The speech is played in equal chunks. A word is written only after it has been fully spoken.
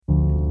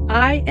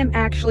I am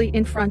actually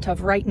in front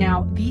of right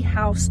now the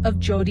house of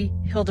Jodi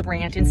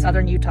Hildebrandt in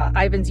southern Utah,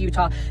 Ivins,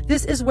 Utah.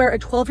 This is where a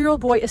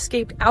 12-year-old boy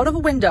escaped out of a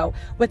window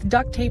with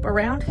duct tape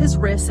around his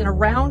wrists and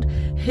around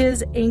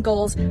his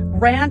ankles,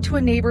 ran to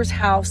a neighbor's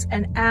house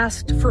and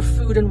asked for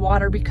food and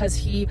water because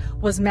he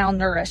was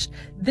malnourished.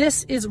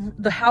 This is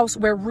the house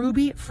where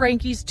Ruby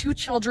Franke's two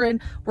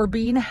children were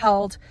being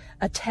held,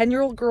 a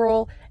 10-year-old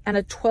girl and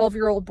a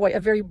 12-year-old boy, a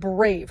very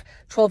brave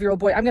 12-year-old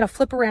boy. I'm going to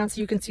flip around so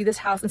you can see this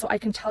house and so I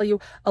can tell you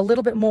a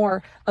little bit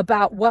more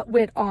about what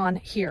went on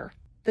here.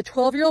 The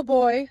 12-year-old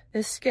boy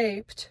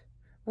escaped,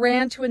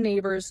 ran to a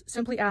neighbor's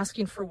simply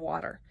asking for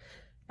water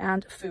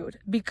and food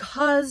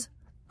because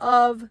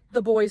of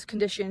the boy's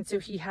condition. So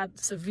he had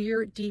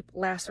severe, deep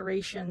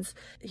lacerations.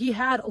 He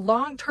had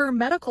long-term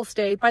medical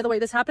stay. By the way,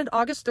 this happened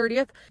August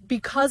 30th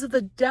because of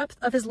the depth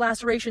of his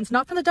lacerations,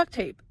 not from the duct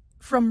tape,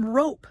 from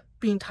rope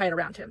being tied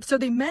around him. So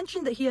they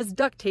mentioned that he has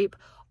duct tape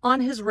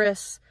on his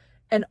wrists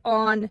and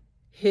on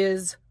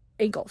his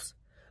ankles.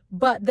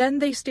 But then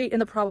they state in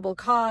the probable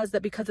cause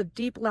that because of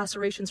deep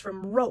lacerations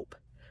from rope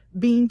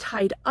being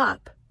tied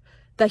up,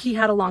 that he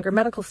had a longer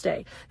medical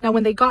stay. Now,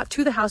 when they got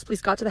to the house,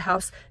 police got to the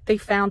house, they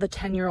found the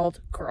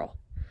 10-year-old girl,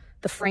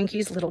 the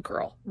Franke's little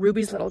girl,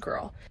 Ruby's little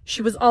girl.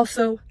 She was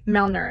also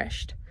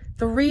malnourished.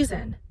 The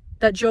reason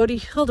that Jodi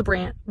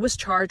Hildebrandt was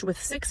charged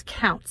with 6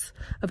 counts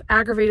of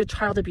aggravated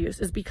child abuse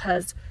is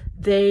because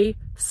they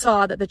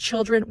saw that the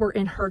children were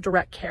in her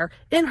direct care,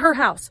 in her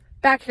house,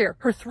 back here,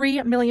 her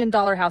 $3 million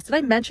house. Did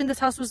I mention this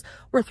house was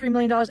worth $3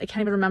 million? I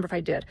can't even remember if I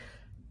did.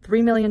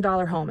 $3 million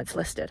home, it's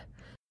listed.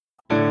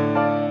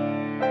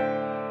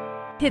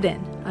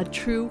 Hidden, a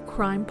true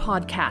crime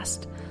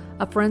podcast.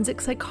 A forensic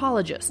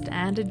psychologist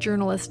and a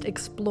journalist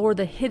explore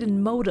the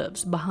hidden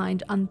motives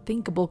behind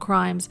unthinkable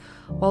crimes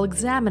while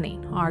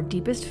examining our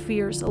deepest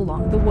fears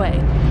along the way.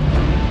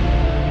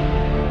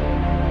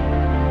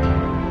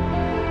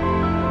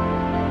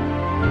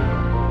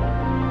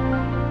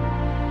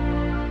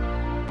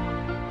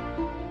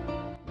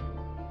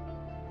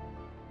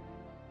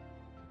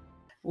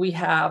 We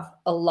have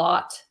a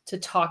lot to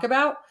talk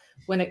about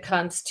when it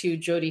comes to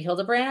Jodi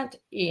Hildebrandt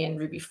and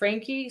Ruby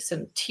Franke,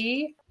 some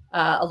tea.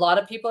 A lot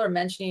of people are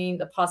mentioning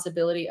the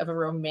possibility of a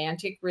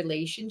romantic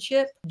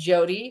relationship.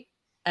 Jodi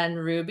and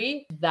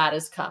Ruby, that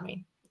is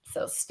coming.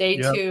 So stay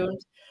tuned.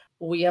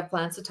 We have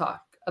plans to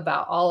talk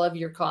about all of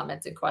your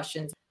comments and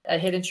questions. At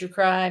Hidden True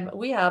Crime,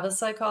 we have a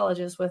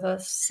psychologist with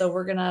us, so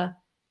we're gonna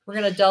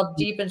delve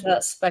deep into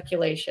that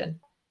speculation.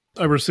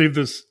 I received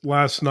this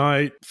last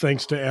night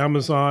thanks to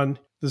Amazon.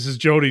 This is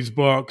Jodi's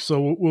book,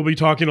 so we'll be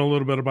talking a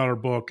little bit about her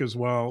book as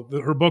well.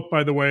 Her book,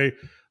 by the way,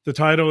 the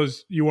title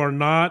is "You Are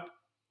Not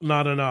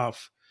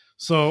Enough."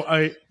 So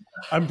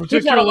I'm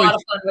particularly... We've had a lot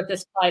of fun with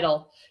this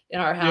title in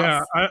our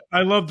house. Yeah,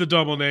 I love the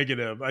double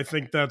negative. I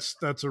think that's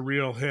a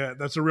real hit.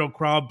 That's a real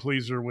crowd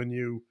pleaser when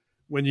you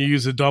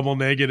use a double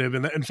negative.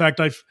 And in fact,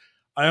 I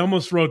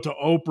almost wrote to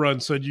Oprah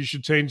and said you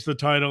should change the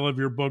title of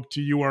your book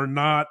to "You Are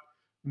Not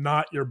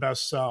Your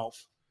Best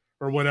Self,"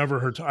 or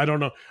whatever I don't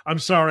know. I'm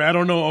sorry, I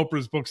don't know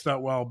Oprah's books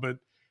that well, but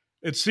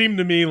it seemed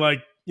to me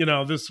like,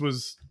 this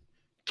was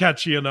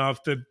catchy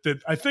enough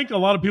that I think a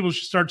lot of people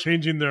should start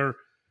changing their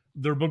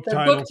book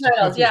titles.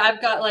 Yeah,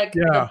 I've got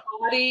The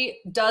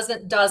Body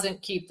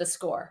Doesn't Keep the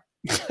Score.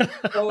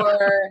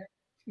 Or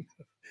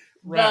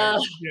right.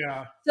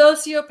 The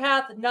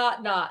Sociopath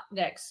Not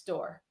Next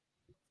Door.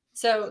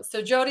 So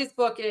Jodi's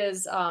book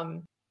is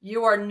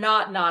You Are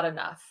Not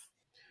Enough.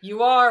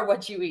 You are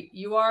what you eat.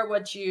 You are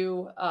what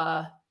you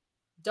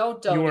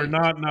don't You are eat.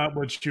 not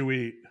what you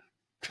eat.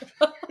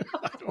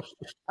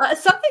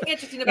 Something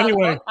interesting about the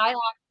book, I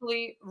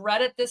actually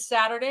read it this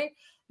Saturday.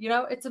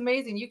 It's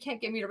amazing. You can't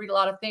get me to read a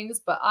lot of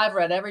things, but I've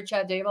read every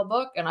Chad Daybell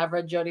book, and I've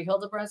read Jodi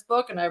Hildebrandt's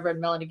book, and I've read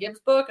Melanie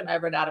Gibbs' book, and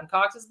I've read Adam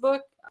Cox's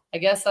book. I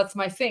guess that's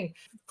my thing.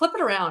 Flip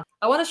it around.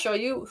 I want to show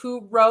you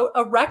who wrote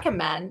a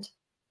recommend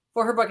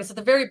for her book. It's at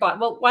the very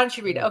bottom. Well, why don't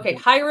you read it? Okay,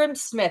 Hiram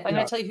Smith. I'm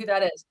going to tell you who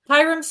that is.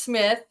 Hiram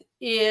Smith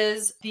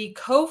is the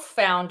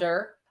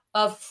co-founder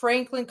of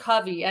Franklin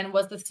Covey and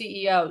was the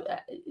CEO.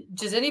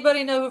 Does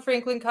anybody know who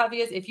Franklin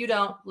Covey is? If you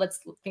don't, let's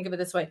think of it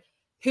this way.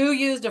 Who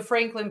used a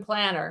Franklin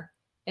planner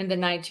in the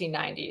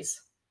 1990s?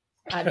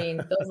 I mean,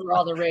 those were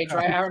all the rage,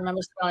 right? I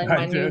remember smelling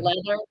my new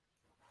leather.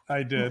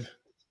 I did.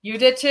 You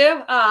did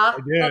too? I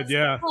did,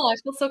 yeah. Oh, I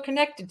feel so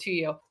connected to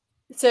you.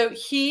 So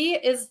he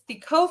is the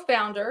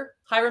co-founder,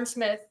 Hiram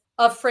Smith,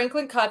 of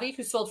Franklin Covey,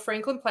 who sold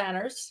Franklin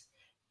planners.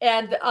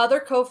 And the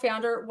other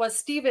co-founder was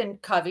Stephen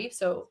Covey.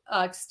 So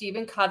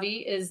Stephen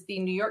Covey is the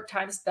New York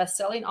Times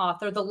bestselling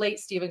author, the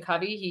late Stephen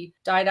Covey. He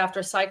died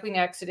after a cycling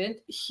accident.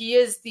 He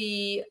is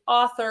the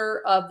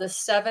author of The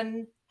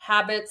 7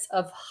 Habits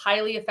of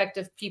Highly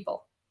Effective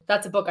People.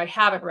 That's a book I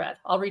haven't read.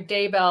 I'll read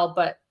Daybell,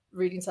 but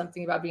reading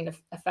something about being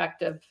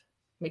effective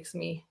makes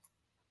me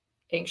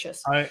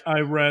anxious.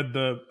 I read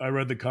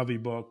the Covey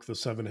book, The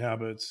 7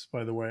 Habits,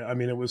 by the way. I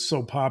mean, it was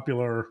so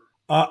popular.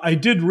 I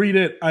did read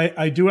it.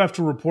 I do have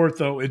to report,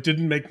 though, it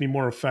didn't make me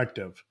more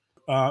effective.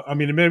 I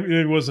mean,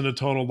 it wasn't a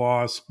total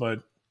loss,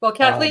 but Well,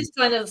 Kathleen's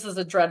telling us this is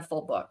a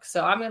dreadful book.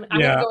 So I'm gonna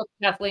go with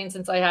Kathleen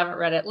since I haven't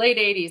read it. Late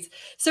 80s.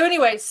 So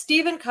anyway,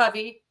 Stephen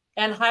Covey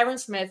and Hiram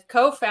Smith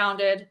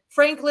co-founded.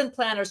 Franklin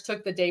Planners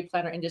took the day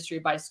planner industry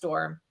by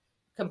storm,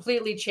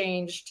 completely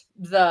changed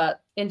the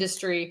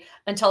industry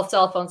until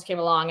cell phones came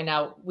along, and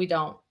now we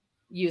don't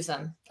use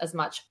them as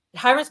much.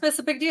 Hiram Smith's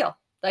a big deal.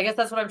 I guess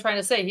that's what I'm trying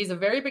to say. He's a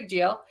very big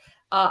deal.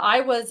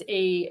 I was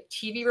a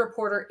TV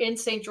reporter in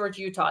St. George,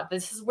 Utah.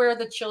 This is where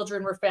the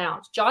children were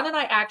found. John and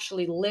I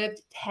actually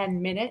lived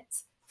 10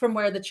 minutes from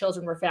where the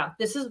children were found.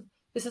 This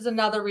is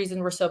another reason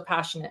we're so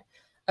passionate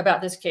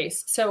about this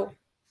case. So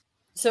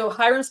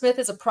Hiram Smith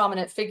is a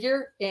prominent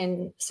figure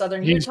in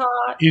Southern Utah.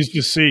 He's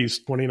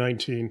deceased,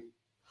 2019.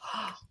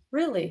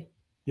 Really?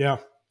 Yeah.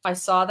 I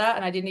saw that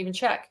and I didn't even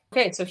check.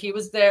 Okay, so he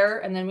was there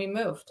and then we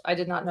moved. I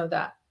did not know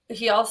that.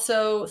 He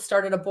also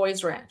started a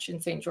boys ranch in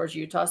St. George,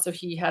 Utah. So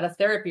he had a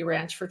therapy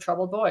ranch for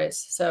troubled boys.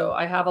 So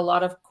I have a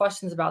lot of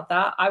questions about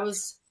that. I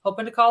was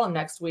hoping to call him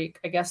next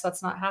week. I guess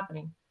that's not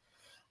happening.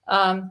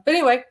 But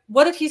anyway,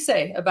 what did he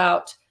say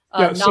about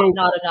not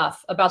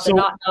enough, about the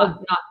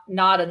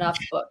not enough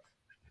book?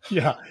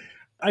 Yeah.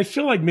 I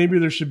feel like maybe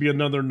there should be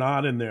another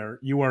not in there.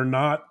 You are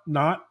not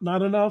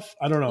enough.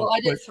 I don't know. Well,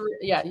 I did three.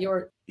 Yeah,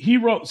 he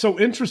wrote. So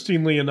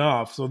interestingly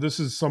enough, so this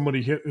is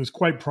somebody who's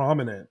quite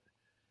prominent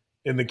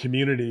in the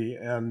community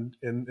and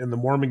in the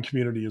Mormon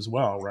community as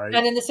well, right?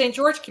 And in the St.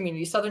 George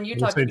community, Southern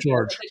Utah. St.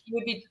 George.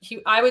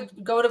 I would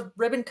go to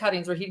ribbon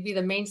cuttings where he'd be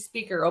the main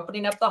speaker,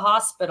 opening up the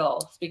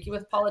hospital, speaking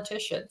with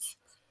politicians.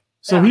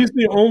 So he's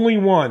the only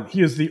one.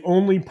 He is the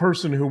only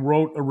person who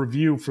wrote a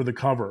review for the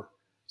cover.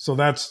 So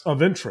that's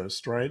of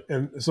interest, right?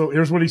 And so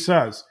here's what he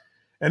says.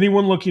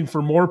 Anyone looking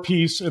for more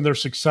peace in their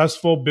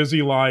successful,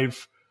 busy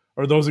life,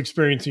 or those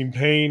experiencing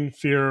pain,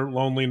 fear,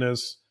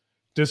 loneliness,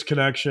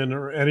 disconnection,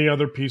 or any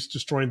other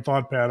peace-destroying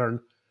thought pattern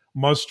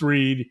must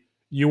read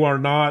You Are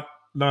Not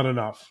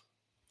Enough.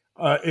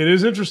 It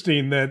is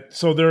interesting that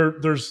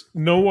there's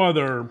no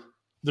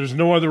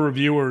other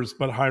reviewers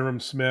but Hiram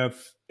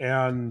Smith.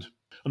 And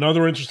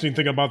another interesting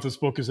thing about this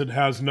book is it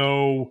has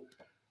no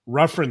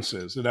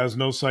references. It has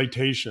no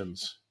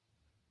citations.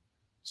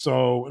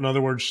 So in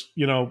other words,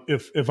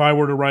 if I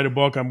were to write a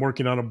book, I'm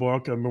working on a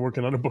book. I've been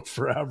working on a book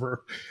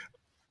forever.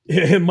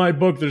 In my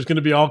book, there's going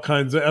to be all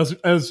kinds of,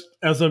 as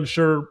I'm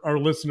sure our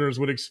listeners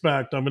would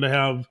expect, I'm going to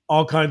have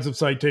all kinds of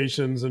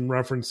citations and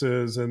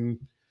references and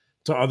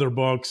to other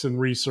books and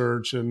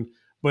research.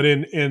 But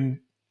in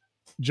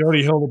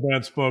Jodi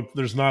Hildebrandt's book,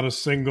 there's not a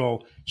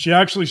single. She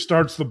actually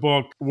starts the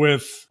book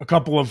with a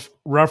couple of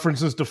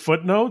references to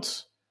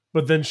footnotes,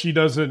 but then she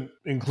doesn't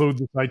include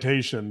the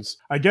citations.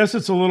 I guess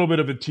it's a little bit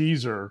of a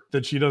teaser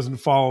that she doesn't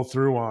follow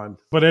through on.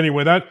 But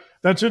anyway,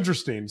 that's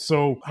interesting.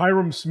 So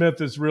Hiram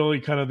Smith is really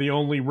kind of the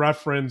only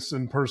reference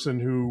and person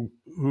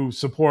who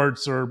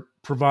supports or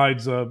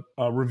provides a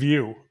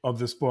review of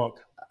this book.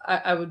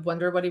 I would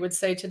wonder what he would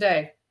say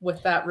today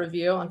with that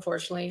review.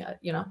 Unfortunately,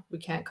 we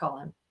can't call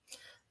him.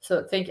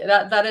 So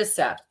that is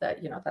sad.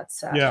 That's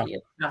sad. Yeah. He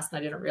asked and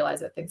I didn't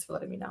realize it. Thanks for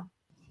letting me know.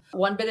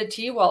 One bit of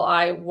tea while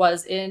I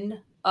was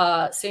in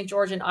St.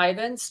 George and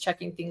Ivans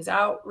checking things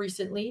out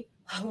recently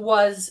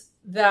was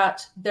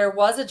that there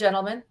was a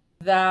gentleman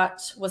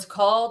that was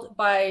called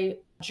by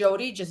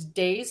Jodi just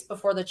days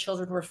before the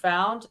children were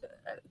found,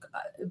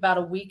 about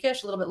a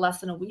weekish, a little bit less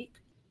than a week,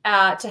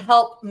 to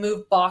help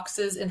move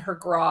boxes in her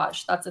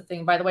garage. That's a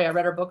thing. By the way, I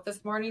read her book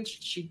this morning.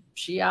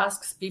 She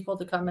asks people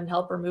to come and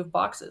help her move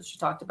boxes. She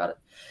talked about it.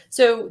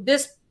 So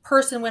this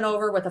person went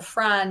over with a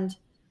friend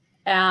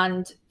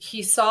and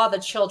he saw the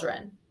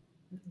children.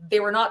 They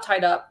were not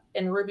tied up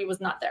and Ruby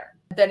was not there.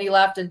 Then he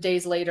left and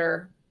days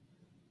later,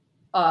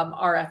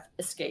 RF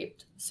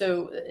escaped.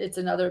 So it's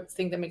another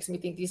thing that makes me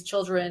think these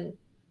children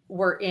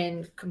were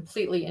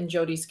completely in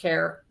Jodi's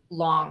care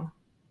long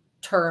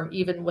term,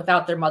 even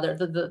without their mother.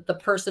 The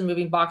person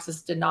moving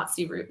boxes did not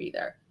see Ruby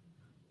there,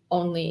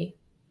 only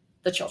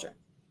the children.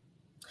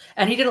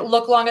 And he didn't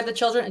look long at the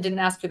children and didn't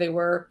ask who they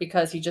were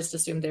because he just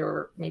assumed they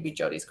were maybe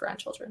Jodi's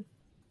grandchildren.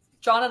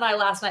 John and I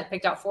last night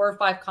picked out 4 or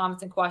 5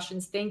 comments and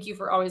questions. Thank you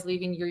for always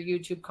leaving your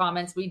YouTube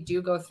comments. We do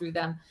go through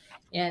them.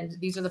 And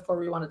these are the 4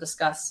 we want to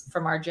discuss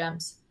from our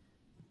gems.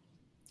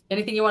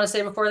 Anything you want to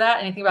say before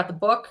that? Anything about the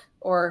book?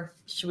 Or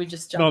should we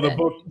just jump in?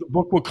 No, the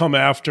book will come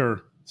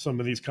after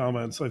some of these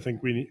comments. I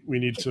think we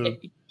need to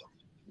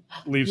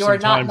leave some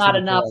time. Not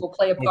enough will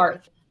play a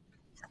part.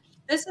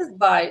 This is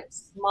by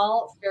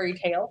Small Fairy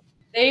Tale.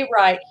 They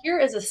write, here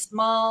is a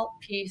small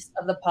piece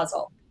of the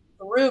puzzle.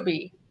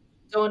 Ruby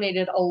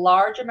donated a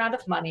large amount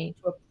of money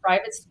to a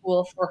private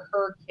school for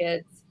her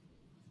kids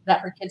that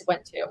her kids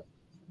went to.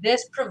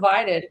 This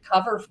provided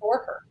cover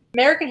for her.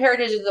 American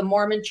Heritage is a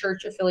Mormon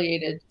church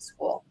affiliated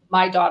school.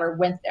 My daughter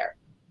went there.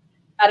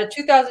 At a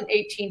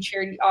 2018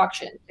 charity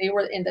auction, they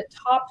were in the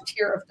top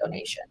tier of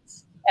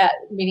donations,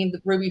 meaning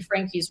the Ruby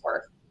Franke's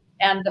worth.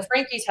 And the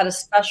Frankes had a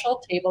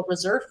special table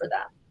reserved for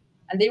them.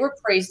 And they were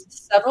praised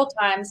several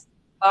times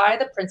by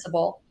the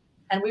principal,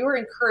 and we were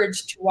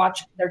encouraged to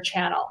watch their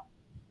channel.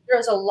 There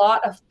is a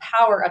lot of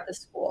power at the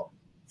school.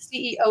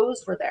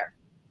 CEOs were there,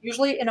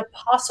 usually an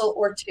apostle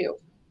or 2.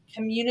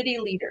 community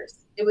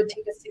leaders. It would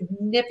take a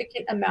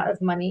significant amount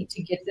of money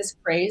to get this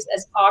praised,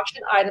 as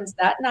auction items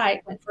that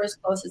night went for as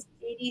close as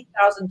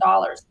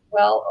 $80,000,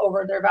 well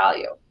over their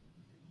value.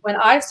 When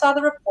I saw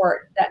the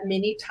report that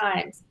many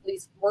times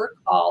police were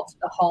called to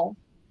the home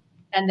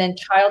and then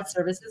child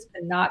services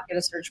could not get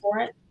a search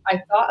warrant,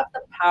 I thought of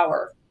the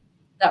power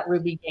that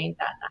Ruby gained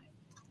that night.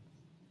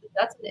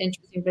 That's an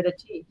interesting bit of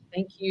tea.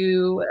 Thank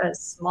you,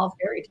 Small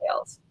Fairy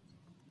Tales.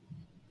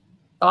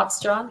 Thoughts,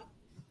 John?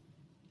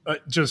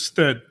 Just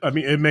that, I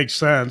mean, it makes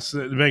sense.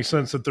 It makes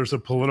sense that there's a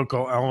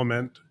political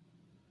element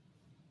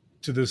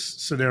to this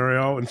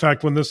scenario. In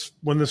fact, when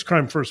this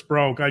crime first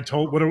broke, I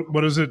told,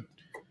 what is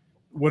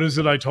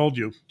it I told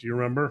you? Do you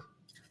remember?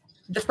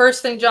 The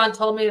first thing John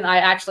told me, and I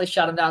actually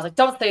shut him down. I was like,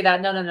 don't say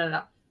that.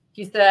 No.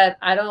 He said,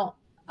 I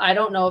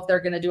don't know if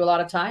they're going to do a lot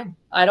of time.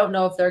 I don't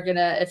know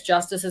if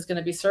justice is going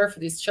to be served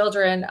for these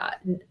children.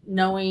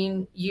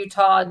 Knowing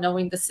Utah,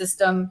 knowing the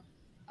system,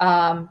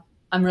 I'm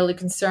really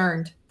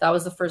concerned. That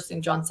was the first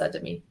thing John said to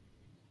me.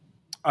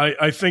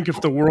 I think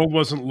if the world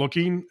wasn't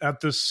looking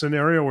at this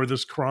scenario or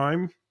this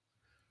crime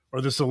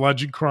or this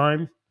alleged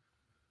crime,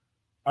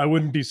 I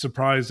wouldn't be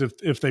surprised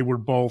if they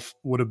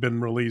would have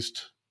been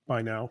released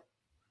by now.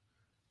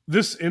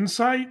 This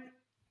insight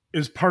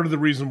is part of the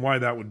reason why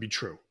that would be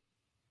true.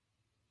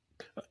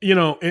 You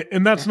know,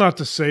 and that's not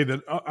to say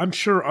that I'm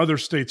sure other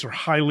states are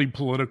highly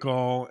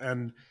political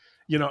and,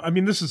 you know, I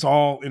mean, this is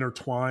all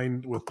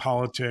intertwined with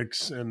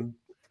politics and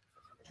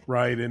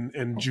right. And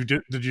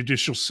the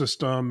judicial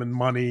system and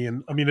money.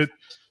 And I mean,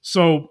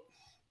 so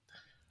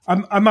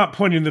I'm not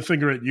pointing the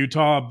finger at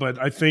Utah, but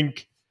I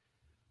think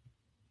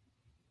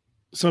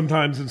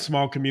sometimes in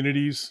small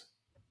communities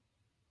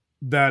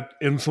that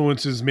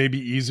influence is maybe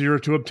easier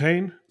to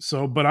obtain.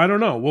 So, but I don't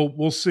know.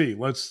 We'll see.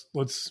 We'll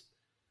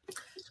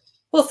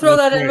throw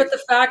that in with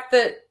the fact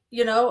that,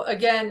 you know,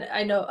 again,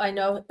 I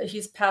know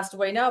he's passed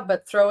away now,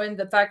 but throw in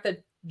the fact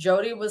that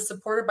Jodi was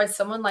supported by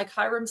someone like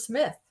Hiram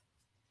Smith,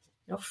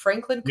 you know,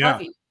 Franklin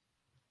Covey. Yeah.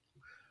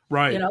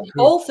 Right. You know,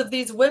 both of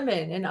these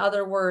women, in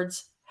other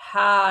words,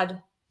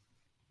 had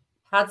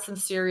some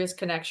serious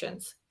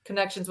connections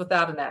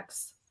without an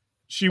X.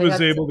 She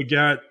was able to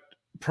get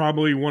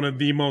probably one of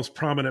the most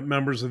prominent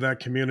members of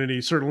that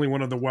community, certainly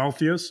one of the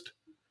wealthiest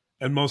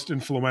and most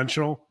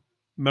influential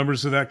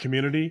members of that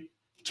community,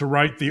 to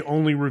write the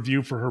only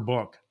review for her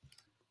book.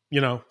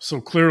 You know, so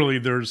clearly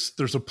there's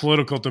a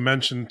political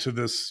dimension to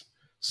this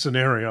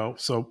scenario.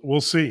 So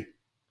we'll see.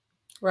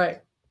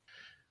 Right.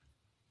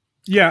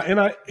 Yeah, and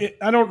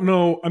I don't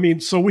know. I mean,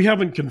 so we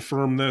haven't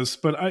confirmed this,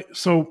 but I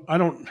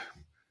don't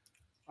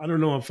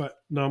know if I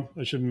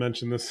shouldn't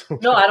mention this. Okay.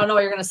 No, I don't know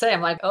what you're going to say.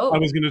 I'm like, oh. I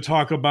was going to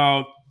talk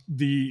about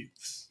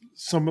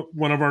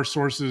one of our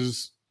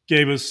sources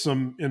gave us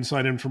some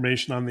inside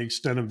information on the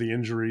extent of the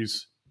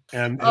injuries.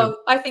 And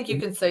I think you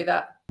can say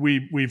that.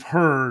 We've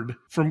heard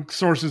from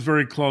sources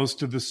very close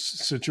to this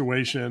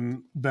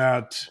situation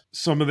that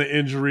some of the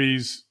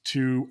injuries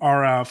to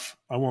RF,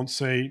 I won't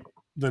say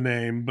the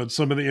name, but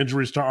some of the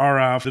injuries to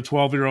RF, the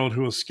 12-year-old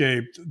who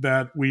escaped,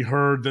 that we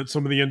heard that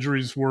some of the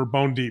injuries were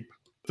bone deep.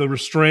 The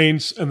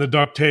restraints and the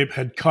duct tape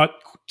had cut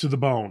to the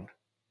bone.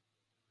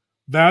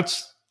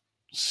 That's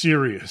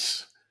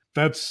serious.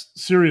 That's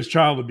serious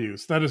child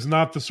abuse. That is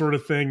not the sort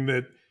of thing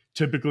that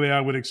typically I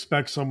would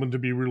expect someone to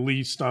be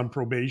released on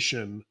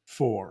probation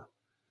for.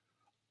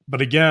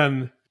 But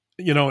again,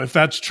 you know, if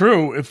that's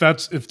true, if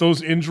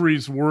those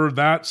injuries were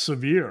that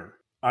severe,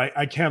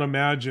 I can't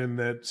imagine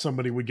that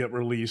somebody would get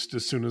released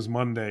as soon as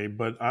Monday.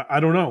 But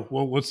I don't know.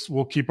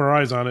 We'll keep our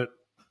eyes on it.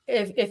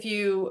 If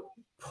you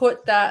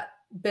put that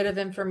bit of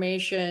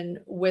information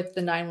with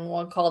the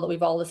 911 call that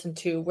we've all listened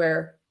to,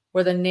 where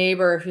the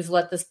neighbor who's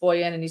let this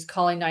boy in and he's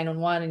calling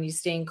 911 and he's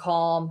staying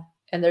calm,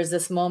 and there's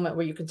this moment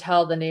where you can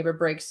tell the neighbor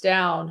breaks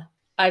down,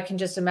 I can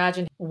just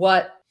imagine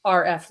what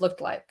RF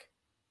looked like.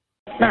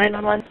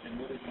 911.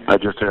 I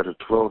just had a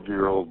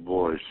 12-year-old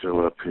boy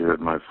show up here at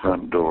my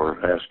front door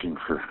asking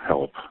for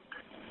help.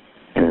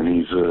 And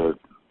he's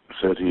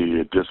said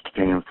he just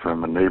came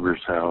from a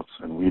neighbor's house,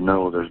 and we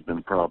know there's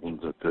been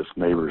problems at this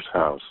neighbor's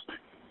house.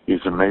 He's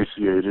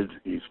emaciated,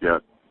 he's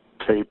got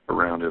tape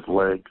around his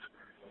legs,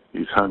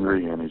 he's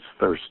hungry, and he's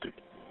thirsty.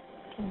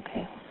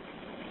 Okay.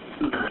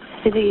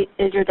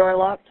 Is your door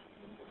locked?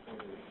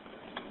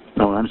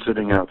 No, I'm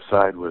sitting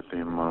outside with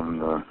him on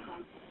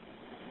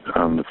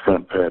the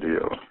front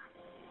patio.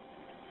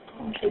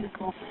 Okay,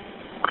 cool.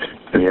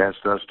 And he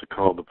asked us to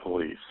call the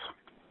police.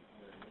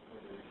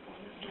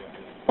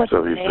 What's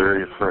so his he's name?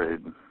 very afraid.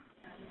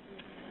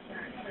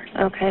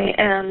 Okay,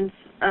 and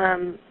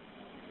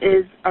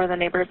are the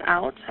neighbors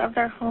out of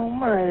their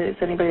home, or is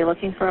anybody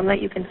looking for them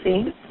that you can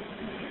see?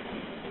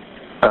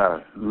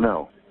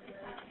 No.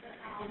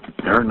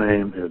 Her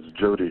name is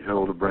Jodi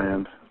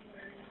Hildebrand,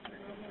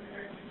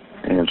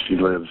 and she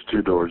lives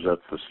 2 doors up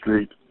the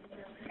street.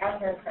 Out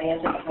here in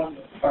Cayenne, the houses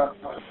are far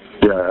apart.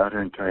 Yeah, out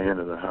here in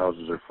Cayenne, the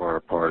houses are far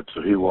apart,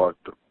 so he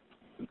walked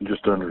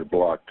just under a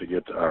block to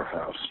get to our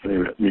house.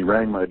 He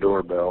rang my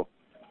doorbell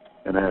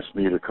and asked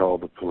me to call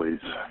the police.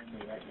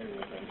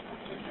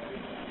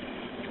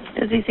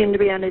 Does he seem to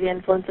be under the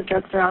influence of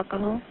drugs or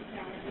alcohol?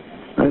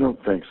 I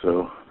don't think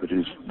so, but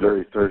he's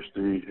very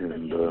thirsty,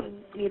 and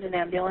Need an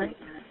ambulance?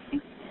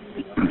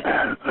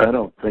 I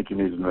don't think he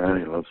needs an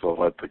ambulance. I'll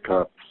let the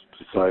cops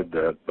decide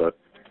that, but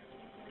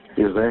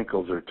his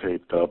ankles are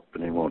taped up,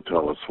 and he won't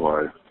tell us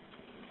why.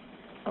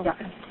 Okay.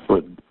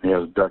 But he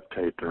has duct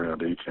tape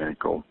around each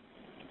ankle.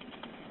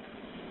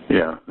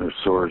 Yeah, there's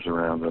sores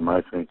around them.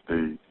 I think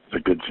there's a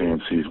good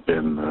chance he's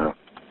been...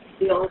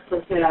 He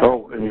also said...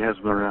 Oh, and he has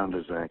them around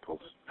his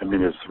ankles. I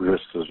mean, his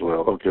wrists as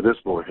well. Okay, this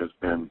boy has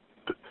been...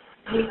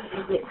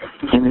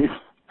 He needs...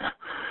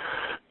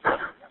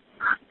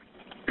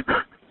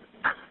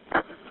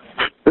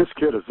 This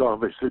kid has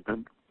obviously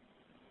been...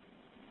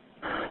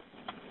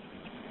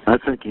 I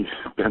think he's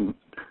been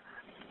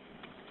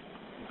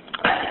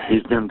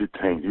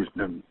detained.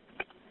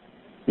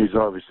 He's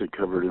obviously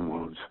covered in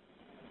wounds.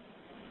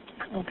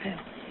 Okay.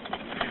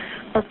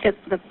 Let's get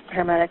the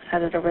paramedics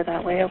headed over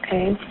that way,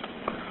 okay?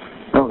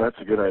 Oh, that's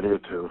a good idea,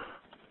 too.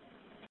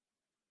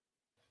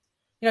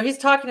 You know, he's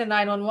talking to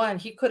 911.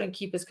 He couldn't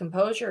keep his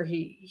composure.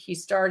 He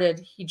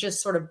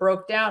just sort of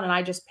broke down. And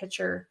I just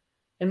picture,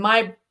 in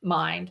my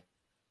mind,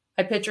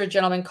 I picture a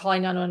gentleman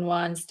calling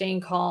 911,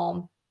 staying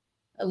calm,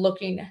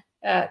 looking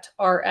at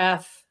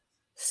RF,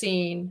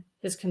 seeing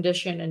his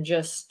condition, and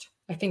just,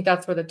 I think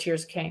that's where the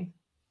tears came.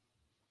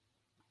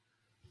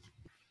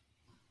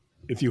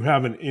 If you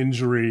have an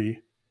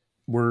injury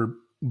where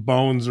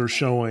bones are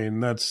showing,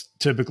 that's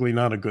typically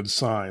not a good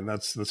sign.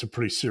 That's a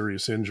pretty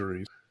serious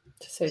injury.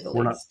 To say the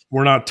least.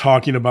 We're not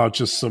talking about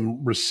just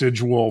some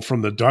residual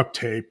from the duct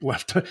tape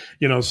left,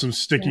 some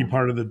sticky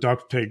part of the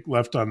duct tape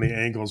left on the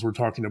ankles. We're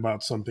talking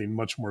about something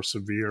much more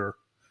severe.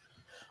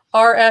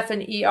 RF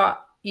and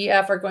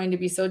EF are going to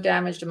be so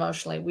damaged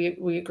emotionally.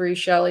 We agree,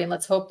 Shelley, and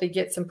let's hope they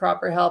get some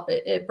proper help.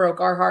 It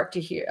broke our heart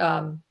to hear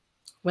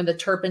when the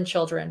Turpin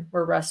children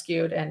were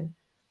rescued, and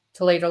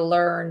to later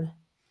learn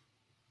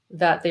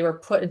that they were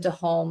put into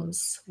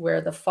homes where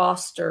the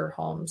foster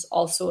homes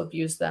also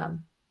abused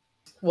them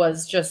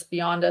was just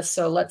beyond us.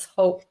 So let's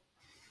hope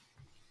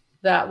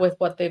that with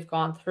what they've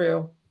gone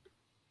through,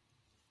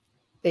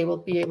 they will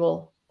be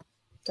able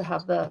to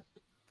have the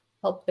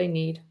help they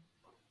need.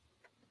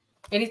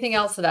 Anything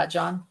else to that,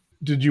 John?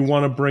 Did you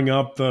want to bring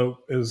up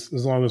as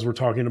long as we're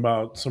talking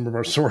about some of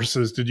our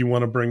sources, did you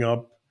want to bring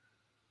up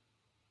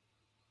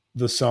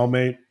the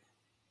cellmate?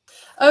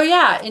 Oh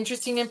yeah.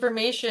 Interesting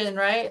information,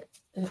 right?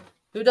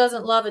 Who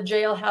doesn't love a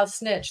jailhouse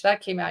snitch?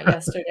 That came out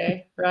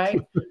yesterday, right?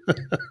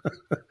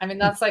 I mean,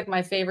 that's like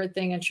my favorite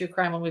thing in true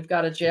crime when we've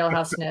got a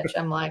jailhouse snitch.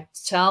 I'm like,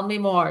 tell me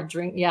more.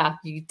 Drink. Yeah.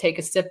 You take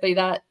a sip of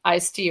that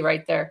iced tea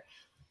right there.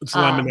 It's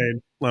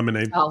lemonade.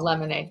 Lemonade. Oh,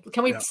 lemonade.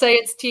 Can we say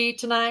it's tea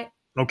tonight?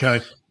 Okay.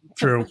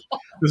 True.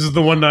 This is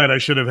the one night I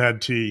should have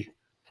had tea.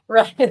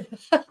 Right.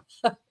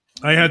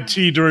 I had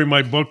tea during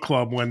my book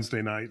club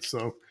Wednesday night.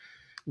 So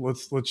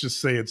let's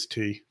just say it's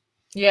tea.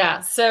 Yeah.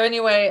 So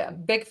anyway,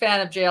 big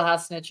fan of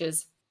jailhouse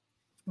snitches.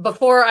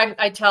 Before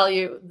I tell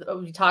you,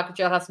 we talk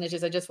jailhouse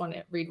snitches, I just want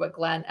to read what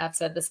Glenn F.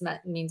 said. This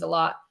means a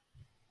lot.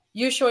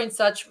 You showing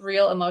such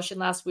real emotion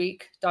last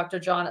week, Dr.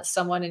 John, at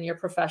someone in your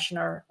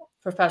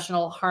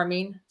professional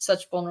harming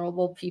such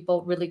vulnerable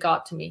people really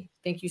got to me.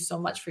 Thank you so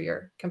much for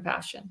your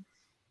compassion.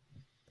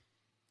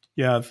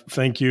 Yeah,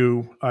 thank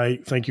you.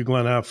 Thank you,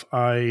 Glenn F.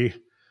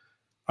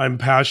 I'm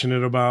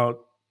passionate about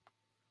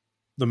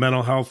the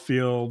mental health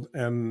field,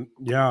 and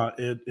yeah,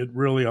 it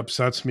really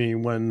upsets me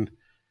when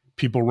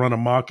people run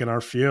amok in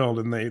our field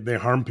and they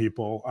harm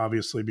people,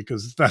 obviously,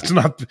 because that's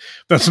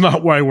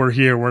not why we're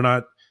here.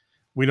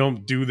 We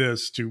don't do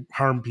this to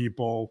harm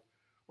people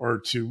or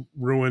to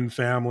ruin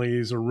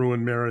families or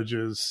ruin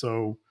marriages.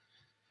 So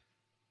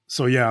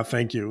yeah,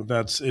 thank you.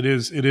 It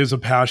is a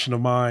passion of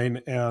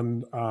mine,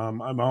 and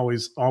I'm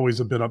always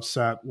a bit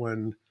upset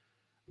when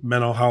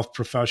mental health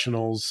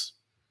professionals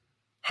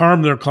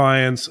harm their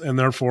clients and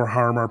therefore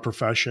harm our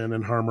profession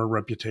and harm our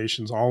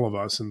reputations, all of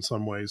us in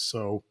some ways.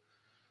 So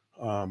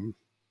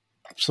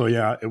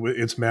yeah,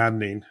 it's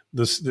maddening.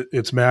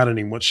 It's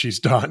maddening what she's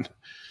done.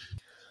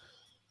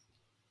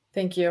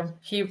 Thank you.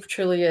 He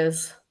truly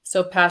is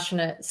so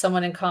passionate.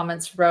 Someone in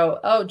comments wrote,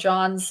 "Oh,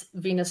 John's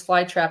Venus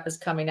flytrap is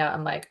coming out."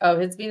 I'm like, "Oh,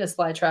 his Venus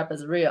flytrap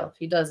is real.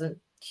 He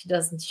doesn't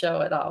show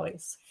it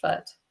always,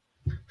 but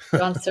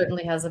John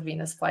certainly has a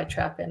Venus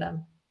flytrap in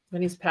him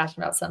when he's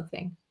passionate about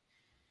something."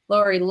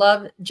 Lori,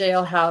 love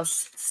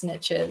jailhouse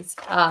snitches.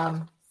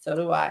 So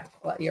do I.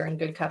 Well, you're in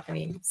good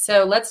company.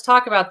 So let's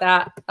talk about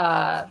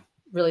that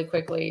really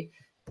quickly.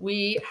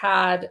 We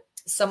had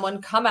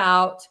someone come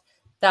out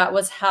that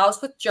was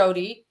housed with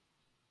Jodi,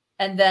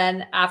 and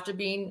then after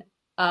being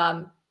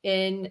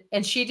and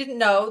she didn't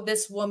know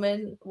this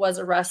woman was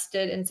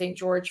arrested in St.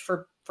 George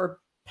for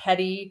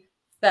petty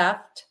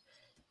theft.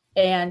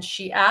 And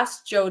she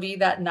asked Jodi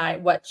that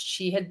night what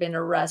she had been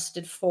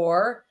arrested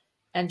for.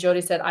 And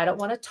Jodi said, "I don't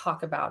want to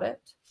talk about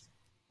it."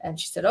 And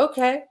she said,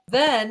 "Okay."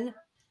 Then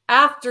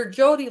after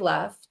Jodi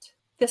left,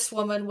 this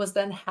woman was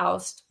then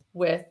housed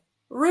with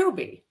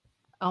Ruby.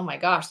 Oh my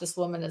gosh, this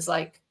woman is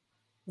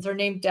her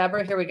name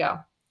Deborah? Here we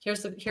go.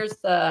 Here's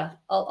the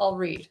I'll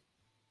read.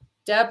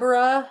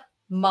 Deborah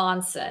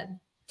Monson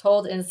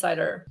told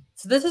Insider.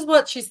 So this is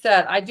what she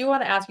said. I do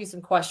want to ask you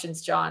some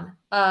questions, John,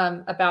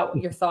 about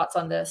your thoughts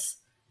on this.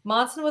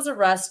 Monson was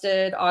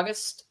arrested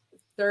August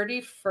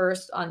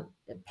 31st on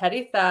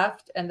petty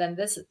theft. And then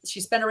she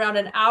spent around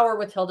an hour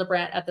with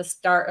Hildebrandt at the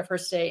start of her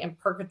stay in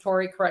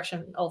Purgatory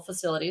Correctional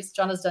Facilities.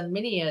 John has done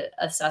many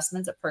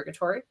assessments at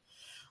Purgatory.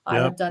 I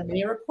have done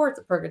many reports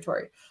at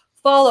Purgatory,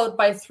 followed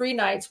by 3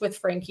 nights with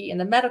Franke in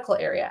the medical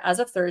area. As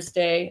of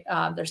Thursday,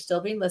 they're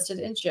still being listed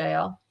in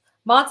jail.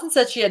 Monson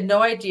said she had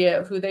no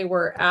idea who they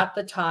were at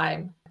the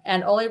time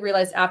and only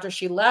realized after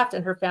she left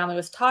and her family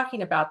was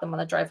talking about them on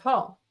the drive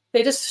home.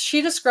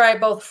 She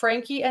described both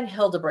Franke and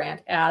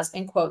Hildebrandt as,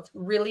 in quotes,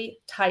 really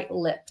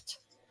tight-lipped,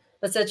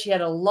 but said she had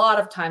a lot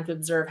of time to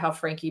observe how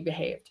Franke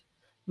behaved.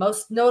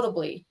 Most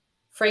notably,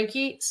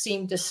 Franke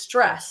seemed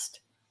distressed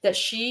that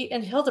she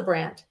and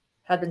Hildebrandt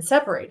had been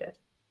separated.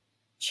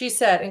 She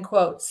said, in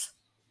quotes,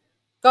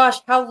 "Gosh,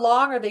 how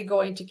long are they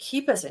going to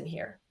keep us in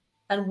here?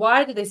 And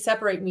why did they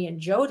separate me and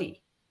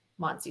Jodi?"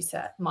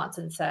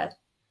 Monson said.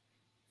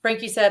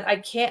 Franke said, "I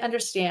can't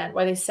understand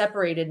why they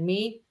separated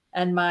me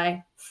and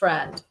my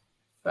friend.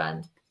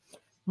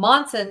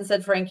 Monson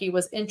said Franke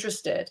was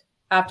interested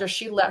after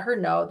she let her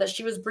know that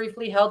she was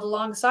briefly held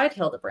alongside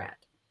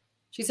Hildebrandt.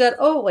 She said,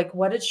 "Oh, like,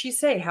 what did she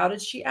say? How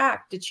did she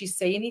act? Did she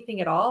say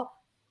anything at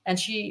all?" And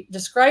she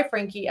described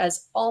Franke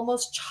as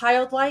almost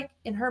childlike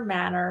in her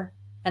manner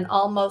and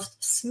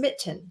almost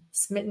smitten.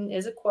 Smitten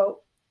is a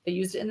quote. They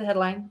used it in the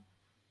headline.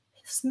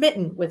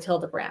 Smitten with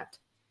Hildebrandt.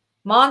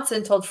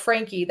 Monson told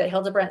Franke that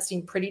Hildebrandt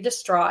seemed pretty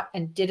distraught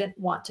and didn't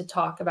want to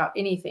talk about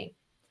anything.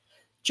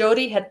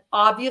 Jodi had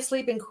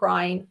obviously been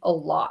crying a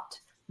lot,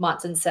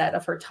 Monson said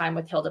of her time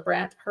with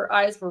Hildebrandt. Her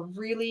eyes were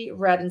really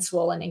red and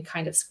swollen and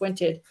kind of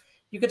squinted.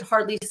 You could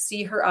hardly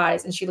see her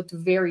eyes, and she looked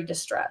very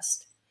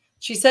distressed.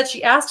 She said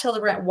she asked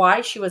Hildebrandt why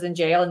she was in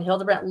jail, and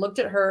Hildebrandt looked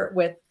at her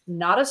with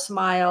not a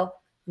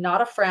smile,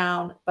 not a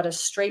frown, but a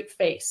straight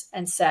face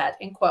and said,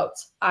 in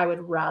quotes, "I would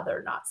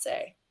rather not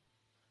say."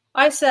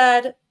 I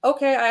said,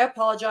 "Okay, I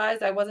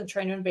apologize. I wasn't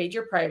trying to invade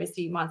your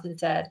privacy," Monson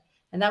said,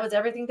 and that was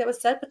everything that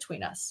was said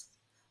between us.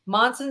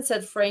 Monson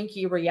said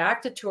Franke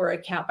reacted to her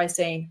account by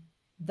saying,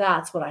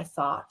 "That's what I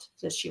thought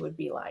that she would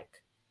be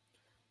like."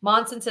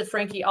 Monson said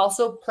Franke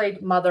also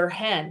played mother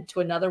hen to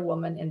another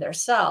woman in their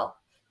cell,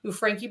 who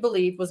Franke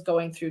believed was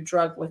going through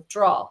drug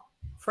withdrawal.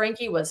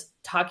 Franke was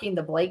tucking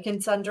the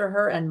blankets under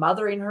her and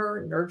mothering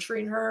her,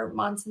 nurturing her,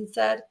 Monson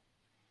said.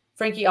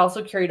 Franke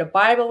also carried a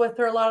Bible with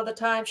her a lot of the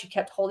time. She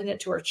kept holding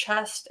it to her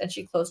chest, and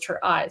she closed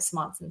her eyes,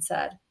 Monson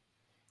said.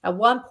 At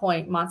one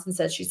point, Monson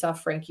said she saw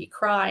Franke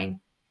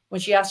crying.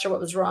 When she asked her what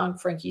was wrong,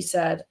 Franke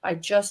said, "I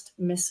just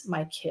miss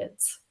my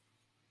kids."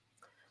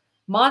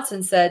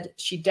 Monson said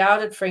she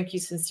doubted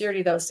Franke's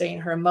sincerity, though, saying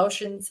her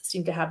emotions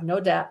seemed to have no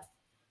depth,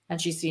 and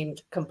she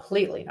seemed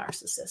completely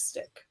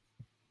narcissistic.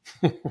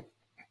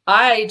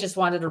 I just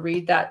wanted to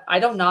read that. I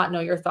do not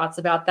know your thoughts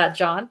about that,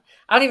 John.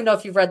 I don't even know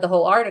if you've read the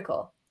whole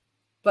article,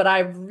 but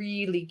I'm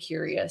really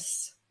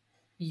curious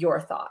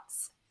your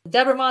thoughts.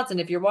 Deborah Monson,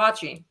 if you're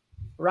watching,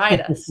 write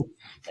us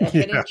at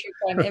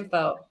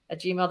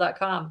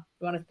hiddentruecrimeinfo@gmail.com.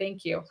 We want to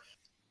thank you.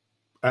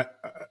 I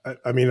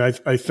mean, I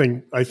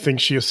think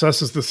she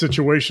assesses the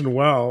situation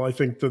well. I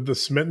think that the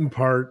smitten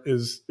part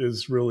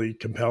is really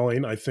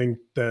compelling. I think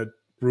that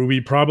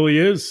Ruby probably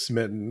is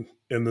smitten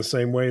in the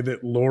same way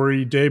that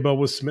Lori Daybell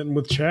was smitten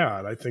with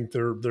Chad. I think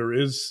there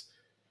is.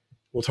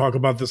 We'll talk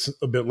about this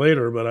a bit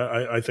later, but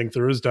I think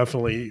there is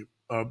definitely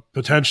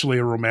potentially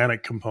a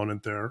romantic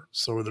component there.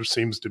 So there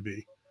seems to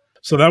be.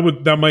 So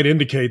that might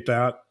indicate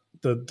that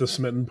the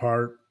smitten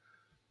part,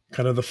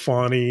 kind of the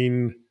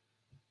fawning.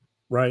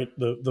 Right,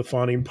 the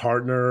fawning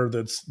partner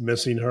that's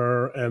missing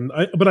her,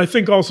 but I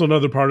think also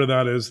another part of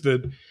that is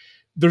that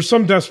there's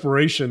some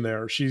desperation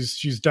there.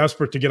 She's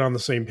desperate to get on the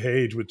same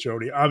page with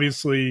Jodi.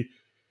 Obviously,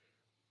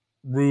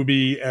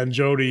 Ruby and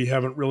Jodi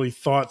haven't really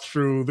thought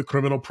through the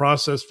criminal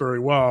process very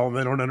well, and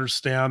they don't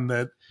understand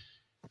that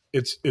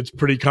it's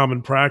pretty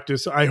common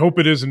practice. I hope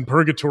it is in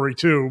Purgatory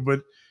too,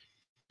 but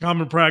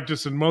common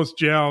practice in most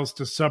jails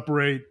to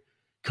separate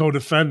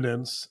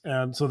co-defendants,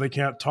 and so they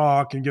can't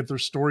talk and get their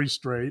story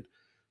straight.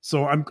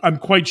 So I'm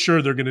quite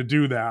sure they're going to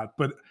do that.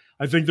 But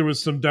I think there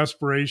was some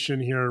desperation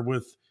here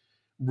with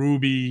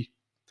Ruby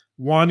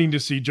wanting to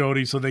see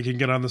Jodi so they can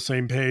get on the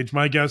same page.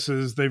 My guess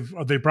is they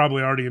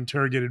probably already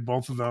interrogated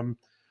both of them.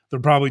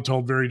 They're probably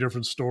told very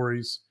different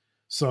stories.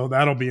 So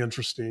that'll be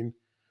interesting.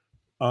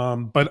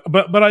 But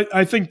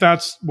I think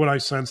that's what I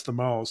sense the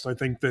most. I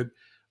think that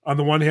on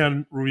the one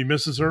hand, Ruby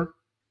misses her.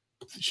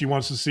 She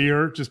wants to see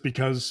her just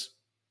because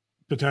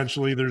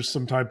potentially there's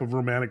some type of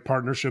romantic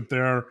partnership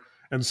there.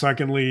 And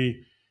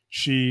secondly,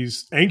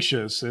 she's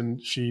anxious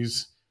and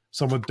she's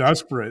somewhat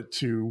desperate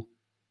to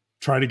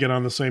try to get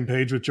on the same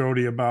page with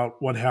Jodi about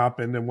what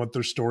happened and what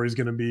their story is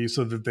going to be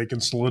so that they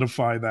can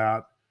solidify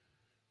that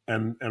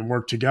and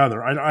work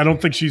together. I don't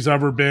think she's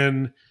ever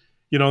been,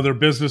 they're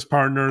business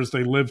partners.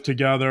 They live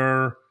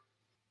together.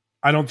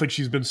 I don't think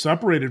she's been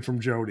separated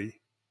from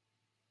Jodi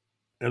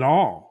at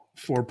all.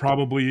 for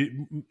probably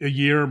a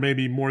year,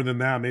 maybe more than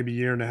that, maybe a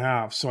year and a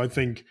half. So I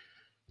think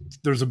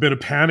there's a bit of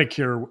panic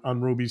here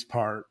on Ruby's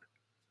part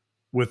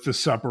with the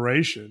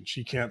separation.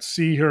 She can't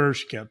see her.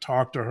 She can't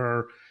talk to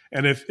her.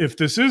 And if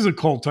this is a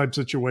cult type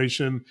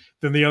situation,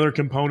 then the other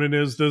component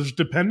is there's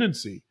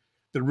dependency,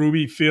 that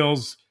Ruby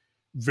feels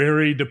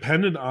very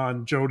dependent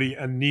on Jodi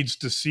and needs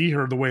to see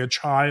her the way a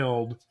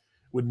child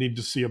would need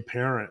to see a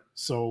parent.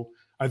 So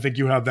I think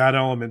you have that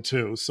element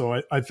too.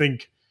 So I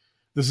think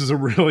this is a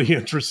really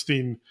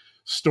interesting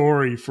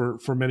story for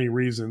many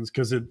reasons,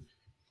 because it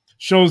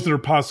shows their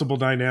possible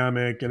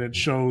dynamic and it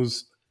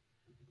shows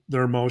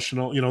their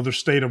emotional, their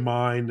state of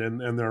mind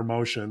and their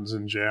emotions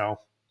in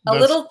jail. A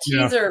little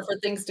teaser for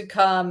things to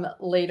come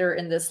later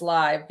in this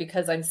live,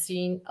 because I'm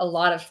seeing a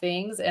lot of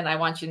things and I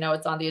want you to know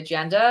it's on the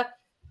agenda.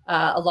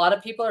 A lot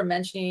of people are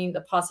mentioning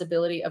the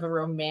possibility of a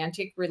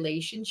romantic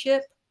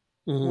relationship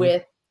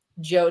with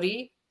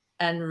Jodi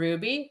and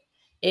Ruby.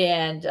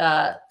 And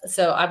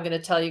so I'm going to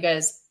tell you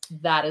guys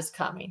that is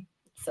coming.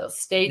 So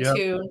stay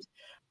tuned.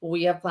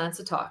 We have plans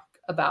to talk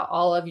about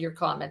all of your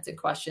comments and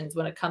questions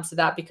when it comes to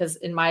that, because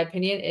in my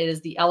opinion, it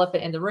is the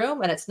elephant in the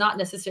room and it's not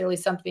necessarily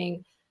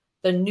something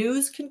the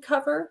news can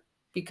cover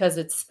because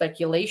it's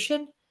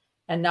speculation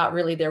and not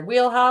really their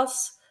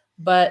wheelhouse.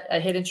 But a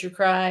Hidden True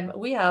Crime,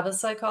 we have a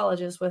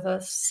psychologist with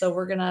us, so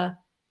we're gonna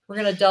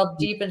delve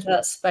deep into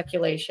that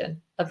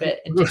speculation a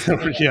bit. In just a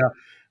minute.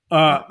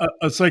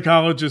 A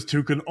psychologist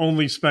who can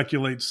only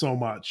speculate so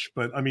much,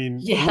 but I mean,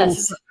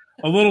 yes,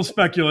 a little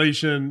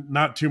speculation,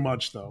 not too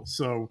much though.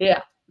 So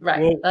yeah, right.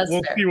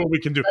 We'll see what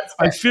we can do.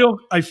 I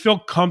feel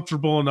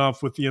comfortable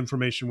enough with the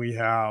information we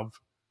have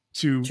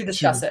to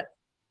discuss it.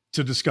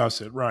 To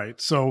discuss it, right?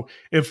 So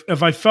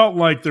if I felt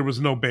like there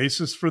was no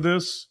basis for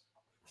this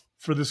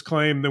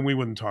claim, then we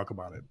wouldn't talk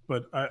about it.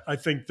 But I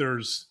think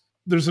there's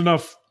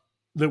enough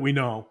that we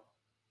know.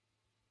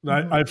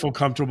 I feel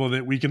comfortable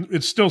that we can.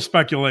 It's still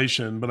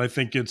speculation, but I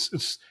think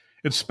it's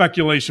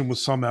speculation with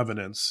some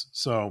evidence.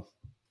 So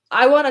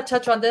I want to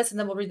touch on this, and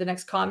then we'll read the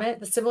next comment.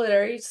 The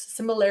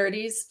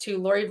similarities to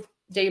Lori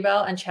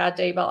Daybell and Chad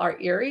Daybell are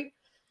eerie.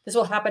 This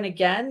will happen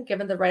again,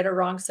 given the right or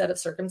wrong set of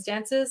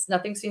circumstances.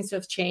 Nothing seems to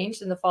have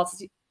changed in the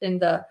falsity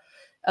to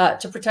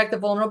protect the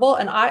vulnerable.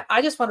 And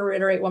I just want to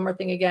reiterate one more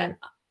thing again.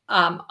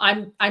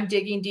 I'm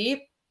digging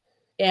deep,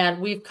 and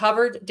we've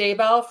covered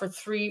Daybell for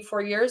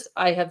 3-4 years.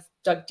 I have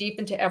dug deep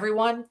into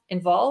everyone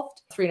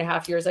involved.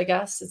 3.5 years, I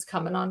guess. It's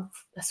coming on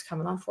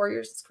 4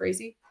 years. It's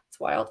crazy. It's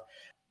wild.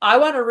 I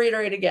want to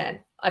reiterate again.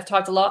 I've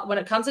talked a lot when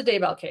it comes to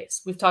Daybell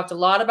case. We've talked a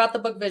lot about the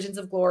book Visions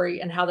of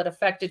Glory and how that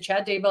affected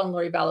Chad Daybell and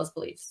Lori Ballow's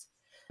beliefs.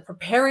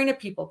 Preparing a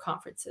people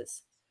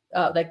conferences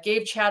that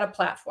gave Chad a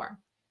platform.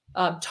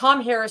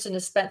 Tom Harris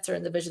and Spencer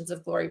in the Visions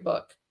of Glory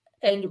book.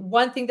 And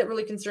one thing that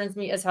really concerns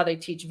me is how they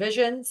teach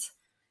visions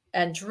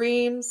and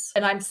dreams.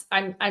 And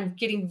I'm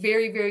getting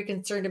very, very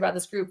concerned about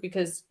this group,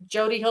 because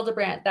Jodi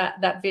Hildebrandt,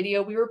 that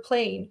video we were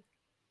playing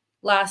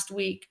last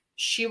week,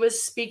 she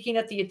was speaking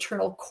at the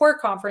Eternal Core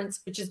Conference,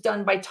 which is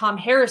done by Tom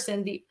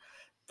Harrison,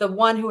 the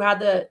one who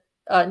had the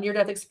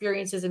near-death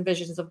experiences and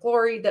visions of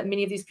glory that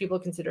many of these people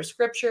consider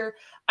scripture.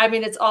 I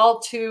mean, it's all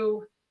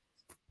too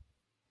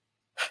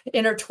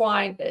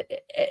intertwined.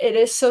 It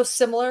is so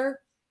similar.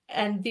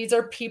 And these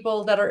are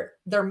people that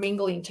they're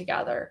mingling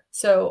together.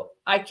 So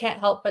I can't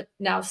help but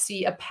now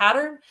see a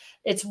pattern.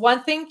 It's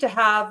one thing to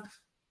have,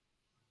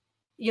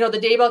 the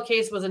Daybell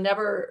case was a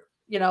never,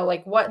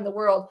 like what in the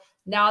world?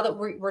 Now that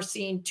we're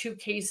seeing 2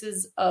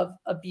 cases of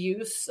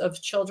abuse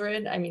of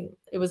children. I mean,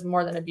 it was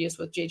more than abuse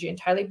with JJ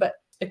and Tylee, but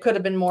it could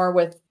have been more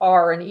with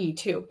R and E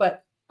too.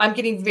 But I'm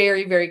getting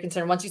very, very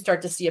concerned. Once you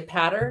start to see a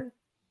pattern,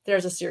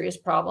 there's a serious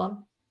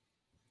problem.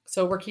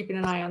 So we're keeping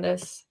an eye on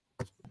this.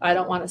 I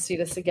don't want to see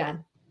this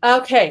again.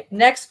 Okay,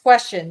 next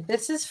question.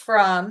 This is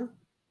from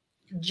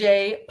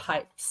Jay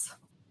Pipes.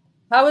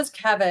 How is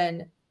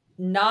Kevin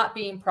not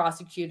being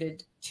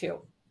prosecuted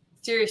too?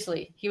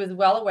 Seriously, he was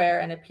well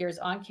aware and appears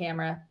on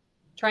camera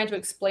trying to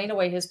explain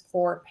away his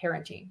poor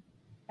parenting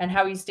and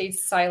how he stayed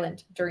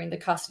silent during the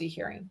custody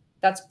hearing.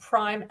 That's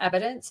prime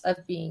evidence of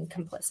being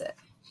complicit.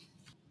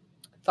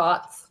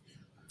 Thoughts?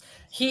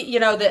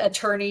 The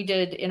attorney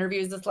did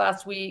interviews this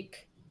last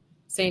week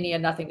saying he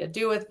had nothing to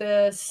do with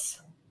this.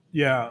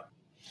 Yeah.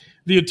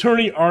 The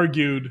attorney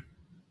argued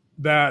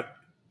that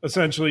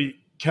essentially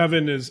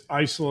Kevin is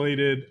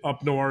isolated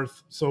up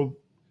north. So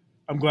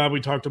I'm glad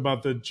we talked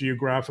about the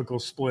geographical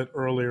split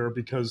earlier,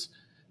 because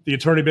the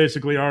attorney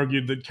basically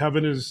argued that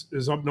Kevin is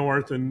up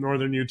north in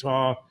northern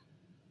Utah.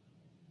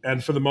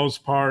 And for the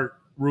most part,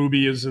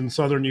 Ruby is in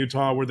southern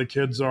Utah where the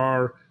kids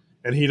are,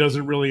 and he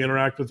doesn't really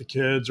interact with the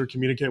kids or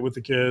communicate with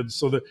the kids.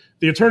 So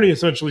the attorney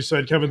essentially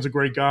said Kevin's a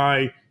great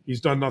guy.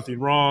 He's done nothing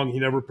wrong. He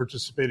never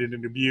participated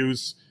in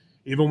abuse.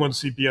 Even when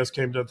CPS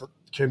came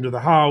to the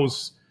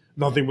house,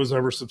 nothing was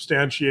ever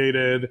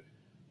substantiated.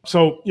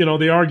 So,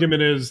 the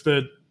argument is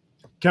that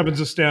Kevin's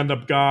a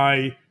stand-up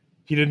guy.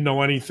 He didn't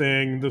know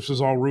anything. This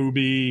was all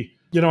Ruby.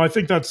 I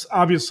think that's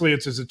obviously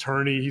it's his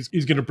attorney.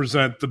 He's going to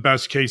present the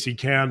best case he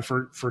can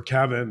for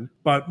Kevin.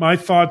 But my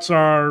thoughts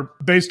are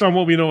based on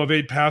what we know of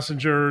 8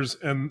 Passengers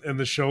and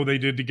the show they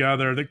did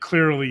together, that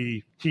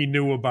clearly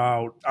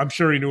I'm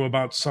sure he knew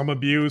about some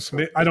abuse.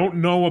 I don't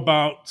know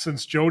about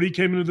since Jodi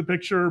came into the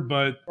picture,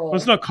 but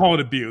let's not call it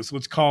abuse.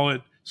 Let's call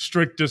it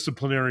strict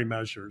disciplinary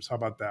measures. How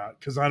about that?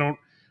 Because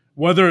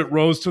whether it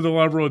rose to the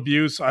level of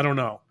abuse, I don't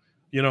know.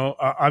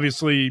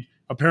 Obviously,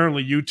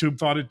 apparently YouTube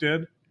thought it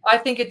did. I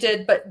think it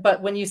did,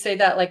 but when you say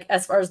that, like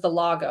as far as the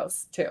law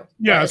goes, too.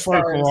 Yeah, right? as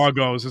far as the law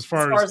goes, as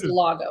far as the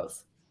law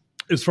goes,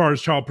 as far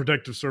as Child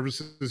Protective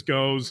Services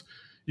goes,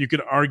 you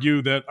could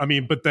argue that.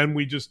 But then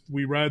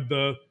we read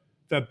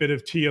that bit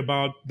of tea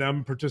about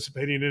them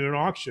participating in an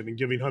auction and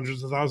giving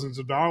hundreds of thousands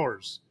of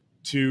dollars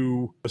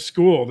to a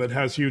school that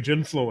has huge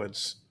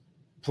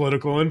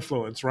political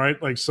influence, right?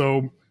 Like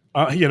so.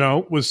 Was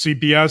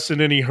CPS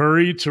in any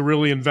hurry to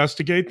really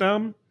investigate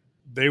them?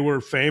 They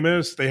were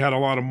famous. They had a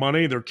lot of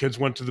money. Their kids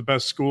went to the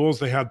best schools.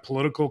 They had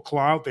political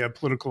clout. They had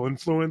political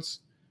influence.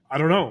 I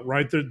don't know,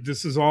 right?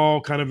 This is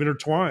all kind of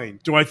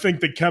intertwined. Do I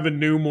think that Kevin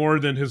knew more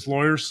than his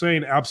lawyer's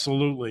saying?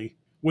 Absolutely.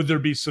 Would there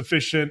be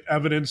sufficient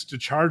evidence to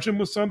charge him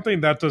with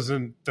something? That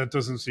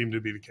doesn't seem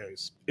to be the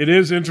case. It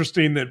is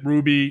interesting that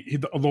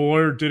the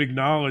lawyer did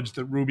acknowledge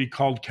that Ruby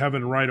called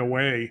Kevin right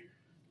away.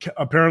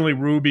 Apparently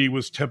Ruby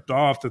was tipped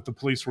off that the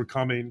police were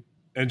coming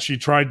and she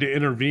tried to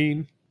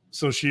intervene.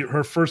 So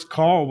her first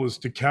call was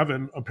to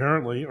Kevin,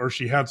 apparently, or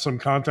she had some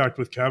contact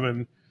with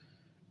Kevin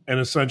and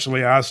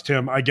essentially asked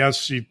him, I guess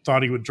she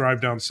thought he would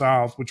drive down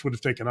south, which would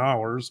have taken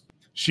hours.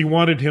 She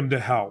wanted him to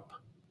help.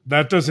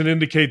 That doesn't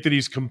indicate that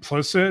he's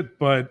complicit,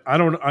 but I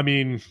don't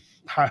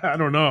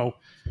know.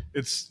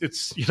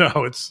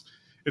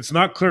 It's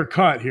not clear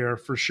cut here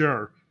for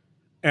sure.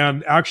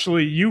 And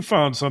actually, you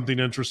found something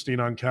interesting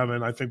on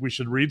Kevin. I think we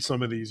should read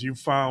some of these. You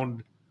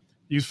found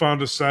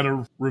a set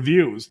of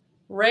reviews.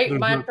 Rate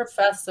my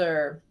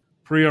professor.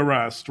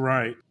 Pre-arrest,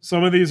 right.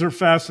 Some of these are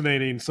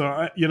fascinating. So,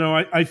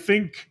 I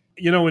think,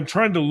 in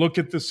trying to look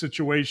at this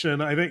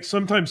situation, I think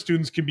sometimes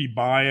students can be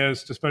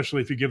biased,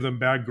 especially if you give them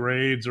bad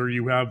grades or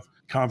you have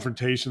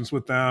confrontations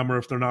with them or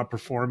if they're not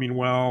performing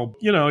well.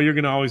 You're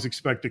going to always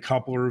expect a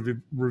couple of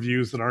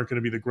reviews that aren't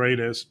going to be the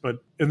greatest. But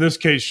in this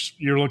case,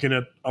 you're looking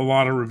at a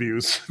lot of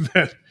reviews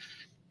that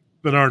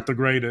aren't the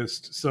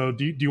greatest. So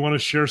do you want to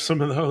share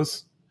some of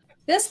those?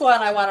 This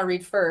one I want to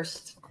read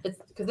first.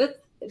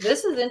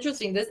 This is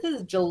interesting. This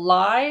is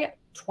July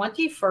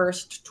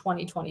 21st,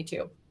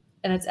 2022.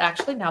 And it's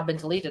actually now been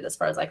deleted as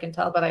far as I can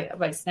tell, but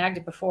I snagged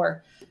it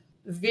before.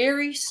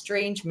 Very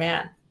strange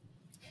man.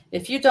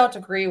 If you don't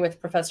agree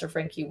with Professor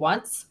Franke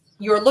once,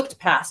 you're looked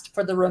past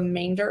for the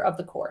remainder of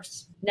the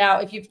course. Now,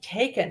 if you've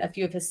taken a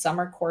few of his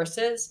summer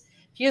courses,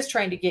 he is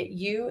trying to get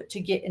you to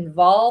get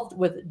involved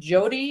with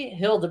Jodi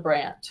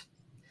Hildebrandt,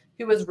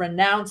 who was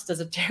renounced as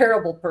a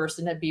terrible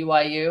person at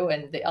BYU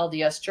and the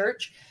LDS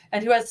Church,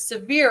 and who has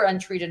severe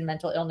untreated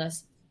mental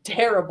illness.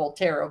 Terrible,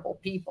 terrible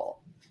people.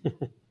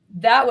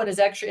 That one is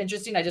extra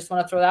interesting. I just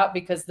want to throw it out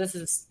because this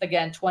is,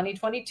 again,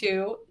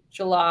 2022,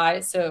 July,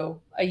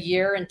 so a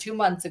year and 2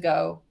 months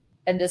ago.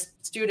 And this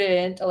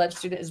alleged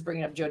student, is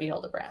bringing up Jodi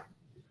Hildebrandt.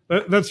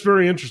 That's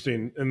very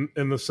interesting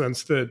in the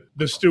sense that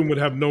the student would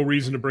have no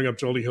reason to bring up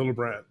Jodi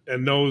Hildebrandt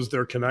and knows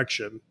their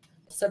connection.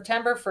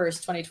 September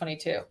 1st,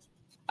 2022.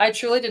 I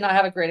truly did not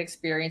have a great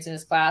experience in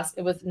his class.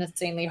 It was an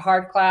insanely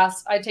hard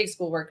class. I take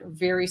schoolwork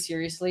very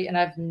seriously, and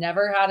I've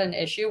never had an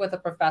issue with a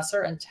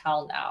professor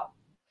until now.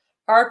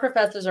 Hard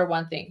professors are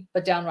one thing,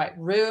 but downright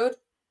rude,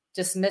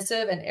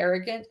 dismissive, and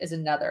arrogant is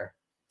another.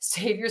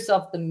 Save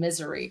yourself the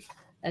misery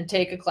and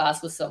take a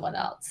class with someone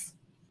else.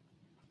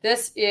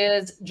 This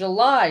is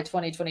July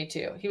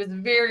 2022. He was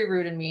very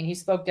rude and mean. He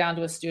spoke down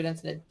to his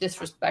students in a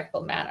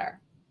disrespectful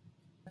manner.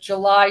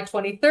 July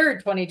 23rd,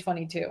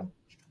 2022.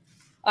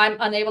 I'm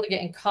unable to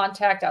get in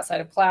contact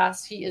outside of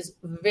class. He is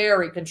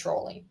very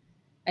controlling,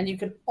 and you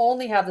can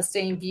only have the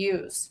same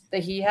views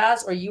that he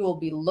has or you will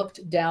be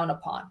looked down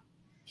upon.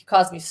 He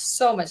caused me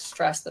so much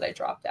stress that I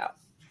dropped out.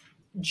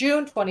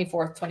 June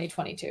 24th,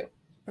 2022.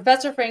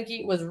 Professor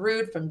Franke was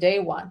rude from day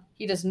one.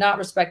 He does not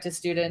respect his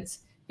students.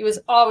 He was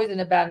always in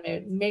a bad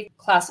mood, make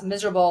class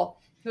miserable.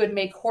 He would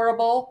make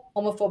horrible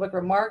homophobic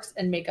remarks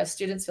and make us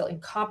students feel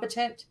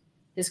incompetent.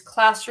 His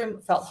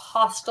classroom felt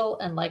hostile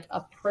and like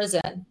a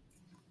prison.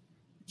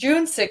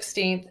 June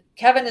 16th,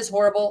 Kevin is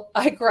horrible.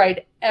 I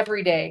cried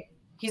every day.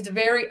 He's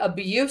very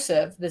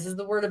abusive. This is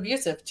the word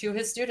abusive to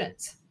his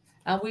students.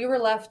 And we were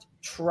left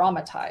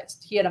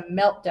traumatized. He had a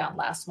meltdown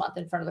last month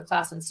in front of the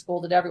class and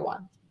scolded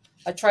everyone.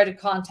 I tried to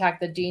contact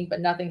the dean,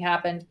 but nothing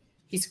happened.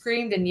 He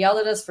screamed and yelled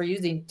at us for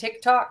using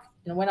TikTok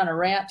and went on a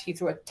rant. He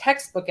threw a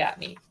textbook at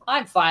me.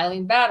 I'm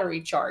filing battery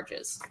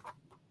charges.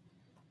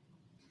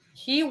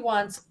 He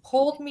once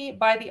pulled me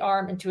by the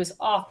arm into his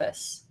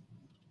office,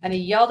 and he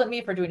yelled at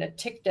me for doing a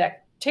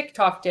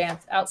TikTok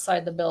dance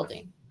outside the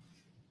building.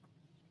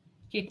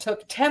 He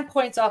took 10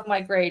 points off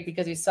my grade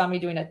because he saw me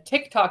doing a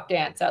TikTok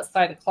dance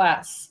outside of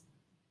class.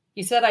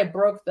 He said I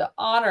broke the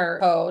honor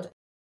code.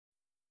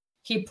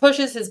 He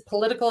pushes his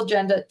political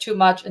agenda too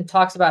much and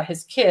talks about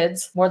his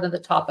kids more than the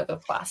topic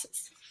of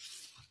classes.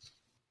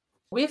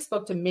 We have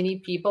spoke to many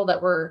people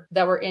that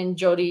were in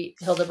Jodi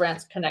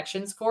Hildebrandt's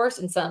connections course,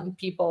 and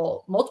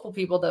multiple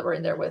people that were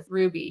in there with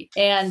Ruby.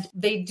 And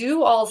they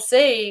do all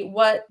say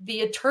what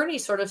the attorney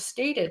sort of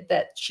stated,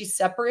 that she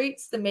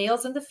separates the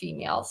males and the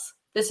females.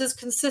 This is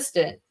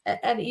consistent.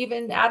 And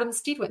even Adam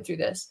Steed went through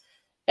this.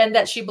 And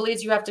that she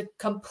believes you have to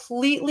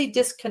completely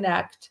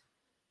disconnect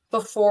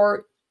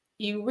before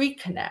you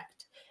reconnect.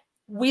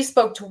 We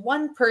spoke to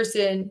one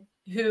person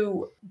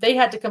who they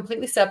had to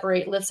completely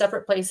separate, live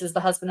separate places, the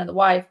husband and the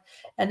wife.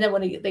 And then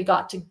when they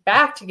got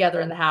back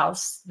together in the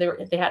house,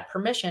 they had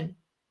permission.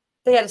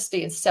 They had to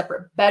stay in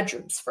separate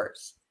bedrooms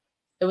first.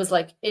 It was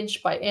like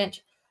inch by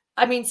inch.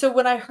 I mean, so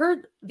when I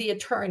heard the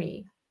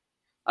attorney,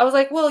 I was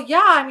like, well,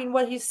 yeah, I mean,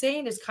 what he's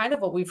saying is kind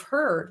of what we've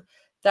heard,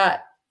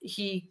 that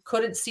he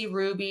couldn't see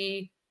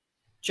Ruby.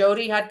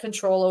 Jodi had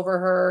control over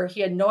her.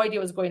 He had no idea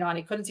what was going on.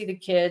 He couldn't see the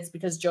kids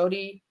because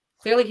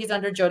clearly he's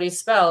under Jodi's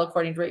spell,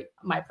 according to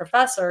my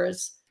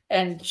professors,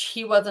 and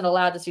he wasn't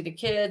allowed to see the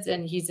kids,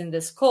 and he's in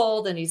this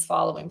cold and he's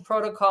following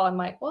protocol. I'm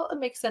like, well, it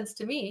makes sense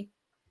to me.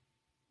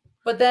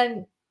 But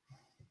then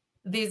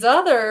these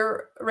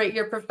other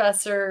your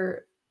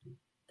professor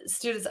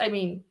students, I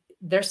mean,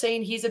 they're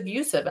saying he's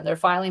abusive and they're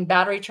filing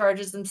battery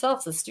charges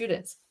themselves as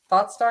students.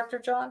 Thoughts, Dr.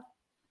 John?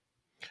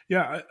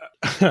 Yeah,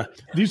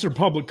 these are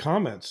public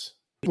comments.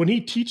 When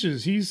he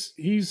teaches,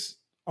 he's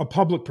a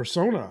public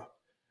persona.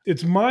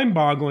 It's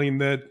mind-boggling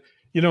that,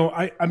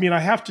 I mean, I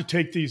have to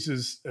take these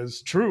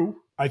as true,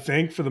 I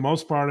think, for the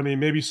most part. I mean,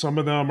 maybe some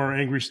of them are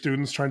angry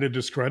students trying to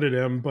discredit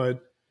him,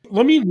 but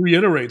let me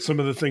reiterate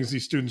some of the things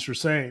these students are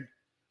saying.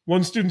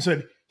 One student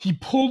said, he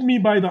pulled me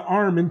by the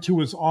arm into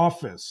his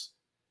office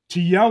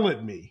to yell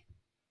at me.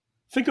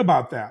 Think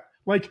about that.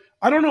 Like,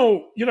 I don't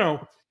know,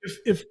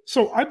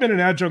 so I've been an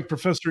adjunct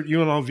professor at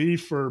UNLV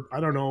for,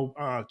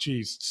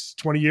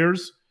 20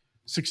 years,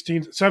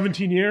 16,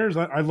 17 years.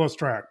 I lost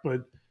track,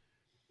 but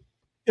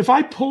if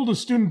I pulled a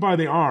student by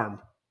the arm,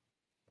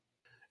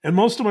 and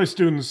most of my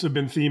students have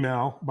been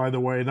female, by the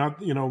way,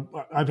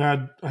 I've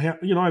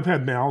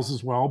had males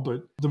as well,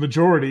 but the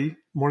majority,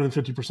 more than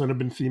 50%, have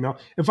been female.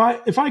 If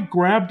I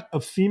grabbed a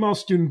female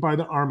student by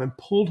the arm and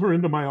pulled her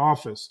into my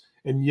office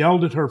and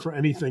yelled at her for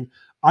anything,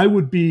 I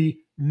would be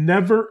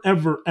never,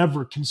 ever,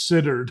 ever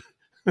considered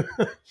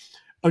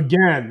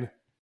again,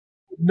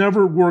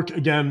 never work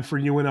again for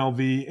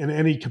UNLV in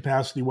any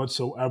capacity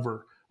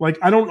whatsoever. Like,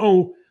 I don't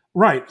know.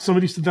 Right.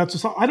 Somebody said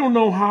I don't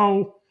know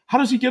how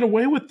does he get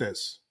away with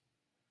this?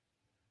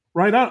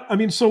 Right. I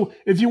mean, so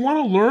if you want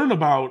to learn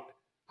about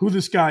who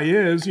this guy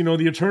is,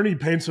 the attorney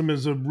paints him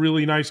as a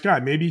really nice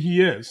guy. Maybe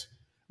he is.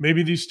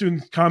 Maybe these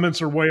student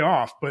comments are way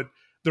off, but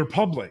they're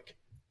public.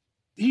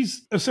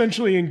 He's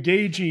essentially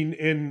engaging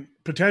in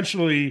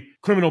potentially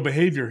criminal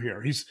behavior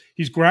here.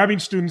 He's grabbing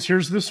students.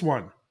 Here's this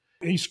one.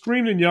 He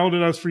screamed and yelled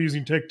at us for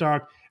using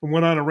TikTok and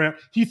went on a rant.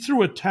 He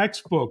threw a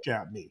textbook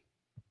at me.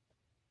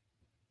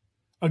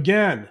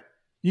 Again,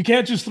 you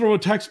can't just throw a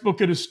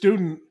textbook at a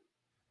student.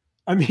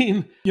 I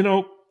mean,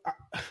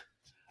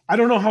 I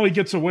don't know how he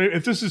gets away.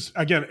 If this is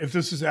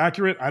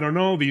accurate, I don't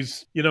know.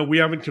 These, we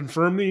haven't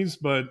confirmed these,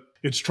 but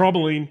it's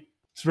troubling.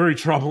 It's very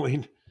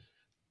troubling.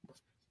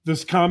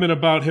 This comment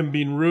about him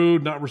being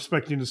rude, not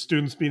respecting the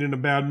students, being in a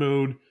bad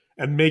mood,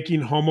 and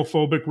making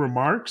homophobic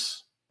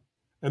remarks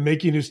and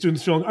making his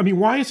students feel, I mean,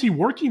 why is he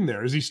working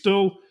there? Is he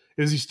still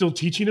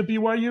teaching at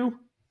BYU?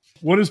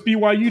 What has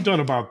BYU done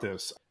about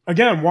this?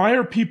 Again, why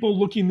are people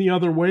looking the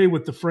other way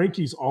with the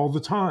Frankies all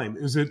the time?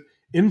 Is it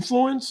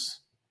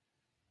influence?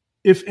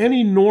 If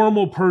any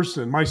normal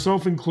person,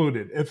 myself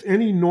included, if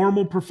any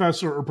normal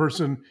professor or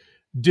person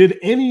did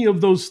any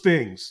of those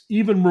things,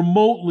 even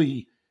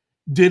remotely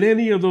did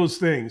any of those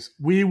things,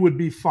 we would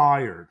be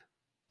fired.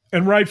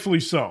 And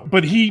rightfully so.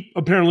 But he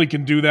apparently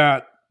can do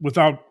that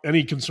without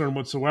any concern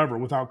whatsoever,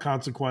 without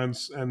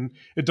consequence, and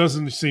it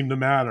doesn't seem to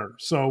matter.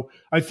 So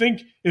I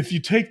think if you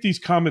take these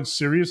comments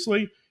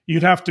seriously,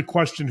 you'd have to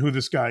question who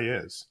this guy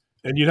is.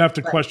 And you'd have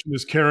to question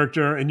his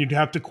character, and you'd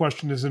have to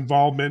question his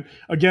involvement.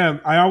 Again,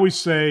 I always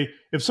say,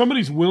 if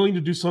somebody's willing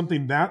to do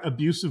something that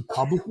abusive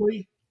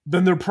publicly,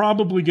 then they're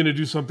probably going to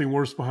do something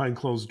worse behind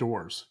closed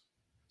doors.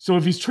 So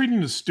if he's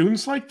treating his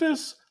students like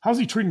this, how's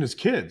he treating his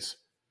kids?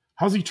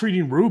 How's he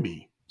treating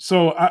Ruby?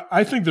 So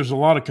I think there's a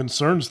lot of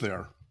concerns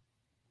there.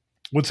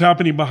 What's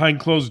happening behind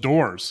closed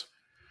doors?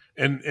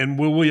 And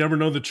will we ever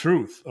know the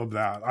truth of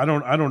that? I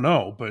don't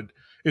know, but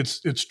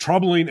it's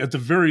troubling at the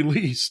very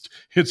least.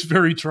 It's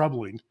very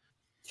troubling.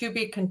 To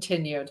be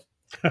continued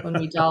when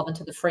we delve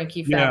into the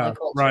Franke family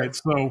culture. Right.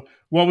 So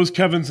what was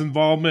Kevin's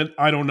involvement?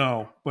 I don't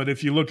know. But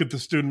if you look at the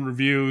student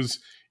reviews,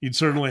 you'd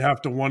certainly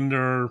have to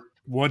wonder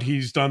what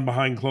he's done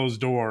behind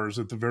closed doors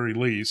at the very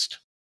least.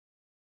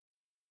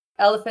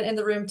 Elephant in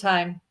the room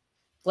time.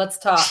 Let's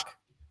talk.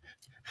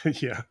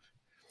 Yeah.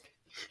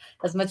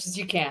 As much as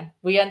you can.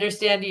 We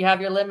understand you have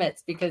your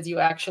limits because you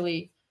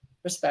actually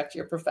respect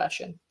your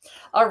profession.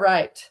 All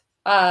right.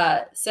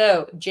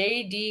 So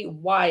J.D.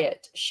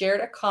 Wyatt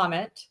shared a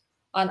comment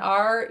On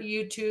our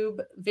YouTube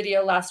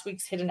video last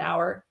week's Hidden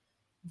Hour,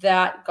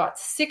 that got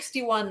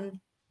 61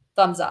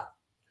 thumbs up.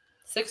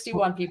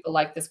 61 people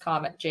like this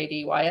comment,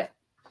 JD Wyatt.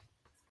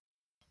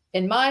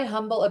 In my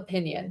humble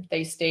opinion,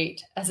 they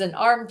state, as an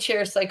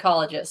armchair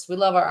psychologist, we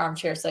love our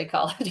armchair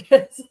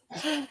psychologists,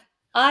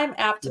 I'm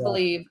apt to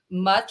believe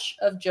much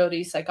of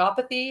Jodi's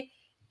psychopathy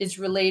is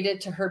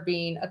related to her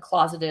being a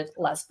closeted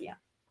lesbian.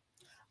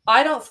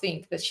 I don't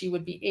think that she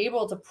would be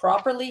able to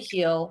properly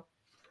heal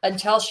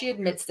until she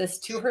admits this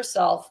to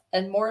herself,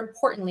 and more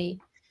importantly,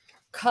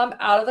 come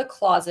out of the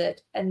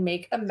closet and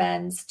make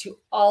amends to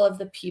all of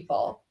the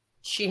people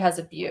she has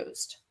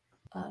abused.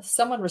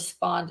 Someone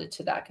responded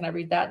to that. Can I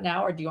read that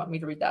now, or do you want me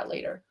to read that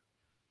later?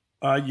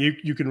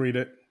 You can read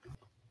it.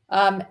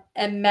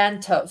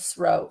 Emantos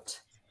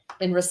wrote,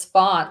 in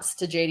response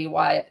to JD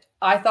Wyatt,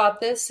 I thought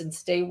this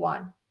since day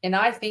one, and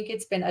I think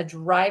it's been a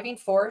driving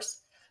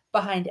force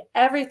behind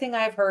everything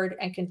I've heard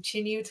and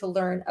continue to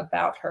learn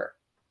about her.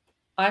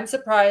 I'm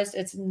surprised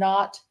it's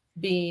not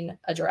being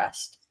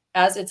addressed,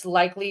 as it's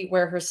likely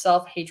where her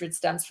self-hatred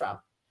stems from.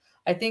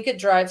 I think it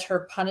drives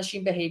her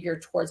punishing behavior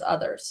towards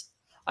others.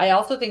 I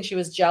also think she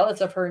was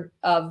jealous of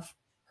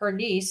her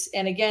niece,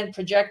 and again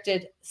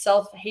projected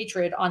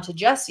self-hatred onto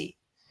Jesse.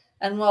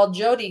 And while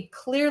Jodi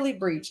clearly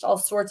breached all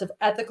sorts of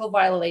ethical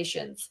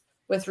violations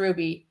with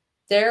Ruby,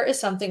 there is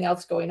something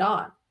else going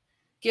on.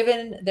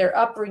 Given their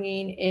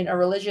upbringing in a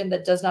religion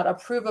that does not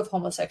approve of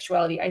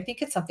homosexuality, I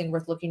think it's something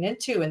worth looking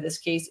into in this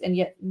case, and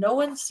yet no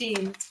one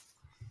seems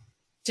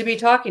to be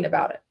talking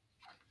about it.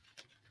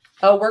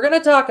 Oh, we're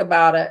going to talk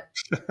about it.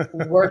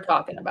 We're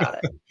talking about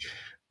it.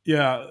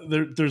 Yeah,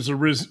 there's a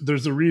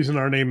reason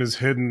our name is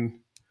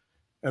hidden,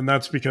 and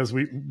that's because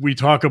we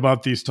talk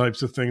about these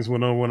types of things when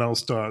no one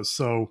else does.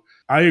 So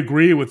I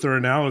agree with their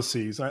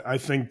analyses. I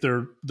think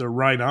they're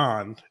right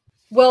on.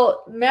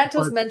 Well,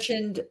 Mantos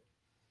mentioned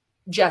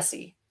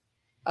Jesse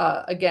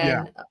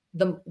again.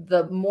 Yeah.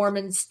 The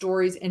Mormon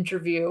Stories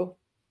interview,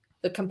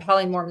 the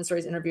compelling Mormon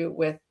Stories interview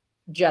with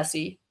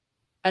Jesse,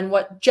 and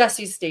what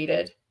Jesse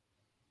stated.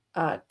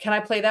 Can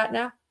I play that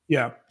now?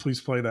 Yeah, please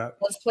play that.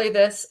 Let's play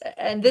this.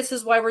 And this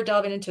is why we're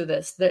delving into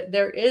this.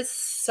 There is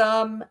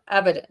some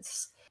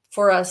evidence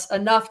for us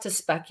enough to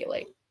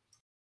speculate.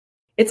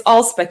 It's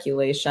all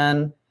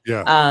speculation.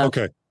 Yeah.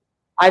 Okay.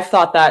 I've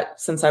thought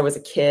that since I was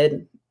a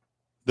kid.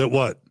 That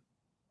what?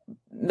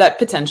 That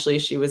potentially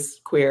she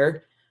was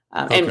queer.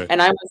 Okay.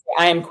 And I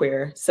am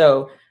queer.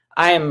 So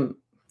I'm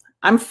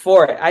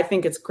for it. I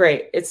think it's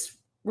great. It's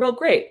real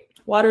great.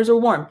 Waters are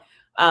warm.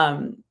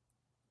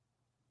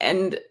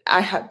 And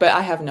I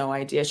have no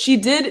idea. She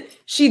did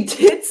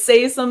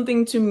say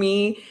something to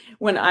me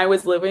when I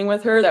was living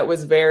with her that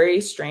was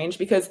very strange,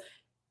 because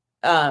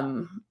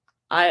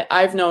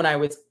I've known I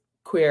was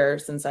queer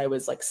since I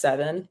was like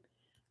 7.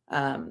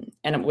 And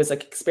it was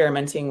like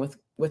experimenting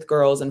with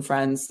girls and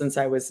friends since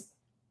I was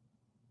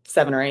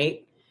 7 or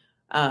 8.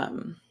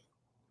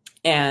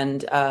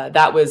 And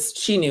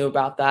she knew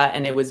about that,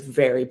 and it was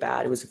very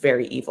bad. It was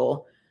very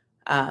evil.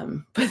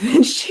 But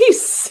then she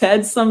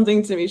said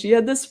something to me. She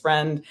had this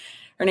friend,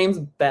 her name's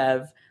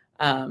Bev.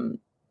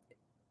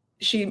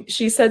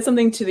 She said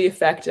something to the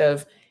effect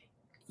of,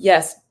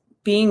 yes,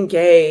 being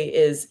gay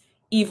is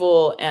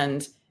evil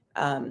and,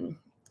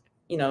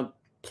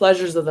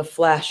 pleasures of the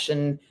flesh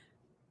and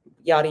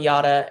yada,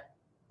 yada.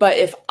 But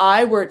if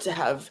I were to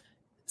have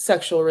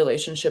sexual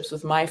relationships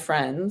with my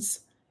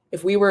friends,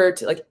 if we were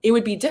to it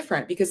would be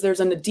different, because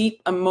there's a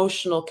deep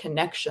emotional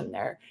connection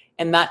there,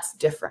 and that's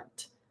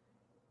different.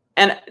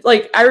 And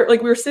we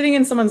were sitting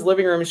in someone's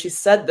living room and she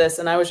said this,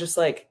 and I was just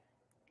like,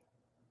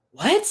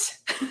 what?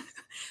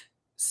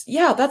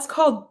 Yeah, that's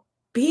called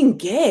being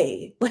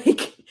gay.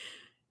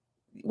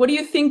 What do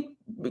you think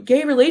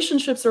gay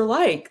relationships are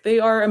like? They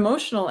are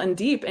emotional and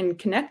deep and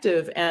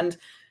connective. And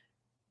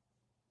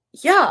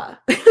yeah.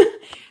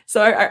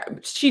 So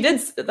she did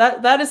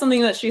that. That is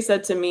something that she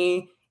said to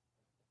me.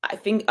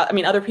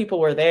 Other people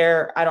were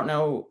there. I don't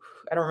know.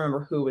 I don't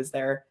remember who was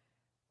there.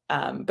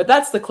 But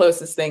that's the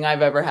closest thing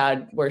I've ever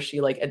had where she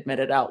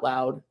admitted out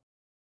loud.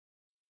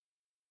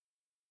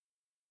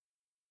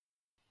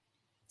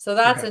 So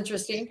that's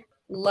interesting.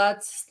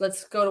 Let's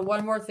go to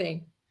one more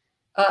thing.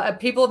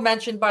 People have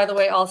mentioned, by the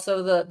way,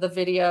 also the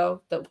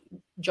video that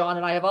John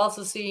and I have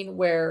also seen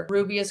where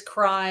Ruby is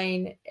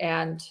crying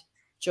and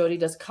Jodi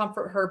does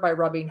comfort her by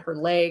rubbing her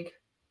leg,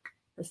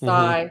 her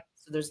thigh. Mm-hmm.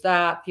 So there's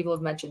that. People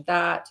have mentioned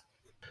that.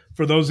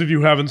 For those of you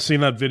who haven't seen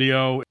that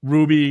video,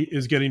 Ruby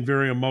is getting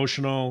very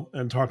emotional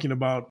and talking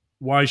about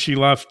why she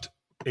left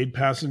 8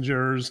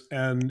 passengers,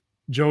 and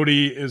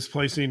Jodi is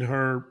placing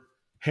her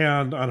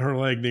hand on her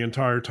leg the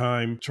entire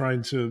time,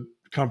 trying to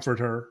comfort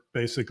her,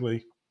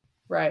 basically.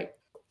 Right.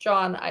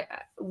 John,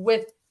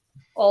 with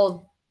all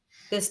of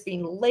this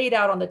being laid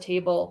out on the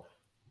table,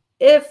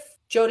 if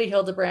Jodi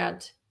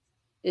Hildebrandt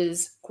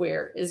is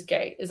queer, is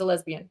gay, is a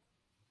lesbian,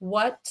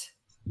 what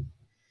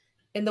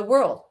in the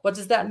world? What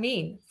does that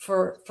mean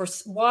for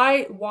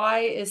why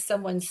is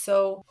someone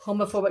so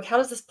homophobic? How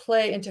does this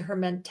play into her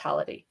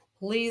mentality?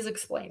 Please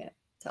explain it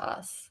to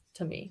us,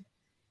 to me.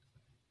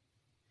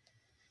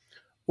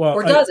 Well,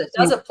 Or does it?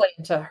 Does it play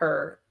into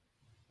her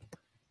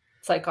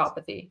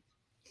psychopathy?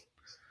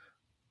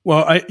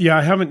 Well, I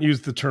haven't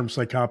used the term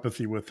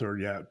psychopathy with her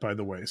yet, by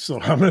the way. So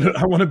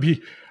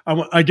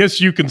I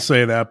guess you can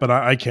say that, but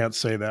I can't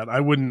say that. I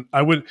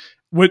would.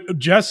 What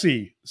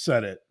Jesse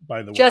said it,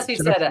 by the way. Jesse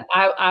said it.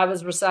 I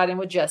was reciting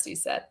what Jesse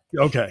said.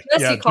 Okay.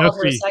 Jesse called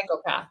her a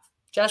psychopath.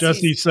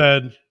 Jesse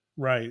said,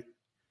 right.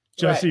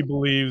 Jesse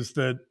believes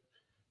that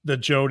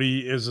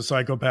Jodi is a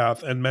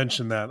psychopath and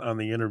mentioned that on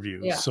the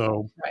interview. Yeah.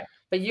 So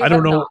but you I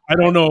don't know. I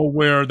don't know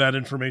where that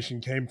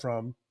information came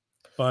from,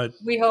 but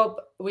we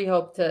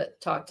hope to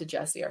talk to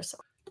Jesse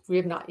ourselves. We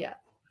have not yet.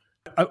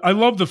 I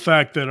love the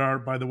fact that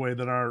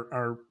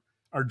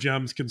our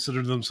gems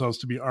consider themselves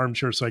to be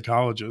armchair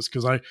psychologists,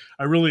 because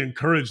I really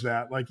encourage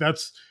that. Like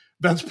that's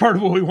part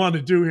of what we want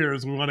to do here,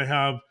 is we want to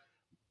have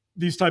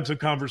these types of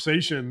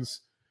conversations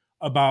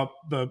about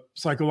the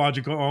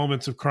psychological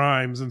elements of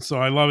crimes. And so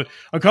I love it.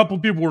 A couple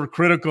of people were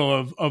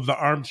critical of the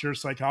armchair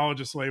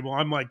psychologist label.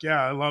 I'm like,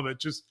 yeah, I love it.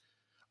 Just,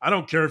 I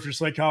don't care if you're a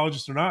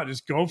psychologist or not.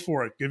 Just go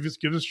for it. Give us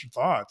your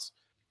thoughts.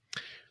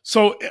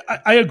 So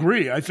I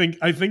agree. I think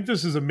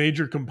this is a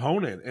major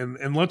component.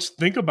 And let's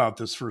think about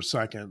this for a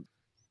second.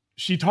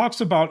 She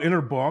talks about in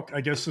her book,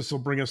 I guess this will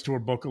bring us to her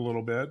book a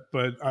little bit,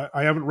 but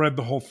I haven't read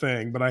the whole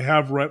thing, but I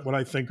have read what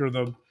I think are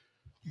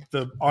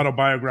the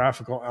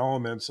autobiographical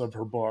elements of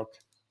her book.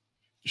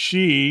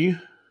 She,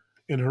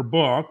 in her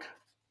book,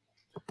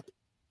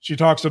 she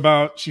talks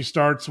about, she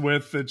starts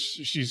with that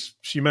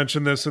she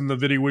mentioned this in the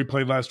video we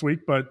played last week,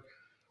 but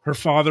her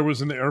father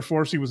was in the Air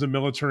Force. He was a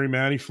military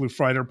man. He flew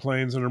fighter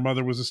planes, and her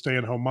mother was a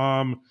stay-at-home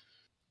mom.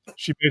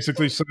 She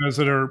basically says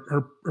that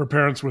her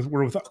parents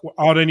were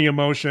without any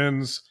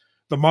emotions.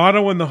 The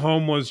motto in the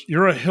home was,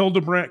 "You're a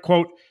Hildebrandt,"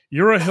 quote,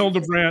 "You're a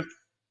Hildebrandt,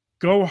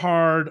 go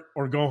hard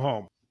or go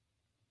home."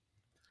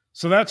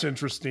 So that's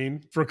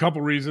interesting for a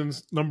couple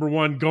reasons. Number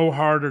one, go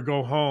hard or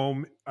go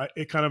home.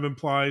 It kind of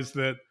implies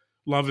that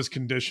love is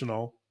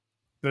conditional.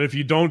 That if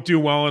you don't do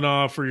well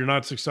enough, or you're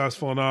not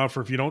successful enough,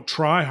 or if you don't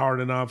try hard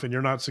enough and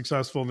you're not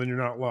successful, then you're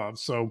not loved.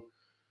 So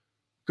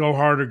go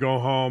hard or go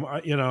home.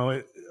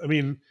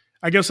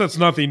 I guess that's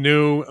nothing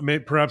new.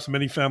 Perhaps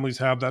many families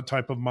have that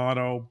type of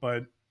motto.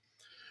 But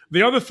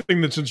the other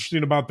thing that's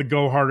interesting about the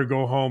go hard or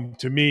go home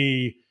to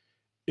me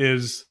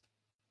is,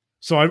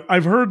 so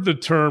I've heard the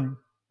term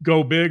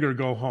go big or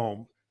go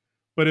home,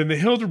 but in the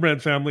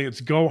Hildebrandt family,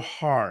 it's go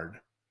hard.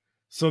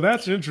 So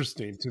that's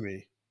interesting to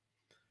me.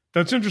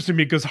 That's interesting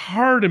because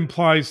hard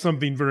implies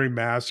something very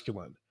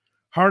masculine.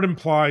 Hard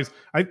implies,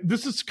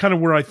 this is kind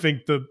of where I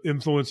think the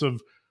influence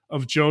of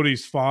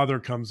Jodi's father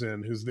comes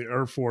in, who's the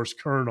Air Force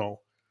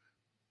colonel.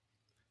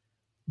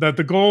 That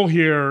the goal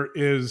here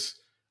is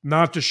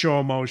not to show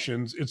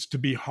emotions, it's to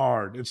be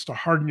hard. It's to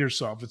harden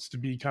yourself. It's to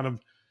be kind of,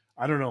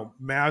 I don't know,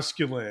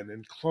 masculine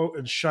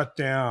and shut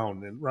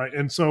down, and right.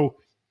 And so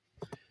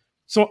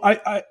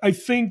I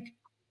think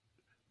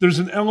there's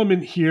an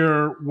element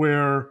here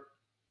where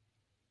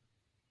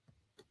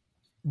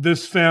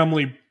this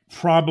family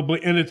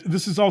probably, and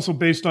this is also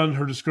based on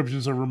her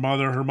descriptions of her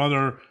mother. Her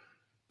mother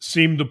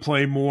seemed to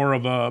play more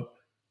of a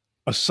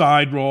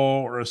side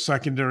role or a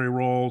secondary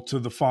role to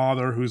the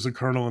father, who's a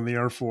colonel in the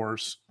Air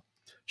Force.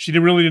 She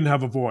really didn't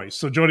have a voice.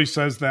 So Jodi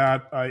says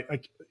that.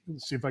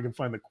 Let's see if I can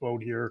find the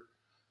quote here.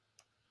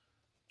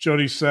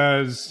 Jodi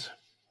says,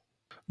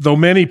 though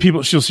many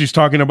people, she's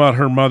talking about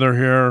her mother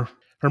here.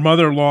 Her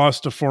mother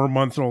lost a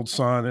 4-month-old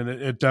son, and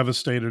it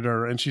devastated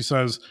her. And she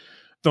says,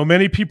 though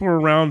many people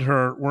around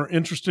her were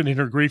interested in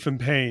her grief and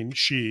pain,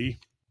 she,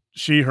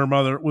 her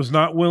mother, was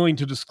not willing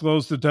to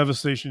disclose the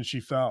devastation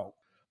she felt.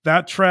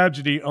 That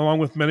tragedy, along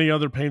with many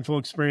other painful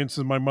experiences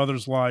in my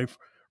mother's life,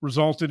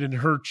 resulted in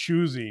her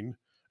choosing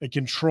a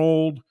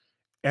controlled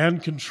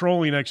and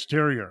controlling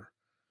exterior,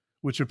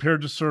 which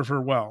appeared to serve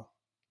her well.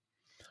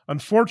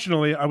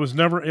 Unfortunately, I was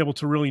never able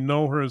to really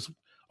know her as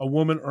a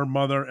woman or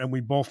mother, and we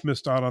both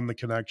missed out on the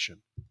connection.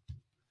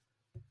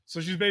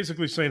 So she's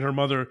basically saying her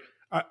mother,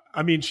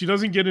 she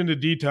doesn't get into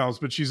details,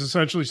 but she's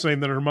essentially saying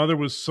that her mother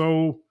was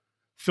so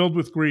filled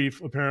with grief,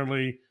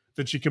 apparently,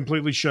 that she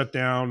completely shut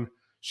down.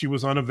 She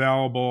was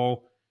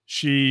unavailable.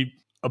 She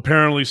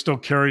apparently still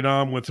carried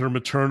on with her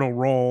maternal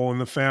role in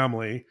the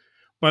family.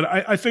 But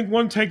I think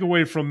one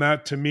takeaway from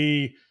that to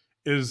me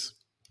is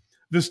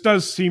this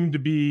does seem to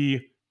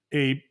be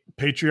a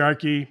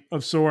patriarchy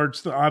of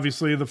sorts.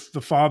 Obviously, the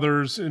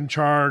father's in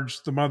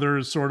charge. The mother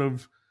is sort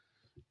of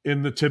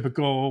in the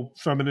typical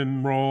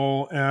feminine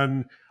role.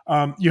 And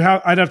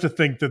I'd have to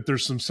think that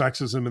there's some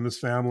sexism in this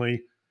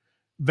family.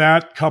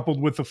 That coupled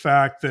with the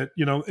fact that,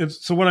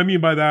 so what I mean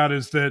by that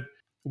is that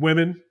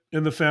women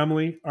in the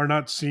family are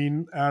not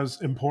seen as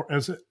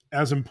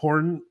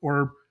important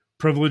or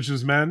privileged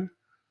as men.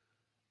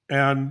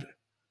 And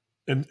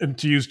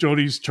to use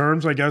Jodi's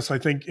terms, I guess, I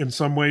think in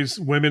some ways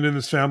women in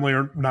this family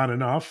are not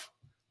enough.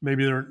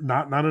 Maybe they're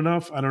not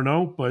enough. I don't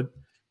know. But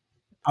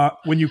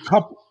when you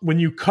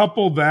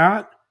couple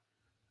that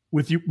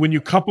with when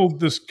you couple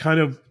this kind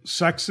of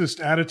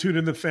sexist attitude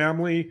in the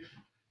family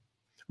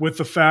with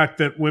the fact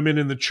that women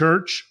in the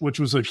church, which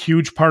was a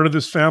huge part of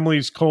this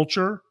family's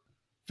culture,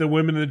 the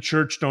women in the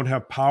church don't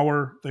have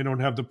power. They don't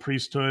have the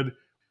priesthood.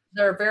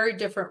 There are very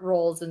different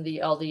roles in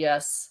the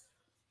LDS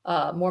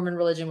Mormon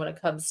religion when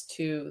it comes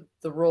to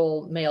the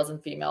role males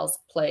and females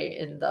play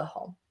in the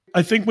home.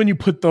 I think when you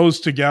put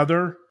those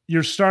together,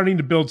 you're starting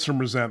to build some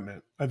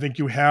resentment. I think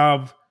you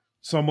have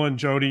someone,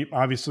 Jodi,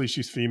 obviously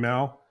she's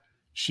female.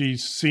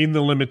 She's seen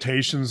the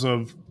limitations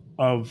of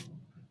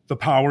the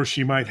power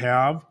she might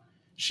have.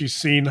 She's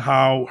seen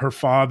how her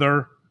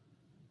father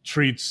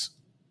treats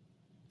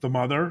the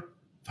mother,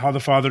 how the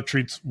father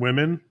treats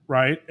women,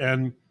 right?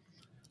 And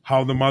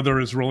how the mother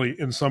is really,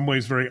 in some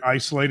ways, very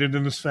isolated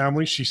in this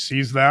family. She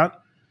sees that.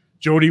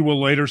 Jodi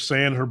will later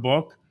say in her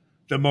book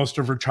that most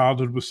of her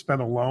childhood was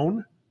spent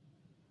alone.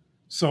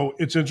 So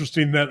it's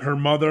interesting that her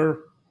mother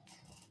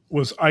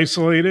was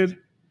isolated,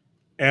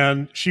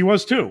 and she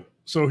was too.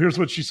 So here's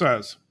what she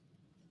says.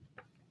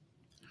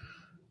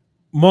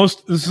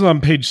 This is on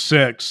page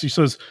 6. She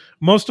says,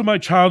 most of my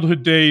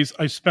childhood days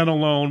I spent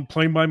alone,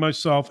 playing by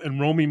myself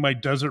and roaming my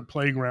desert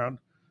playground.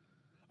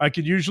 I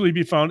could usually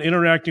be found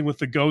interacting with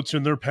the goats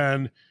in their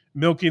pen,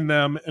 milking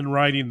them and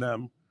riding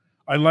them.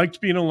 I liked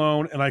being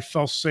alone, and I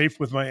felt safe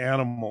with my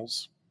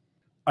animals.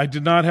 I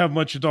did not have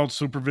much adult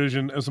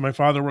supervision as my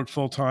father worked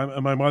full-time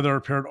and my mother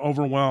appeared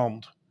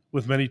overwhelmed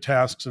with many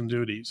tasks and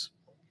duties.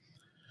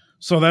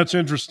 So that's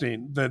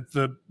interesting that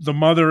the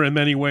mother in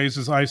many ways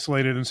is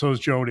isolated, and so is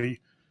Jodi.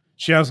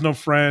 She has no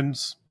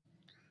friends.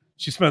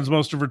 She spends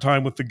most of her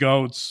time with the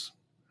goats.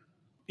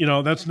 You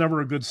know, that's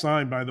never a good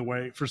sign, by the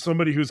way, for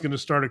somebody who's going to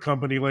start a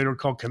company later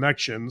called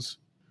Connections,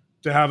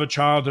 to have a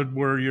childhood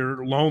where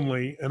you're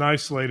lonely and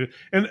isolated.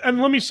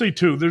 And let me say,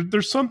 too,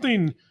 there's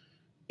something,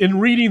 in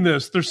reading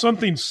this, there's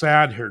something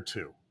sad here,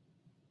 too.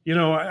 You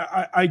know,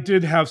 I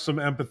did have some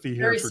empathy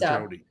here for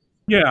Jodi.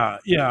 Yeah.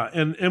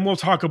 And we'll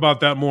talk about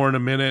that more in a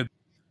minute.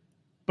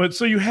 But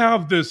so you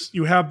have this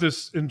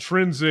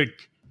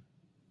intrinsic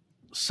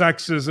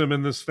sexism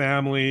in this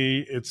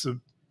family. It's a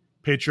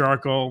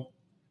patriarchal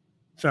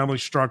family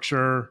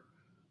structure.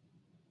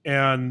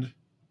 And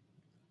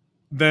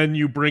then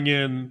you bring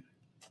in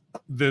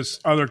this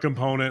other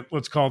component,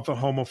 let's call it the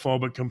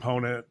homophobic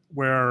component,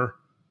 where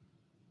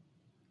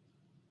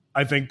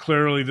I think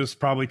clearly this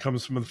probably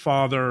comes from the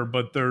father,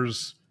 but there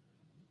is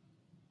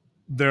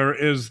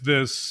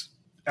this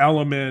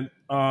element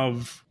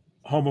of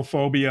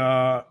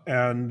homophobia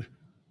and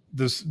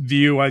this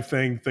view, I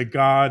think, that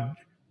God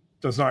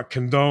does not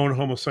condone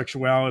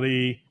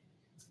homosexuality,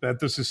 that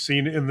this is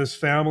seen in this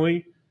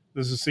family.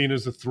 This is seen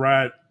as a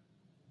threat.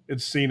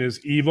 It's seen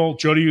as evil.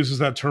 Jodi uses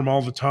that term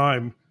all the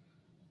time,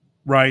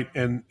 right?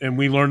 And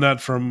we learned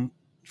that from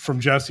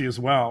Jesse as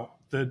well,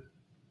 that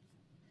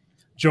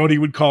Jodi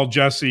would call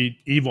Jesse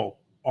evil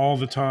all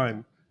the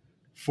time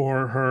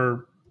for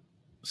her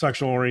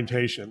sexual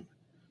orientation.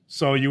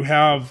 So you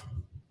have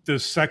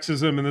this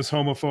sexism and this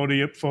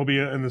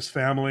homophobia in this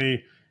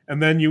family, and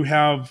then you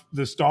have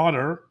this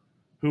daughter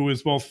who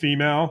is both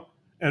female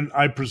and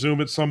I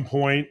presume at some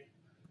point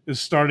is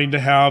starting to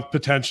have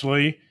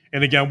potentially,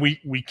 and again,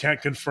 we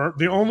can't confirm.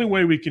 The only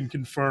way we can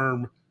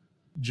confirm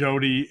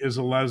Jodi is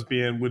a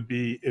lesbian would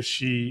be if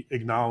she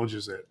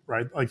acknowledges it,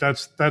 right? Like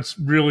that's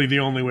really the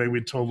only way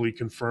we'd totally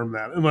confirm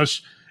that,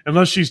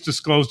 unless she's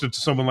disclosed it to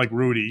someone like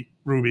Ruby,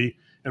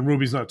 and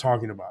Ruby's not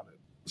talking about it.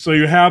 So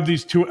you have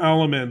these two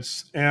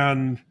elements,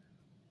 and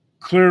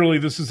clearly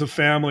this is a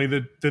family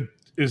that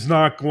is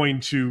not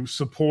going to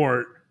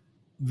support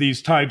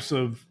these types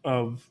of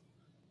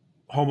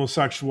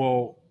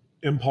homosexual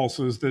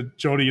impulses that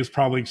Jodi is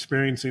probably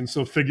experiencing.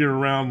 So figure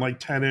around like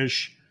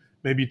 10-ish,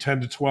 maybe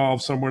 10 to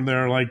 12, somewhere in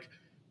there, like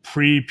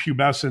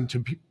pre-pubescent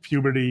to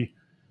puberty.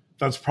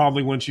 That's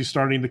probably when she's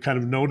starting to kind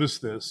of notice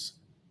this.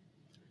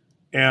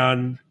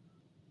 And,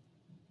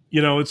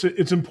 you know, it's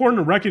important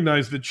to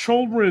recognize that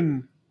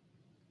children,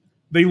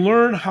 they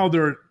learn how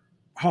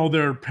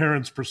their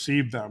parents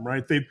perceive them,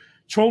 right?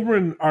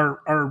 Children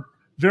are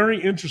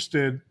very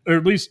interested, or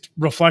at least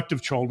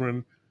reflective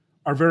children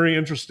are very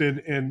interested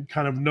in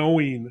kind of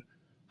knowing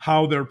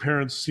how their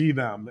parents see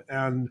them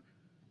and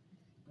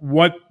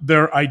what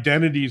their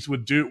identities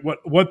would do,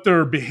 what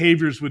their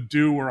behaviors would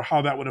do, or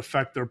how that would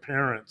affect their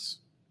parents.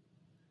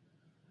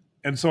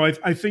 And so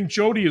I think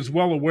Jodi is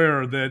well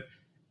aware that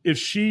if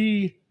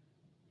she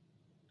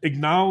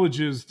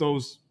acknowledges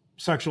those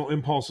sexual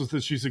impulses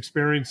that she's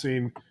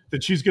experiencing,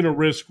 that she's going to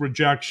risk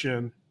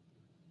rejection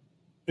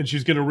and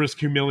she's going to risk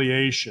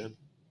humiliation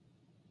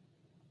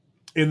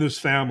in this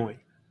family.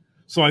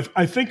 So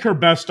I think her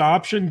best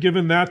option,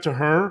 given that to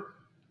her,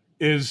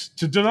 is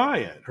to deny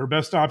it. Her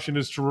best option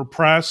is to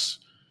repress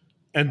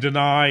and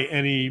deny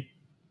any,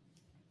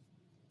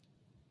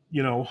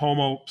 you know,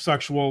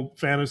 homosexual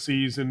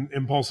fantasies and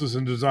impulses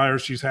and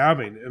desires she's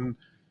having.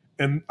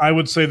 And I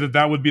would say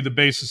that would be the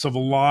basis of a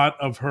lot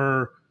of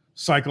her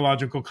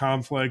psychological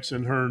conflicts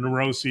and her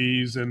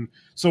neuroses. And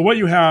so what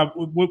you have,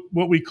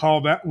 what we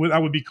call that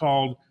would be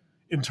called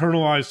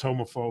internalized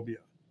homophobia.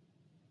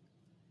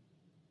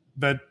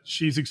 That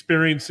she's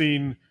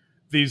experiencing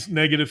these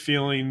negative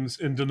feelings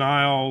and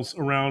denials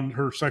around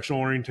her sexual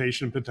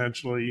orientation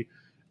potentially,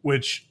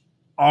 which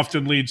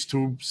often leads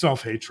to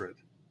self-hatred.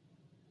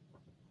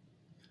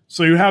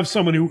 So you have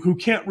someone who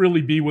can't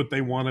really be what they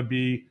want to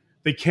be.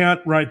 They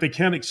can't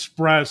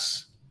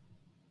express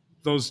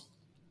those,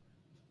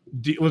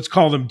 let's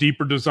call them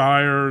deeper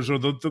desires, or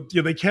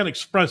they can't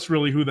express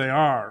really who they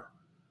are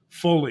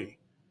fully.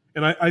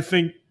 And I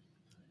think,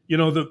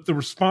 the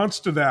response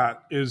to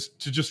that is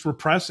to just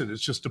repress it.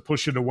 It's just to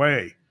push it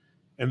away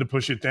and to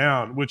push it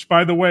down, which,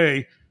 by the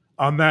way,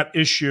 on that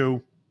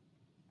issue,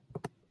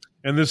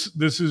 and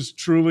this is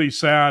truly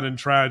sad and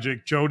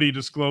tragic, Jodi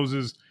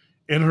discloses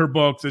in her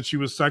book that she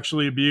was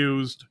sexually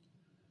abused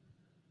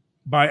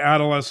by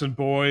adolescent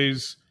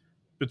boys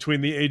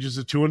between the ages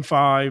of 2 and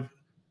 5.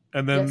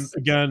 And then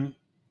again,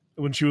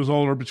 when she was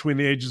older, between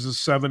the ages of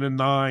 7 and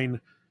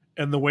 9.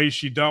 And the way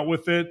she dealt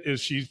with it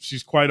is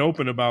she's quite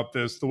open about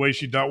this. The way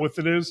she dealt with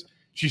it is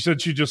she said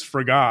she just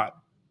forgot.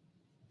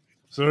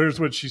 So here's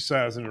what she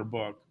says in her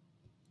book.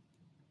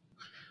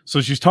 So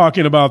she's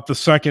talking about the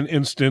second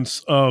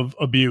instance of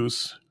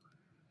abuse.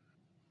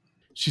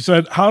 She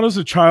said, "How does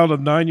a child of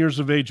 9 years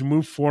of age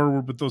move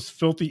forward with those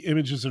filthy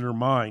images in her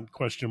mind? ?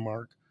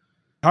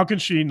 How can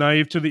she,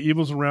 naive to the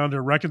evils around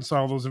her,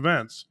 reconcile those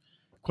events? ?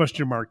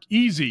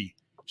 Easy.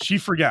 She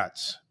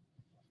forgets.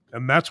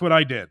 And that's what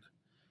I did.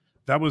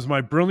 That was my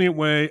brilliant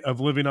way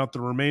of living out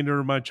the remainder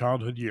of my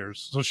childhood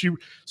years."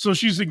 So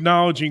she's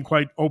acknowledging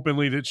quite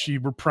openly that she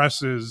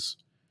represses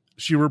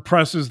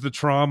the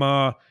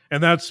trauma,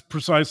 and that's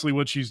precisely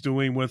what she's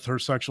doing with her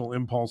sexual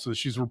impulses.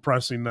 She's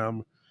repressing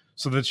them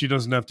so that she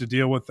doesn't have to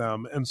deal with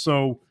them. And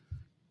so,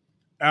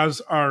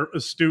 as our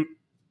astute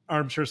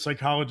armchair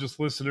psychologist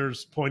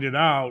listeners pointed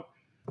out,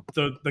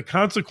 the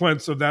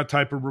consequence of that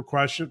type of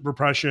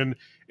repression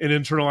and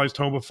internalized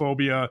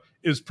homophobia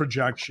is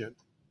projection.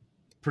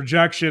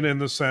 Projection in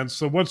the sense,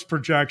 so what's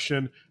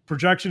projection?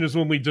 Projection is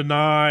when we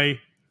deny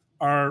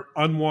our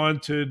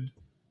unwanted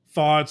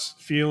thoughts,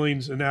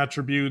 feelings, and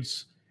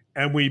attributes,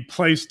 and we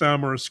place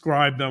them or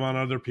ascribe them on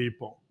other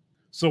people.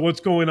 So what's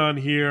going on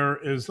here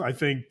is, I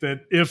think,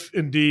 that if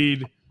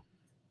indeed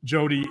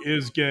Jodi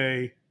is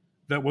gay,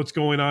 that what's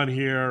going on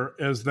here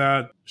is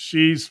that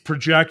she's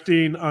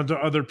projecting onto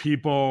other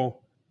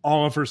people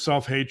all of her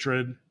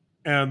self-hatred,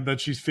 and that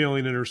she's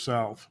feeling it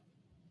herself.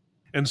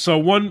 And so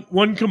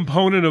one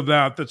component of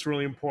that that's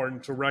really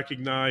important to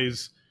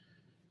recognize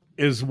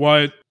is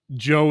what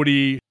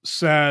Jodi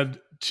said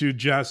to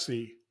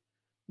Jesse,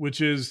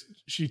 which is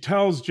she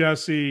tells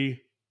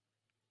Jesse,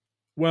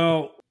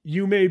 well,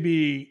 you may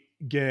be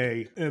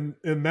gay and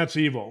that's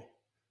evil.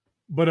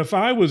 But if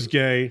I was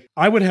gay,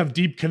 I would have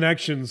deep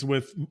connections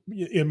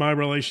in my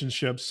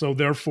relationships. So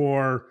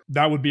therefore,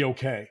 that would be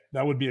okay.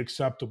 That would be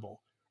acceptable.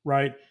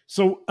 Right.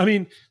 So,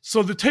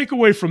 so the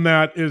takeaway from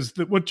that is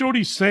that what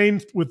Jodi's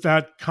saying with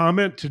that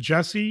comment to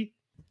Jesse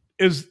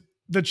is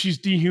that she's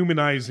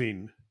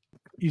dehumanizing.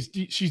 She's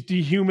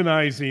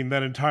dehumanizing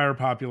that entire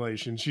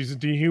population. She's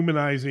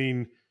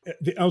dehumanizing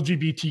the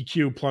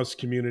LGBTQ plus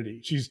community.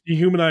 She's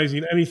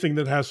dehumanizing anything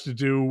that has to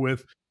do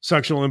with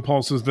sexual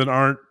impulses that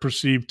aren't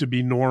perceived to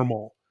be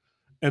normal.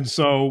 And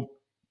so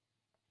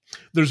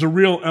there's a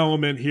real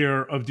element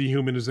here of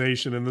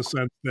dehumanization in the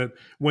sense that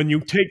when you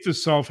take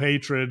this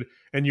self-hatred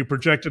and you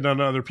project it on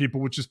other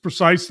people, which is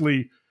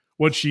precisely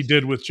what she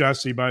did with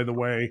Jesse, by the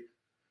way,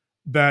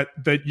 that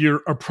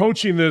you're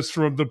approaching this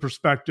from the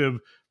perspective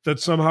that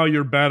somehow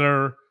you're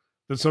better,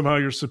 that somehow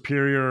you're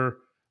superior,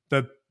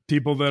 that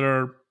people that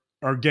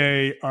are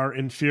gay are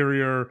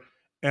inferior,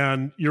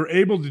 and you're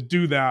able to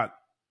do that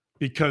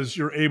because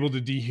you're able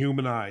to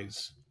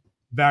dehumanize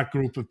that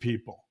group of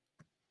people.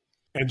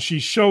 And she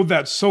showed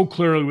that so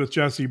clearly with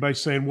Jesse by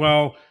saying,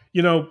 well,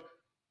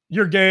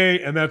 you're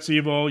gay and that's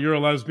evil. You're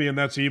a lesbian,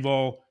 that's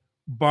evil.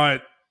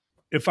 But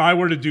if I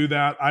were to do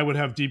that, I would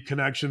have deep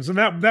connections. And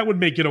that would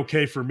make it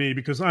okay for me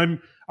because I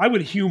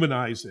would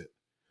humanize it.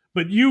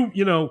 But you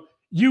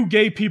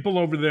gay people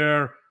over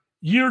there,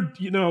 you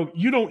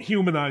don't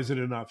humanize it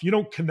enough. You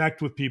don't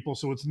connect with people,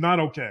 so it's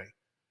not okay.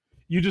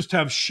 You just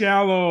have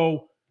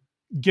shallow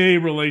gay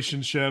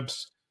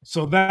relationships,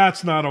 so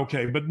that's not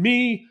okay. But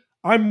me,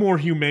 I'm more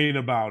humane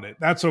about it.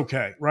 That's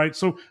okay, right?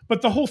 So,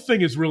 but the whole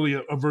thing is really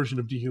a version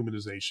of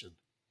dehumanization.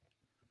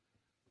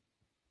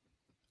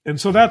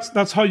 And so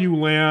that's how you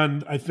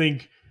land. I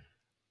think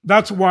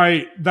that's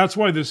why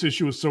this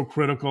issue is so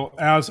critical,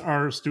 as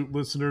our astute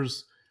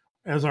listeners,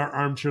 as our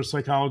armchair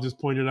psychologist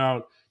pointed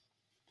out.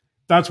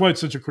 That's why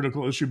it's such a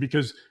critical issue,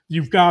 because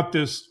you've got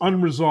this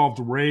unresolved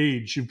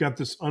rage. You've got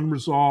this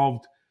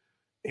unresolved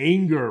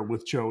anger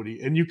with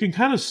Jodi. And you can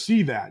kind of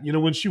see that,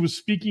 when she was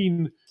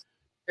speaking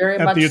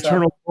at the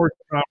Eternal Court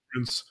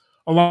Conference,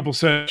 a lot of people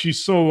said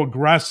she's so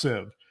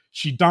aggressive.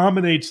 She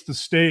dominates the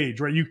stage,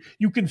 right?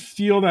 You can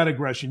feel that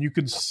aggression. You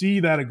can see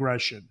that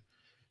aggression.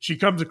 She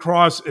comes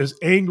across as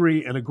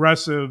angry and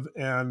aggressive,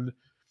 and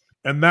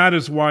that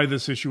is why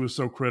this issue is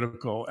so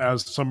critical,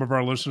 as some of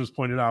our listeners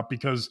pointed out,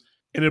 because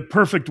in a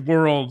perfect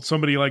world,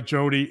 somebody like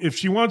Jodi, if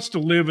she wants to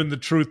live in the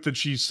truth that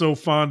she's so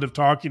fond of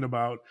talking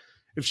about,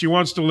 if she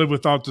wants to live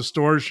without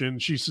distortion,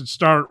 she should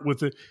start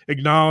with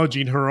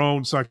acknowledging her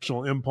own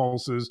sexual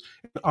impulses,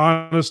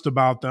 honest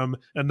about them,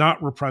 and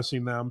not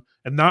repressing them,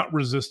 and not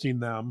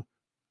resisting them,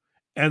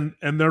 and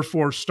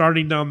therefore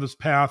starting down this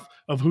path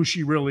of who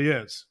she really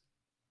is.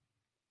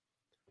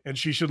 And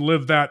she should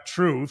live that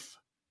truth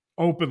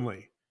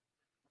openly.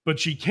 But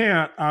she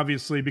can't,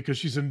 obviously, because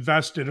she's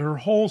invested. Her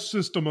whole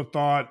system of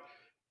thought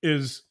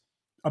is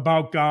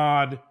about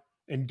God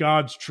and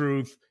God's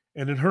truth.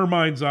 And in her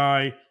mind's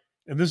eye,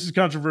 and this is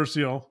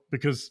controversial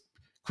because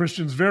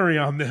Christians vary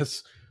on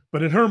this,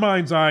 but in her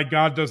mind's eye,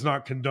 God does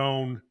not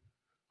condone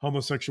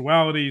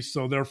homosexuality.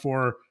 So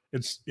therefore,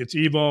 it's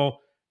evil.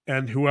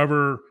 And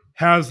whoever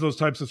has those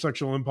types of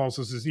sexual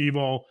impulses is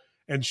evil.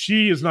 And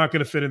she is not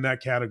going to fit in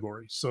that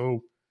category.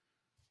 So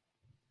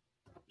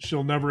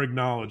she'll never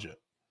acknowledge it.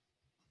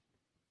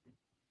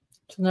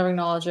 She'll never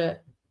acknowledge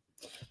it.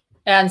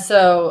 And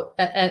so,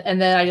 and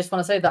then I just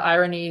want to say the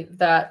irony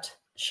that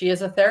she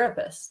is a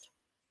therapist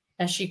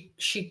and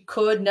she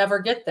could never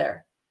get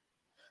there.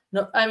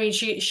 No, I mean,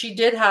 she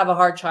did have a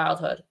hard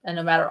childhood, and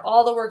no matter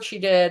all the work she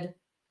did,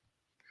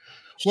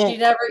 she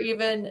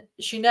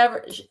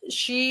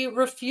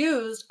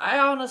refused. I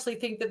honestly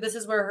think that this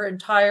is where her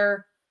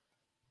entire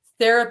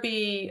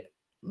therapy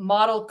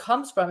model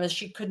comes from, is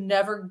she could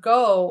never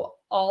go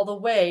all the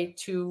way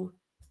to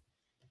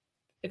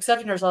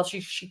accepting herself.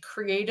 She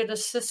created a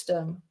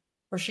system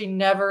where she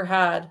never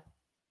had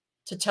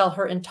to tell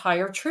her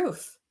entire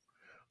truth.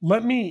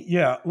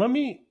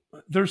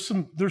 There's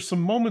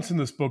some moments in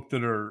this book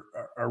that are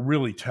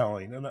really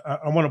telling, and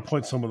I want to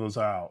point some of those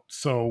out.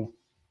 So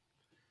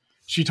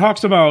she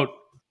talks about,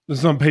 this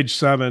is on page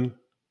 7,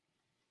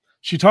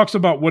 she talks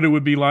about what it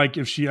would be like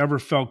if she ever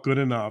felt good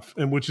enough,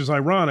 and which is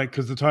ironic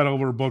because the title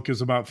of her book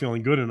is about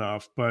feeling good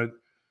enough, but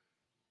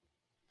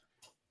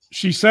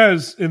she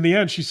says, in the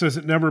end, she says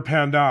it never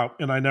panned out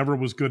and I never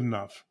was good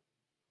enough.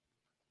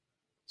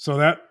 So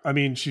that, I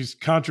mean, she's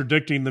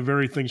contradicting the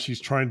very thing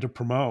she's trying to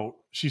promote.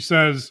 She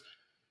says,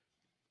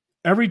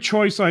 every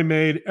choice I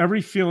made,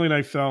 every feeling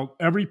I felt,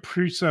 every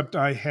precept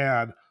I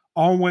had,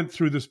 all went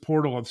through this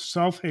portal of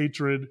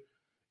self-hatred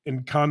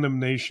and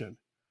condemnation.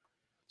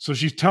 So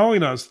she's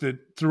telling us that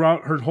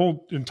throughout her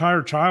whole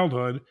entire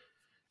childhood,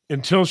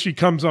 until she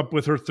comes up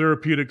with her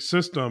therapeutic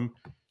system,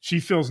 she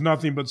feels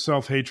nothing but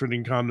self-hatred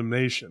and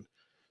condemnation.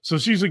 So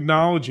she's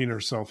acknowledging her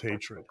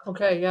self-hatred.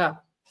 Okay, yeah.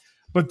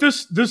 But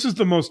this is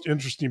the most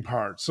interesting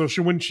part. So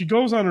when she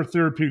goes on her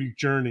therapeutic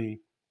journey,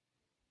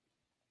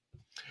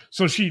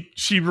 so she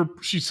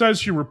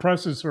says she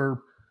represses her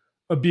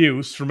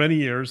abuse for many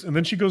years, and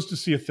then she goes to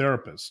see a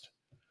therapist.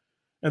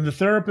 And the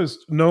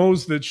therapist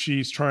knows that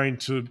she's trying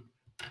to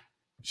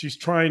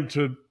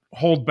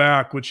hold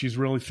back what she's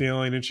really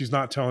feeling, and she's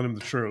not telling him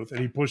the truth, and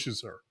he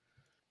pushes her.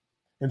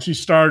 And she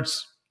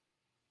starts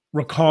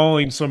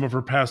recalling some of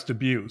her past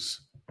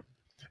abuse.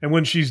 And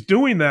when she's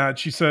doing that,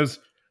 she says,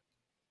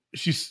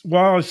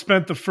 while I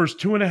spent the first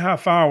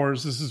 2.5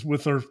 hours, this is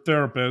with her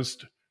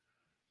therapist,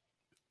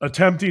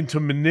 attempting to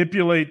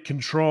manipulate,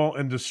 control,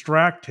 and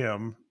distract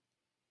him,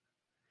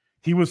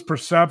 he was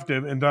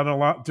perceptive and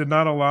did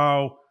not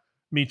allow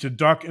me to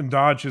duck and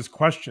dodge his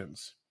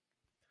questions.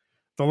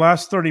 The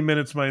last 30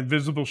 minutes, my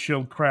invisible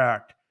shield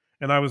cracked,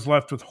 and I was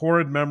left with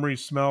horrid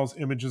memories, smells,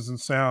 images, and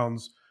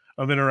sounds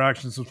of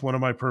interactions with one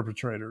of my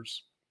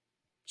perpetrators.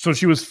 So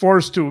she was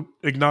forced to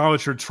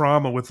acknowledge her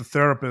trauma with the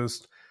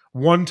therapist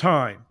one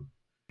time.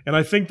 And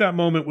I think that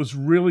moment was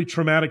really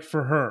traumatic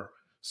for her.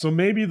 So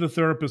maybe the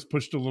therapist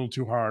pushed a little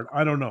too hard.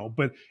 I don't know.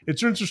 But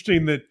it's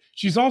interesting that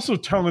she's also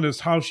telling us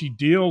how she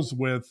deals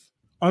with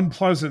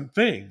unpleasant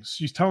things.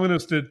 She's telling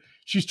us that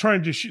she's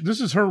trying to,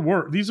 this is her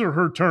word. These are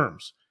her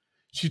terms.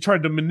 She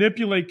tried to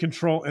manipulate,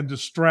 control, and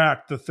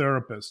distract the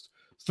therapist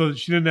so that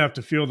she didn't have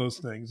to feel those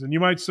things. And you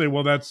might say,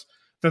 well, that's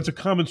a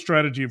common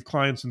strategy of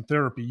clients in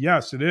therapy.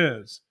 Yes, it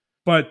is.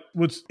 But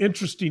what's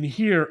interesting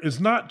here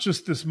is not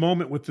just this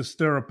moment with this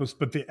therapist,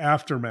 but the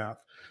aftermath.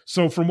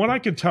 So from what I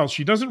can tell,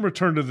 she doesn't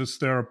return to this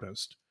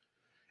therapist,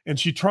 and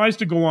she tries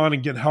to go on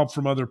and get help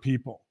from other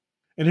people.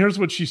 And here's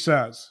what she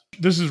says.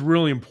 This is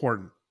really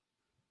important.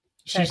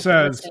 She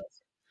says,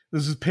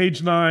 this is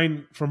page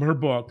 9 from her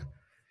book.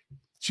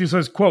 She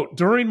says, quote,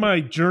 during my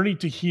journey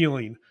to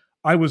healing,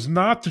 I was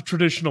not the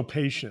traditional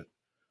patient.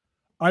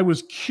 I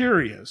was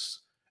curious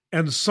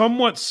and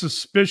somewhat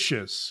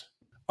suspicious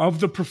of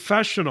the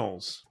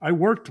professionals I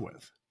worked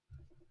with.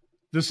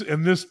 This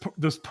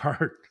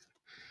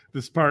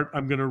part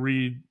I'm going to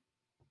read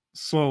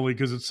slowly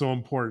because it's so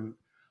important.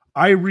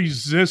 I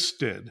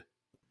resisted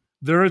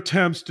their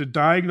attempts to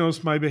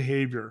diagnose my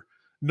behavior,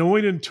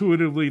 knowing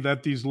intuitively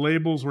that these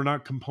labels were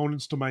not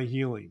components to my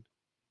healing.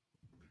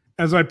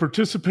 As I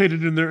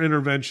participated in their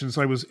interventions,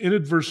 I was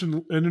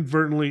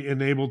inadvertently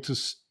enabled to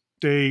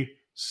stay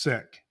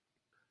sick.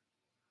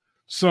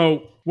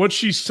 So what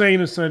she's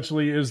saying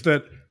essentially is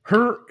that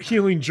her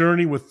healing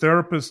journey with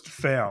therapists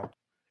failed.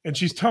 And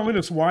she's telling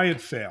us why it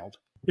failed.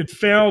 It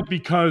failed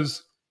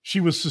because she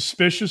was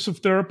suspicious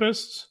of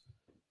therapists,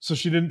 so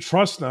she didn't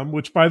trust them,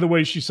 which, by the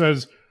way, she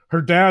says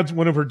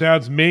one of her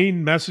dad's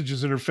main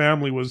messages in her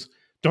family was,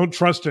 don't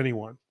trust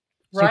anyone.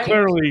 Right. So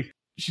clearly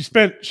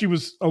she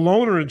was a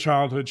loner in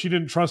childhood. She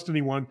didn't trust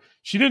anyone.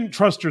 She didn't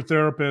trust her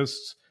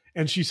therapists.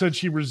 And she said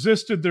she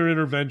resisted their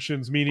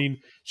interventions, meaning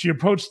she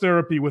approached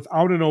therapy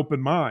without an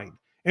open mind.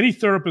 Any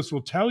therapist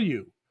will tell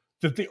you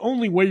that the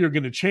only way you're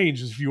going to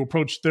change is if you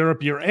approach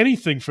therapy or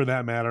anything for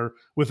that matter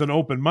with an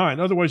open mind.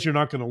 Otherwise, you're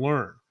not going to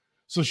learn.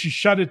 So she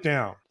shut it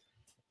down.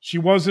 She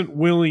wasn't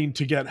willing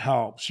to get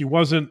help. She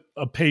wasn't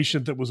a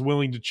patient that was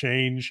willing to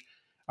change.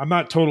 I'm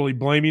not totally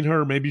blaming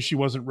her. Maybe she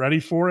wasn't ready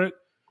for it,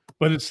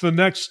 but it's the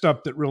next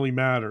step that really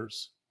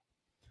matters.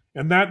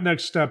 And that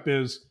next step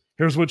is,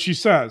 here's what she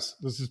says.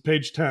 This is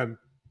page 10.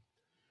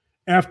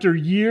 After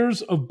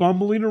years of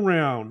bumbling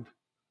around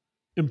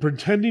and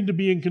pretending to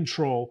be in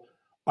control,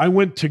 I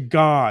went to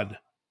God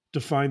to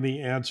find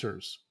the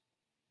answers.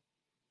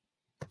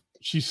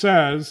 She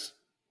says,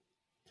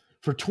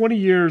 for 20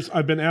 years,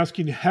 I've been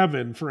asking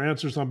heaven for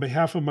answers on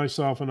behalf of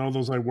myself and all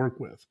those I work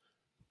with.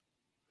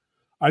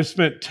 I've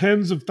spent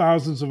tens of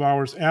thousands of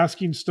hours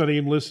asking,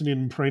 studying, listening,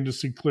 and praying to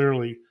see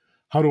clearly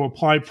how to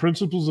apply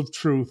principles of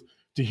truth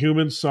to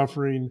human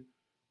suffering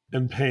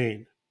and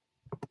pain.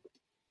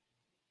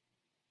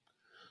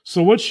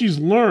 So what she's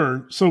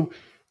learned, so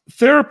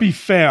therapy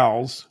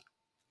fails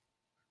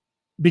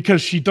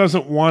because she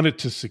doesn't want it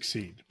to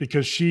succeed,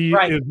 because she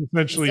is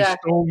essentially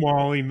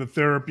stonewalling the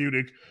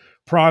therapeutic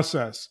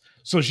process.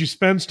 So she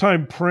spends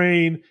time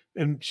praying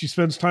and she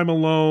spends time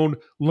alone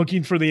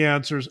looking for the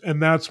answers.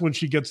 And that's when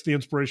she gets the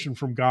inspiration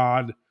from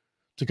God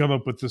to come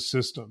up with this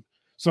system.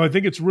 So I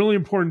think it's really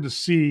important to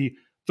see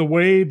the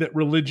way that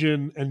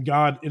religion and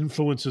God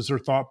influences her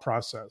thought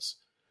process.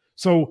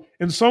 So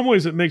in some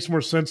ways, it makes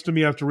more sense to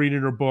me after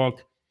reading her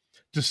book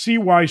to see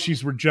why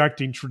she's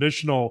rejecting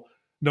traditional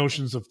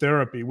notions of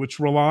therapy, which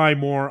rely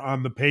more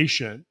on the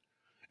patient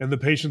and the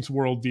patient's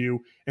worldview,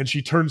 and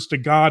she turns to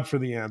God for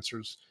the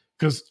answers.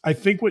 Because I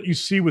think what you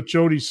see with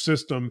Jodi's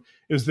system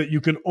is that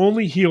you can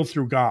only heal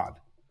through God.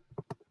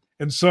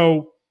 And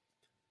so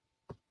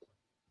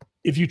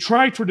if you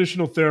try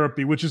traditional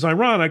therapy, which is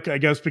ironic, I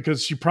guess,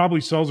 because she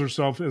probably sells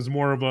herself as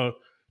more of a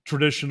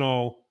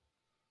traditional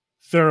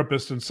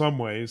therapist in some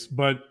ways,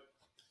 but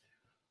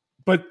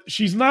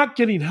she's not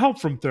getting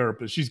help from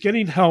therapists. She's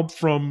getting help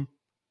from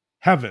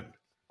heaven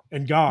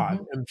and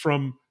God and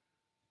from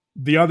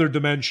the other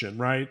dimension,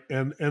 right?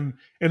 And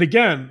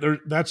again,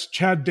 that's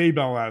Chad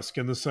Daybell-esque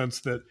in the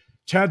sense that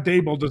Chad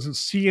Daybell doesn't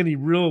see any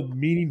real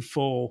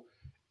meaningful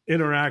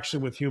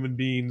interaction with human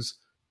beings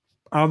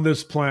on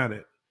this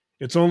planet.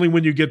 It's only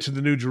when you get to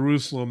the New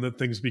Jerusalem that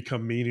things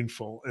become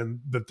meaningful and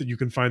that you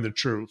can find the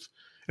truth.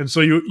 And so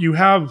you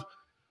have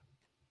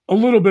a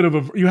little bit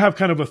of you have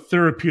kind of a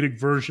therapeutic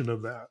version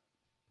of that.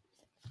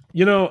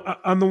 You know,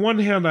 on the one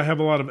hand, I have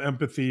a lot of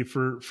empathy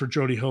for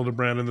Jodi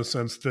Hildebrandt in the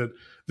sense that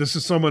this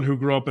is someone who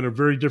grew up in a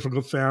very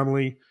difficult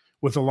family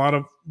with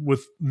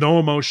no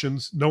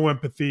emotions, no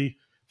empathy.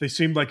 They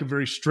seemed like a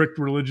very strict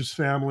religious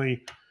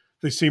family.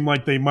 They seem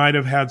like they might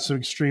have had some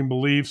extreme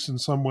beliefs in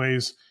some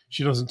ways.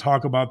 She doesn't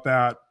talk about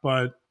that,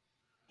 but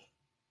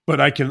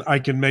I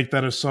can make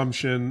that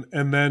assumption.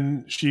 And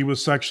then she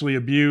was sexually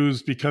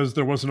abused because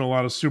there wasn't a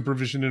lot of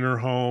supervision in her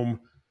home.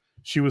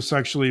 She was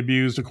sexually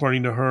abused,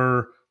 according to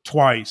her,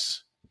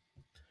 twice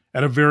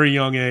at a very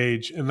young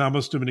age, and that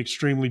must have been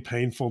extremely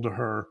painful to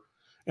her.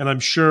 And I'm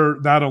sure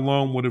that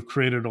alone would have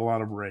created a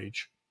lot of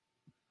rage.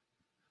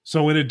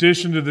 So in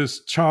addition to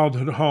this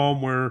childhood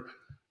home where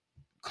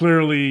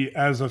clearly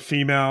as a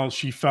female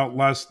she felt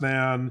less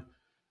than,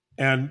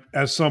 and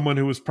as someone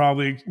who was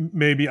probably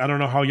maybe, I don't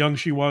know how young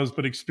she was,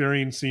 but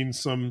experiencing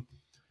some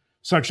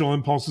sexual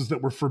impulses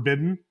that were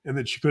forbidden and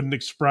that she couldn't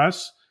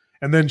express,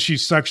 and then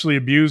she's sexually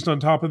abused on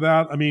top of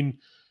that. I mean,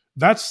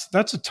 that's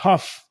a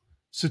tough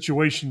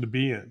situation to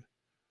be in.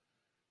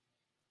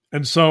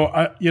 And so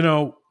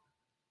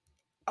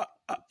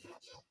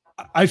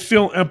I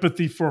feel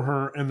empathy for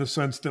her in the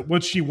sense that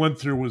what she went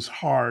through was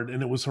hard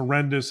and it was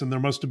horrendous and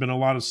there must have been a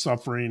lot of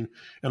suffering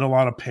and a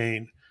lot of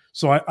pain.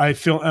 So I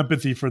feel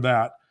empathy for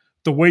that.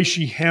 The way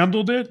she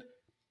handled it,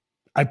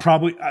 I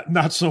probably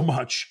not so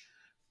much.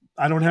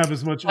 I don't have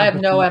as much empathy. I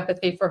have no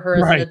empathy for her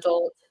as an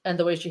adult, and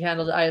the way she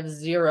handled it, I have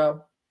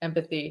zero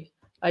empathy.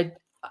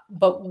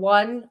 But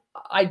one,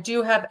 I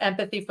do have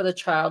empathy for the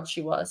child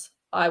she was.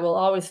 I will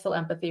always feel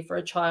empathy for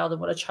a child and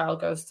what a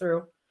child goes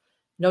through.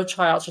 No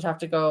child should have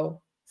to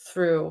go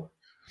through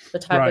the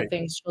type of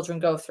things children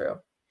go through.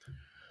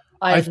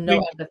 I have no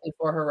empathy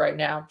for her right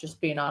now,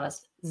 just being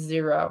honest.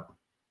 Zero.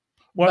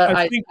 Well, but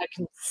I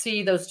can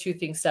see those two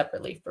things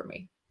separately for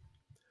me.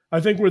 I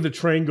think where the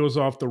train goes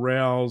off the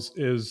rails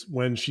is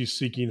when she's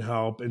seeking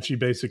help and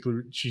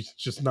she's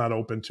just not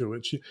open to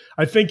it.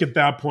 I think at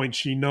that point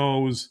she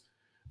knows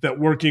that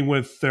working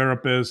with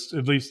therapists,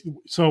 at least,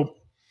 so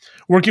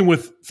working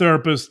with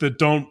therapists that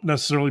don't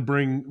necessarily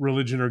bring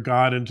religion or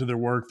God into their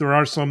work. There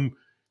are some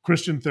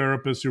Christian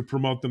therapists who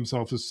promote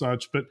themselves as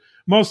such, but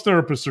most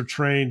therapists are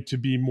trained to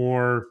be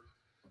more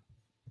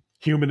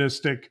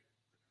humanistic,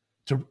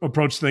 to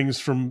approach things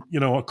from,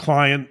 a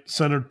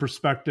client-centered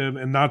perspective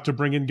and not to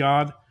bring in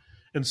God.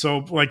 And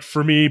so, like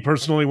for me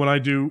personally,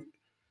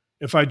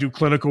 if I do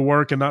clinical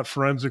work and not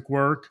forensic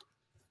work,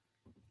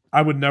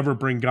 I would never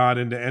bring God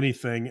into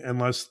anything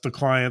unless the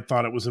client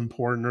thought it was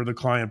important or the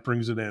client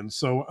brings it in.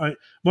 So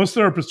most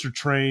therapists are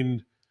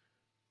trained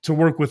to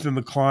work within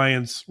the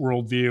client's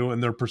worldview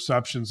and their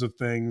perceptions of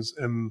things.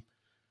 And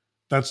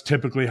that's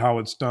typically how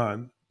it's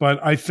done.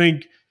 But I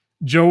think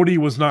Jodi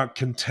was not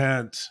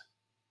content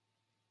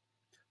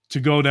to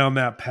go down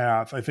that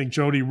path. I think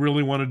Jodi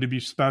really wanted to be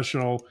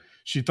special.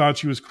 She thought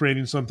she was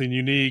creating something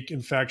unique.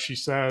 In fact, she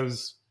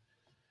says,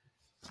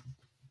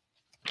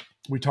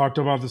 we talked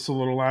about this a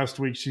little last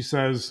week. She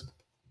says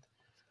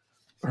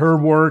her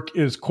work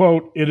is,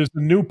 quote, "It is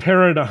a new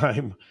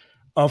paradigm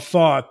of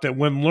thought that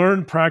when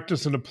learned,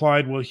 practiced, and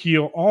applied will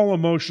heal all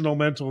emotional,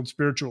 mental, and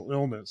spiritual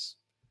illness.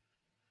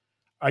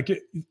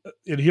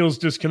 It heals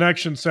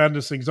disconnection,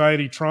 sadness,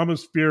 anxiety,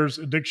 traumas, fears,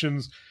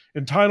 addictions,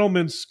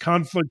 entitlements,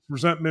 conflicts,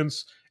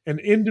 resentments, and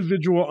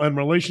individual and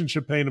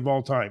relationship pain of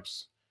all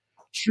types.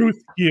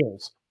 Truth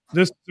heals.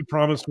 This is a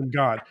promise from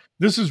God."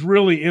 This is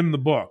really in the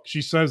book.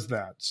 She says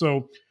that.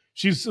 So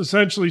she's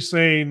essentially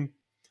saying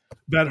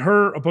that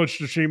her approach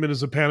to treatment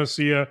is a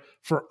panacea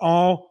for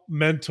all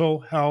mental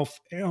health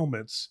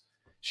ailments.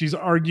 She's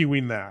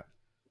arguing that.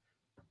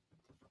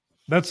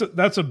 That's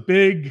a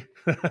big,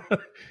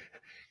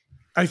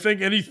 I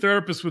think any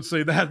therapist would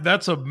say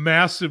that's a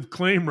massive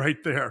claim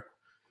right there,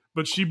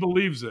 but she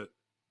believes it.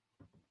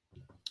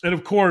 And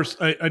of course,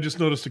 I just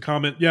noticed a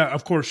comment. Yeah,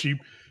 of course,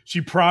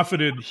 she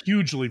profited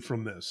hugely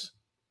from this.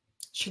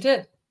 She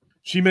did.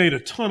 She made a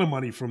ton of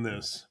money from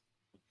this.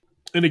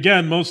 And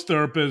again, most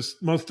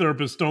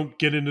therapists don't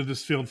get into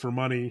this field for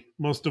money.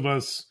 Most of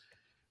us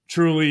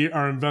truly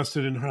are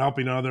invested in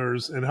helping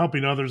others, and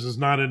helping others is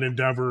not an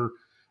endeavor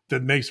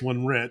that makes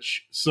one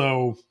rich.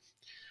 So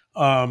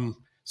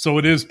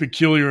it is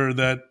peculiar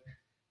that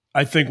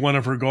I think one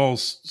of her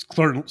goals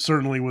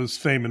certainly was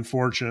fame and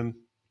fortune.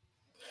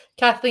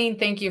 Kathleen,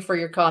 thank you for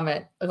your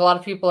comment. A lot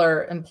of people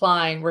are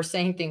implying we're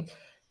saying things.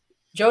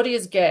 Jodi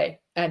is gay,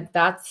 and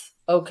that's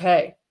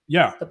okay.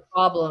 Yeah. The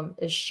problem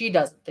is she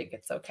doesn't think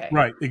it's okay.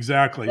 Right,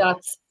 exactly.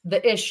 That's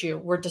the issue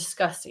we're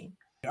discussing.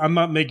 I'm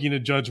not making a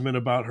judgment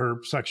about her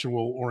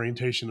sexual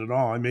orientation at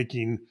all. I'm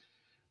making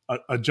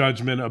a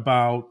judgment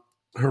about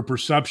her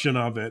perception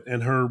of it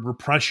and her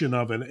repression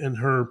of it and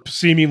her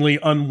seemingly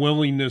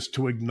unwillingness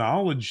to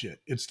acknowledge it.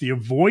 It's the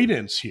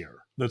avoidance here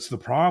that's the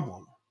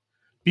problem.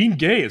 Being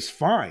gay is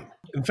fine.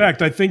 In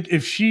fact, I think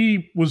if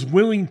she was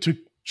willing to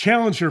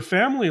challenge her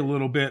family a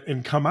little bit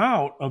and come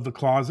out of the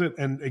closet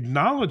and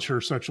acknowledge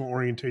her sexual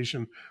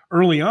orientation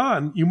early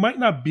on, you might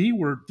not be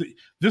where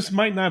this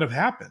might not have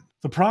happened.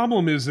 The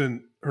problem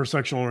isn't her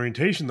sexual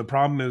orientation. The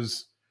problem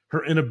is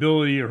her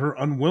inability or her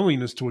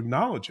unwillingness to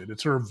acknowledge it.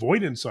 It's her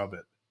avoidance of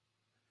it,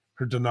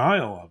 her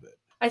denial of it.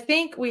 I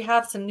think we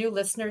have some new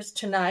listeners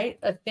tonight.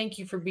 Thank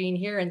you for being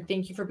here, and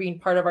thank you for being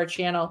part of our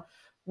channel.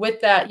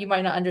 With that, you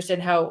might not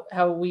understand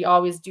how we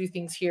always do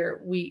things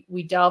here.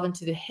 We delve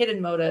into the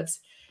hidden motives.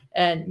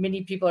 And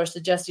many people are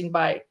suggesting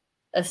by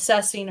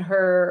assessing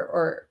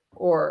her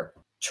or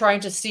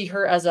trying to see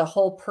her as a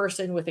whole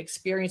person with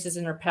experiences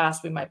in her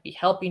past, we might be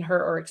helping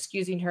her or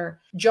excusing her.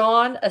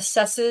 John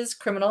assesses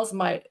criminals.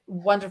 My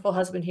wonderful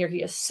husband here,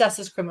 he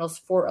assesses criminals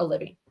for a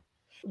living.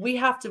 We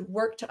have to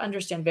work to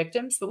understand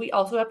victims, but we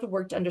also have to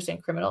work to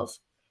understand criminals,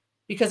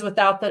 because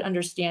without that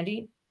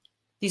understanding,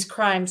 these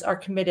crimes are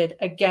committed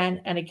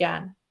again and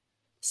again.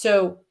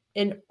 So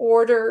in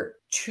order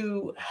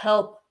to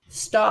help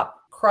stop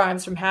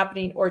crimes from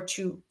happening, or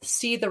to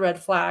see the red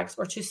flags,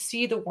 or to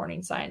see the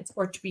warning signs,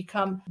 or to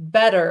become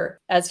better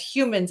as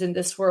humans in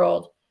this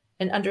world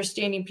and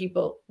understanding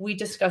people, we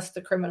discuss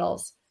the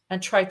criminals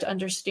and try to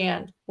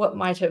understand what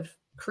might have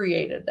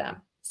created them.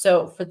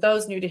 So for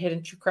those new to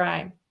hidden true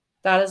crime,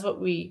 that is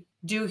what we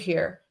do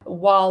here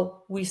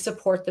while we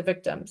support the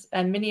victims.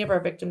 And many of our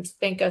victims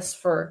thank us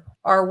for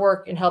our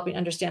work in helping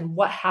understand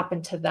what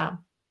happened to them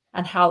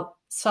and how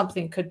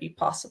something could be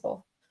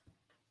possible.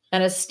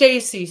 And as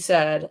Stacy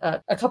said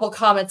a couple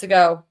comments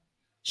ago,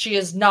 she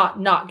is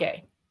not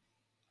gay.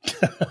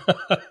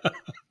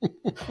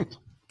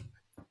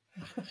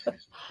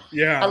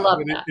 Yeah, I love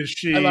that.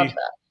 I love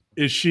that.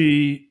 Is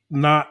she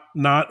not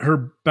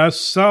her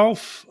best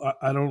self?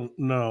 I don't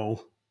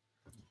know.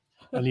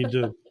 I need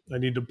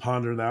to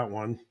ponder that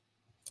one.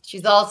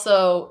 She's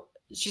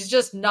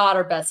just not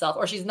her best self,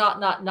 or she's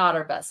not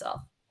her best self.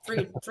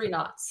 Three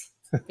knots.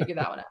 Figure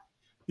that one out.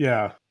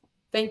 Yeah.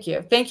 Thank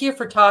you. Thank you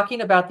for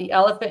talking about the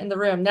elephant in the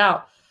room.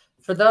 Now,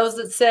 for those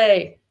that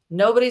say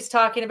nobody's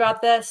talking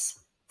about this,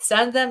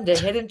 send them to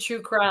Hidden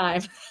True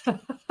Crime.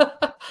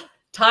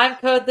 Time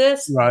code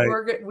this.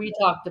 Right. We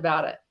talked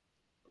about it.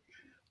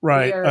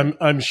 Right.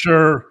 I'm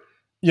sure,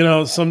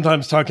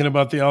 sometimes talking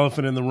about the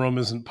elephant in the room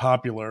isn't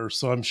popular.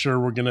 So I'm sure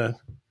we're going to,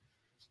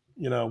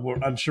 get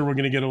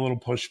a little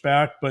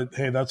pushback, but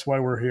hey, that's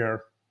why we're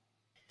here.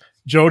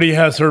 Jodi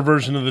has her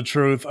version of the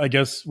truth. I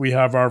guess we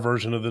have our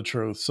version of the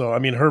truth. So,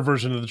 her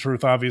version of the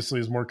truth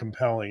obviously is more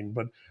compelling,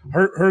 but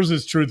hers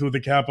is truth with a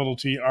capital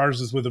T. Ours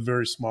is with a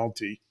very small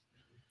t.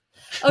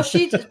 Oh,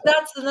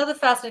 that's another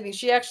fascinating thing.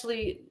 She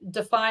actually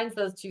defines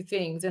those two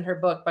things in her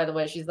book, by the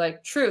way. She's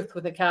like truth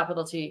with a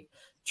capital T,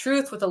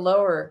 Truth with a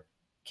lower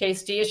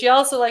case D. She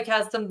also like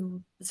has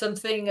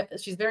something.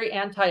 She's very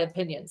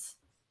anti-opinions.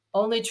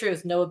 Only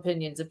truth, no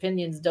opinions.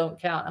 Opinions don't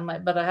count. I'm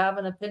like, but I have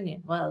an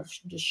opinion. Well,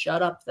 just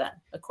shut up then,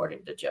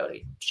 according to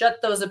Jodi. Shut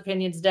those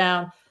opinions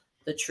down.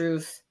 The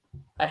truth,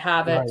 I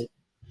have it. Right.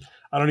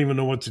 I don't even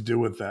know what to do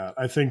with that.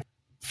 I think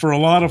for a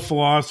lot of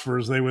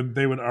philosophers, they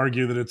would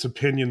argue that it's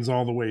opinions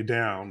all the way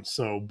down.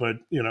 So, but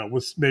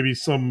with maybe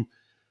some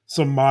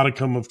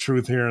modicum of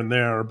truth here and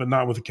there, but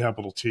not with a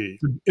capital T.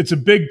 It's a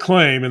big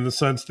claim in the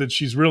sense that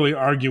she's really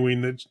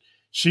arguing that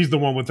she's the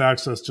one with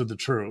access to the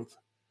truth.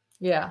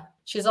 Yeah.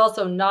 She's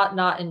also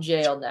not in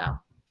jail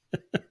now.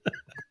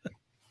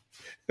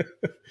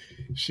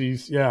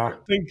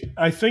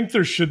 I think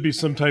there should be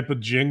some type of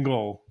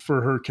jingle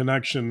for her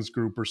connections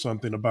group or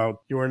something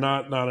about you are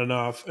not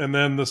enough. And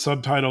then the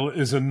subtitle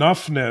is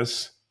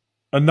enoughness.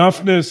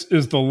 Enoughness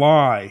is the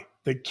lie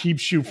that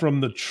keeps you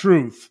from the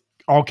truth,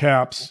 all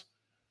caps,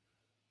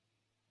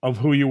 of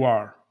who you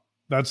are.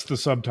 That's the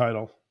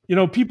subtitle.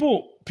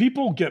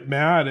 People get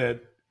mad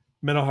at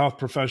mental health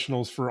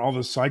professionals for all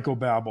this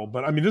psychobabble,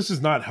 but I mean, this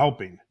is not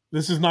helping.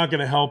 This is not going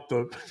to help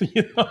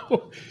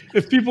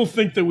if people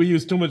think that we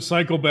use too much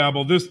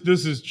psychobabble,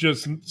 this is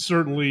just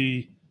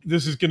certainly,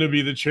 this is going to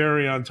be the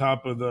cherry on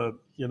top of the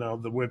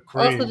whipped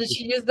cream. Also, did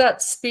she use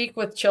that speak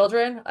with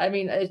children? I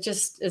mean, it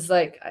just is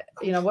like,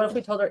 what if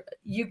we told her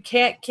you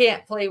can't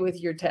play with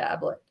your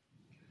tablet?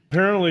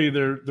 Apparently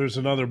there's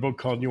another book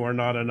called You Are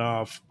Not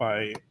Enough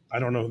by, I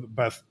don't know,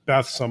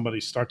 Beth somebody,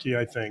 Stuckey,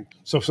 I think.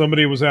 So if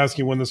somebody was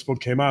asking when this book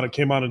came out, it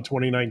came out in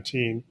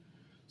 2019.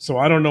 So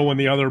I don't know when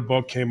the other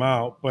book came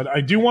out, but I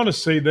do want to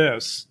say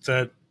this,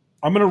 that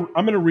I'm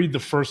gonna read the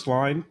first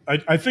line.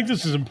 I think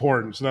this is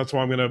important, so that's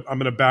why I'm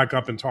gonna back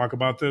up and talk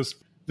about this.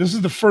 This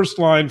is the first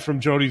line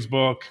from Jodi's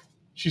book.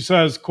 She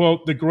says,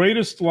 quote, "The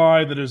greatest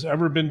lie that has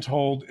ever been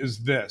told is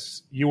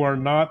this: you are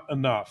not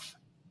enough."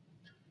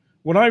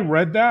 When I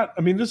read that,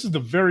 I mean, this is the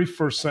very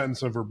first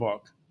sentence of her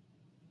book.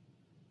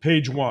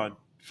 Page 1,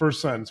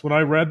 first sentence. When I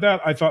read that,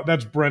 I thought,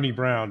 that's Brené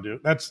Brown,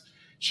 dude.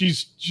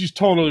 She's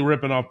totally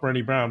ripping off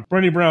Brené Brown.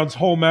 Brené Brown's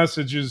whole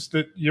message is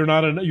that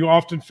you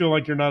often feel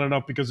like you're not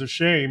enough because of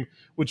shame,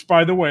 which,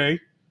 by the way,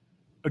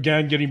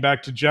 again, getting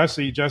back to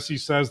Jessie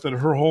says that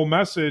her whole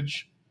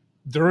message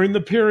during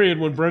the period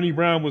when Brené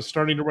Brown was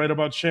starting to write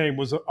about shame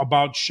was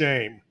about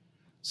shame.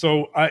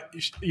 So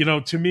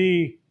to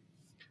me,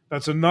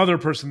 that's another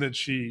person that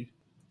she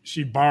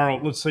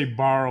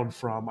borrowed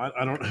from.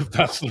 I don't know if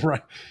that's the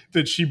right,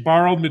 that she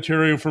borrowed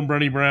material from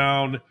Brené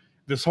Brown.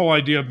 This whole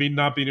idea of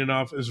not being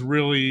enough is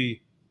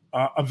really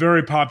a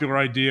very popular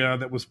idea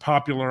that was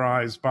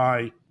popularized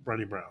by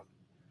Brené Brown.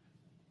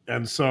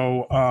 And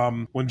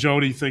so when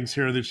Jodi thinks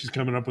here that she's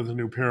coming up with a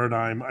new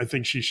paradigm, I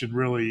think she should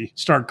really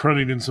start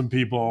crediting some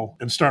people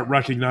and start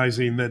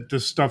recognizing that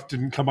this stuff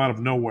didn't come out of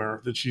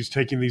nowhere, that she's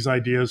taking these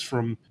ideas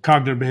from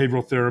cognitive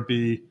behavioral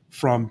therapy,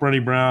 from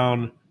Brené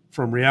Brown,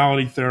 from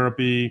reality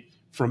therapy,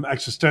 from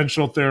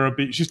existential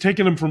therapy. She's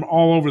taking them from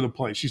all over the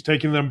place. She's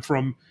taking them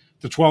from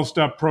the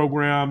 12-step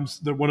programs,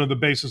 that one of the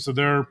basis of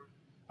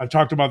I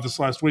talked about this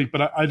last week,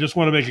 but I just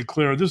want to make it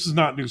clear, this is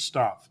not new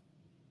stuff.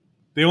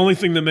 The only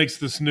thing that makes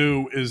this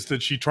new is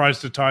that she tries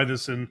to tie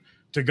this in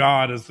to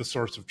God as the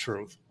source of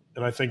truth.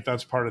 And I think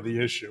that's part of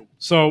the issue.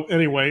 So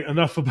anyway,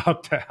 enough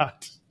about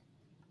that.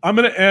 I'm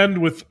going to end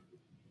with,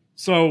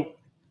 so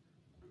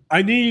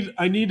I need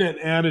an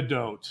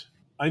antidote.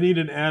 I need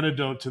an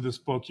antidote to this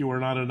book. You are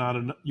not,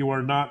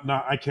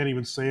 I can't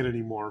even say it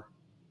anymore.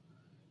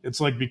 It's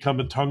like become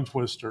a tongue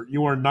twister.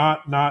 You are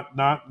not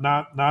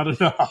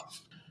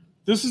enough.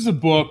 This is a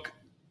book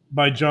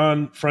by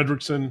John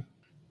Fredrickson.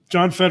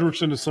 John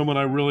Fredrickson is someone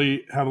I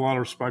really have a lot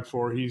of respect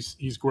for.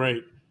 He's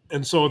great.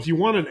 And so if you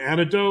want an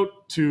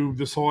antidote to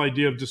this whole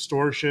idea of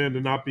distortion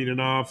and not being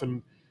enough,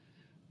 and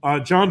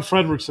John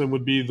Fredrickson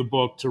would be the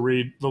book to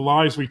read, The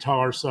Lies We Tell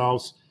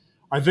Ourselves.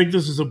 I think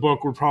this is a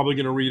book we're probably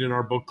going to read in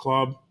our book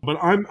club. But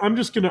I'm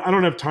just going to, I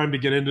don't have time to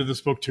get into this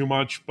book too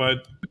much,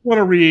 but I want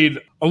to read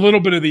a little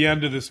bit of the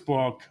end of this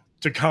book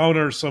to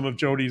counter some of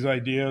Jodi's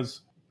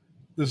ideas.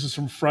 This is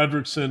from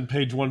Fredrickson,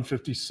 page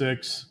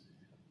 156.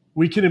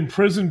 We can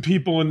imprison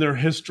people in their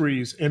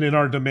histories and in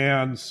our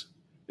demands.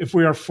 If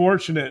we are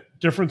fortunate,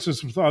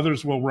 differences with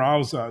others will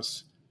rouse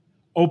us.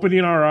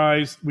 Opening our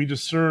eyes, we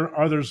discern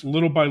others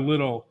little by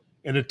little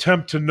and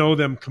attempt to know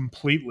them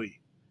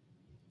completely.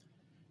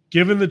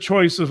 Given the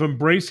choice of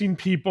embracing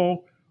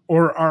people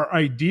or our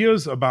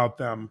ideas about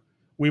them,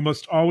 we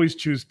must always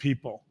choose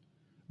people.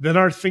 Then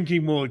our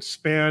thinking will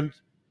expand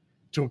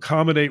to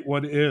accommodate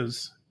what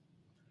is.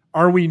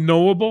 Are we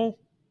knowable?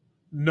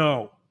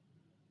 No.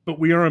 But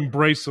we are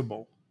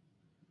embraceable.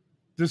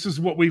 This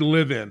is what we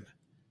live in,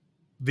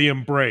 the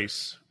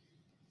embrace.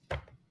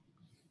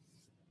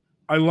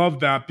 I love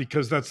that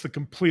because that's the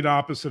complete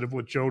opposite of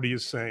what Jodi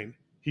is saying.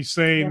 He's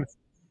saying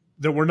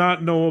that we're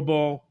not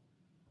knowable,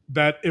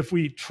 that if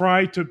we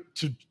try to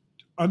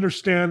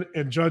understand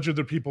and judge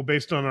other people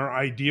based on our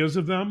ideas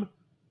of them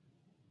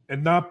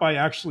and not by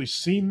actually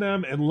seeing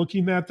them and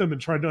looking at them and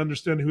trying to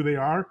understand who they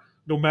are,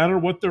 no matter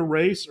what their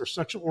race or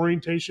sexual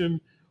orientation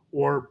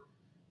or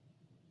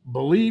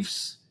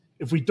beliefs,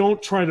 if we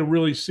don't try to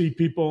really see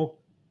people,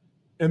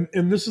 and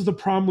this is the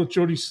problem with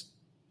Jodi's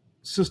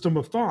system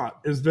of thought,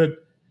 is that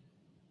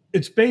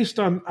it's based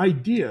on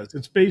ideas.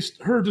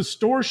 Her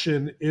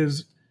distortion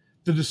is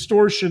the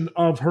distortion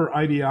of her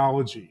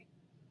ideology.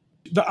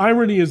 The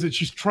irony is that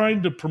she's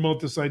trying to promote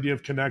this idea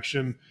of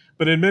connection,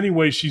 but in many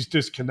ways she's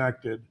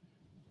disconnected.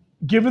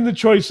 Given the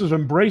choice of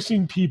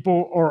embracing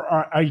people or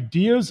our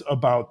ideas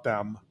about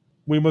them,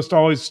 we must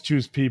always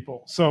choose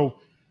people. So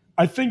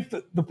I think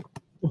that the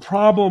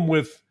problem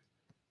with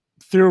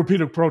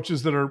therapeutic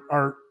approaches that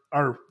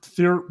are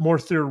more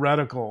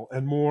theoretical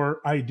and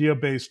more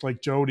idea-based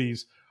like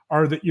Jodi's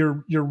are that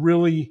you're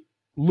really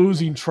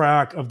losing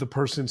track of the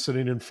person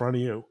sitting in front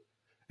of you,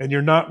 and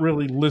you're not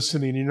really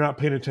listening. You're not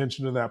paying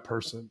attention to that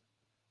person.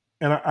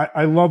 And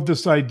I love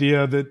this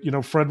idea that,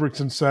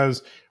 Fredrickson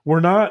says, we're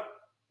not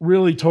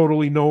really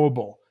totally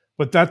knowable,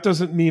 but that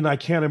doesn't mean I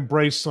can't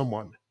embrace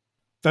someone.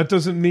 That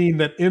doesn't mean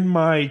that in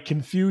my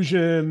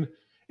confusion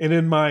and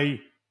in my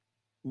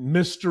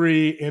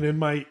mystery and in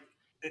my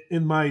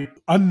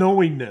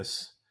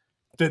unknowingness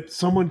that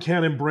someone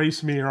can't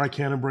embrace me or I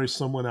can't embrace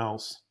someone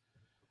else.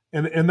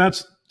 And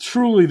that's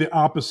truly the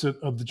opposite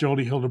of the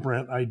Jodi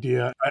Hildebrandt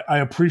idea. I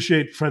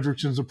appreciate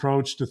Fredrickson's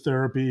approach to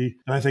therapy,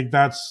 and I think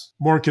that's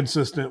more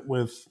consistent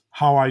with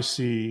how I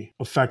see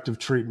effective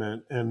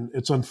treatment. And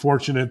it's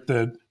unfortunate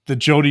that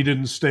Jodi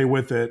didn't stay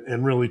with it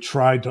and really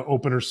tried to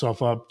open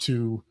herself up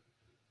to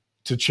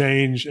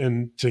change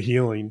and to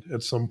healing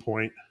at some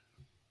point.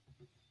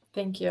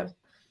 Thank you.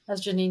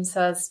 As Janine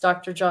says,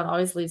 Dr. John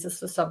always leaves us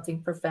with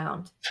something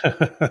profound.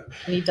 And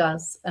he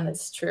does, and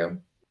it's true.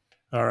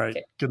 All right.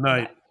 Okay. Good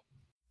night.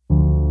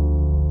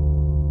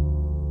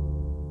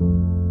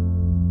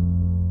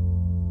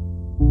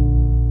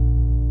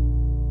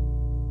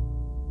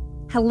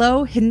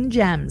 Hello, Hidden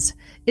Gems.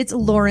 It's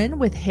Lauren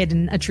with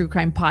Hidden, a true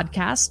crime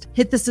podcast.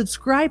 Hit the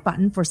subscribe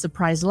button for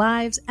surprise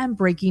lives and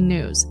breaking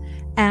news.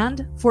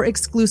 And for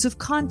exclusive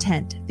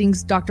content,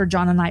 things Dr.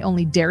 John and I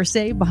only dare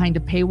say behind a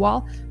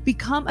paywall,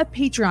 become a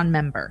Patreon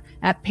member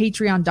at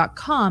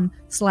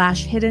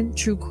patreon.com/hidden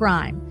true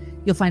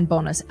crime. You'll find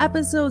bonus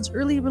episodes,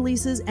 early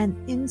releases,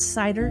 and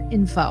insider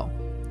info.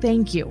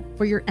 Thank you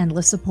for your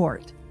endless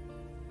support.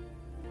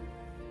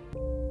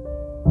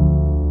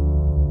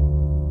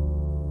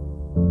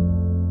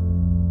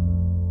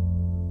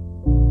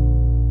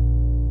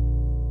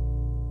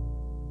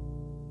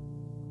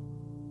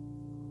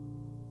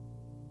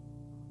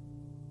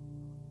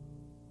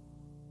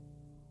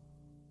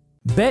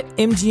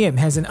 BetMGM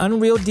has an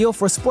unreal deal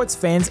for sports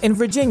fans in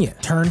Virginia.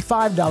 Turn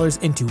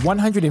 $5 into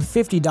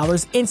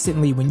 $150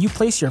 instantly when you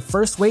place your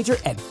first wager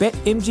at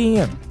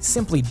BetMGM.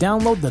 Simply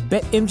download the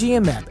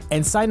BetMGM app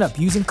and sign up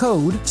using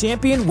code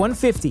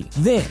Champion150.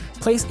 Then,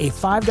 place a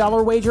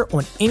 $5 wager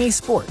on any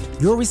sport.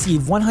 You'll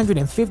receive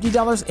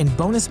 $150 in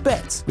bonus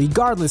bets,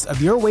 regardless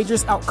of your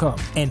wager's outcome.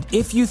 And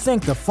if you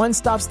think the fun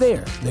stops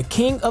there, the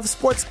King of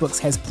Sportsbooks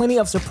has plenty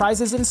of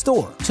surprises in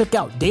store. Check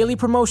out daily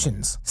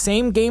promotions,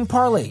 same-game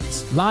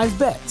parlays, live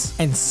bets,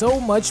 and so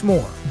much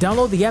more.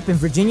 Download the app in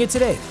Virginia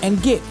today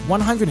and get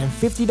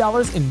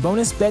 $150 in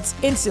bonus bets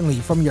instantly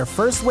from your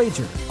first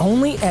wager.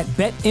 Only at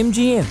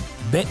BetMGM.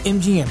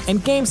 BetMGM and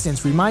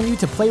GameSense remind you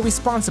to play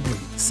responsibly.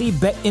 See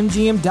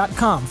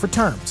BetMGM.com for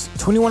terms.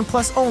 21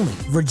 plus only.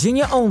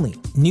 Virginia only.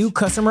 New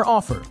customer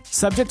offer.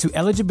 Subject to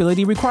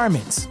eligibility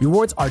requirements.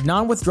 Rewards are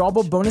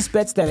non-withdrawable bonus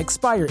bets that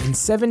expire in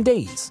 7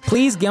 days.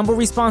 Please gamble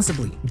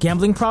responsibly.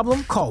 Gambling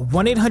problem? Call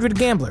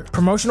 1-800-GAMBLER.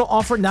 Promotional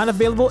offer not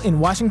available in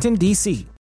Washington, D.C.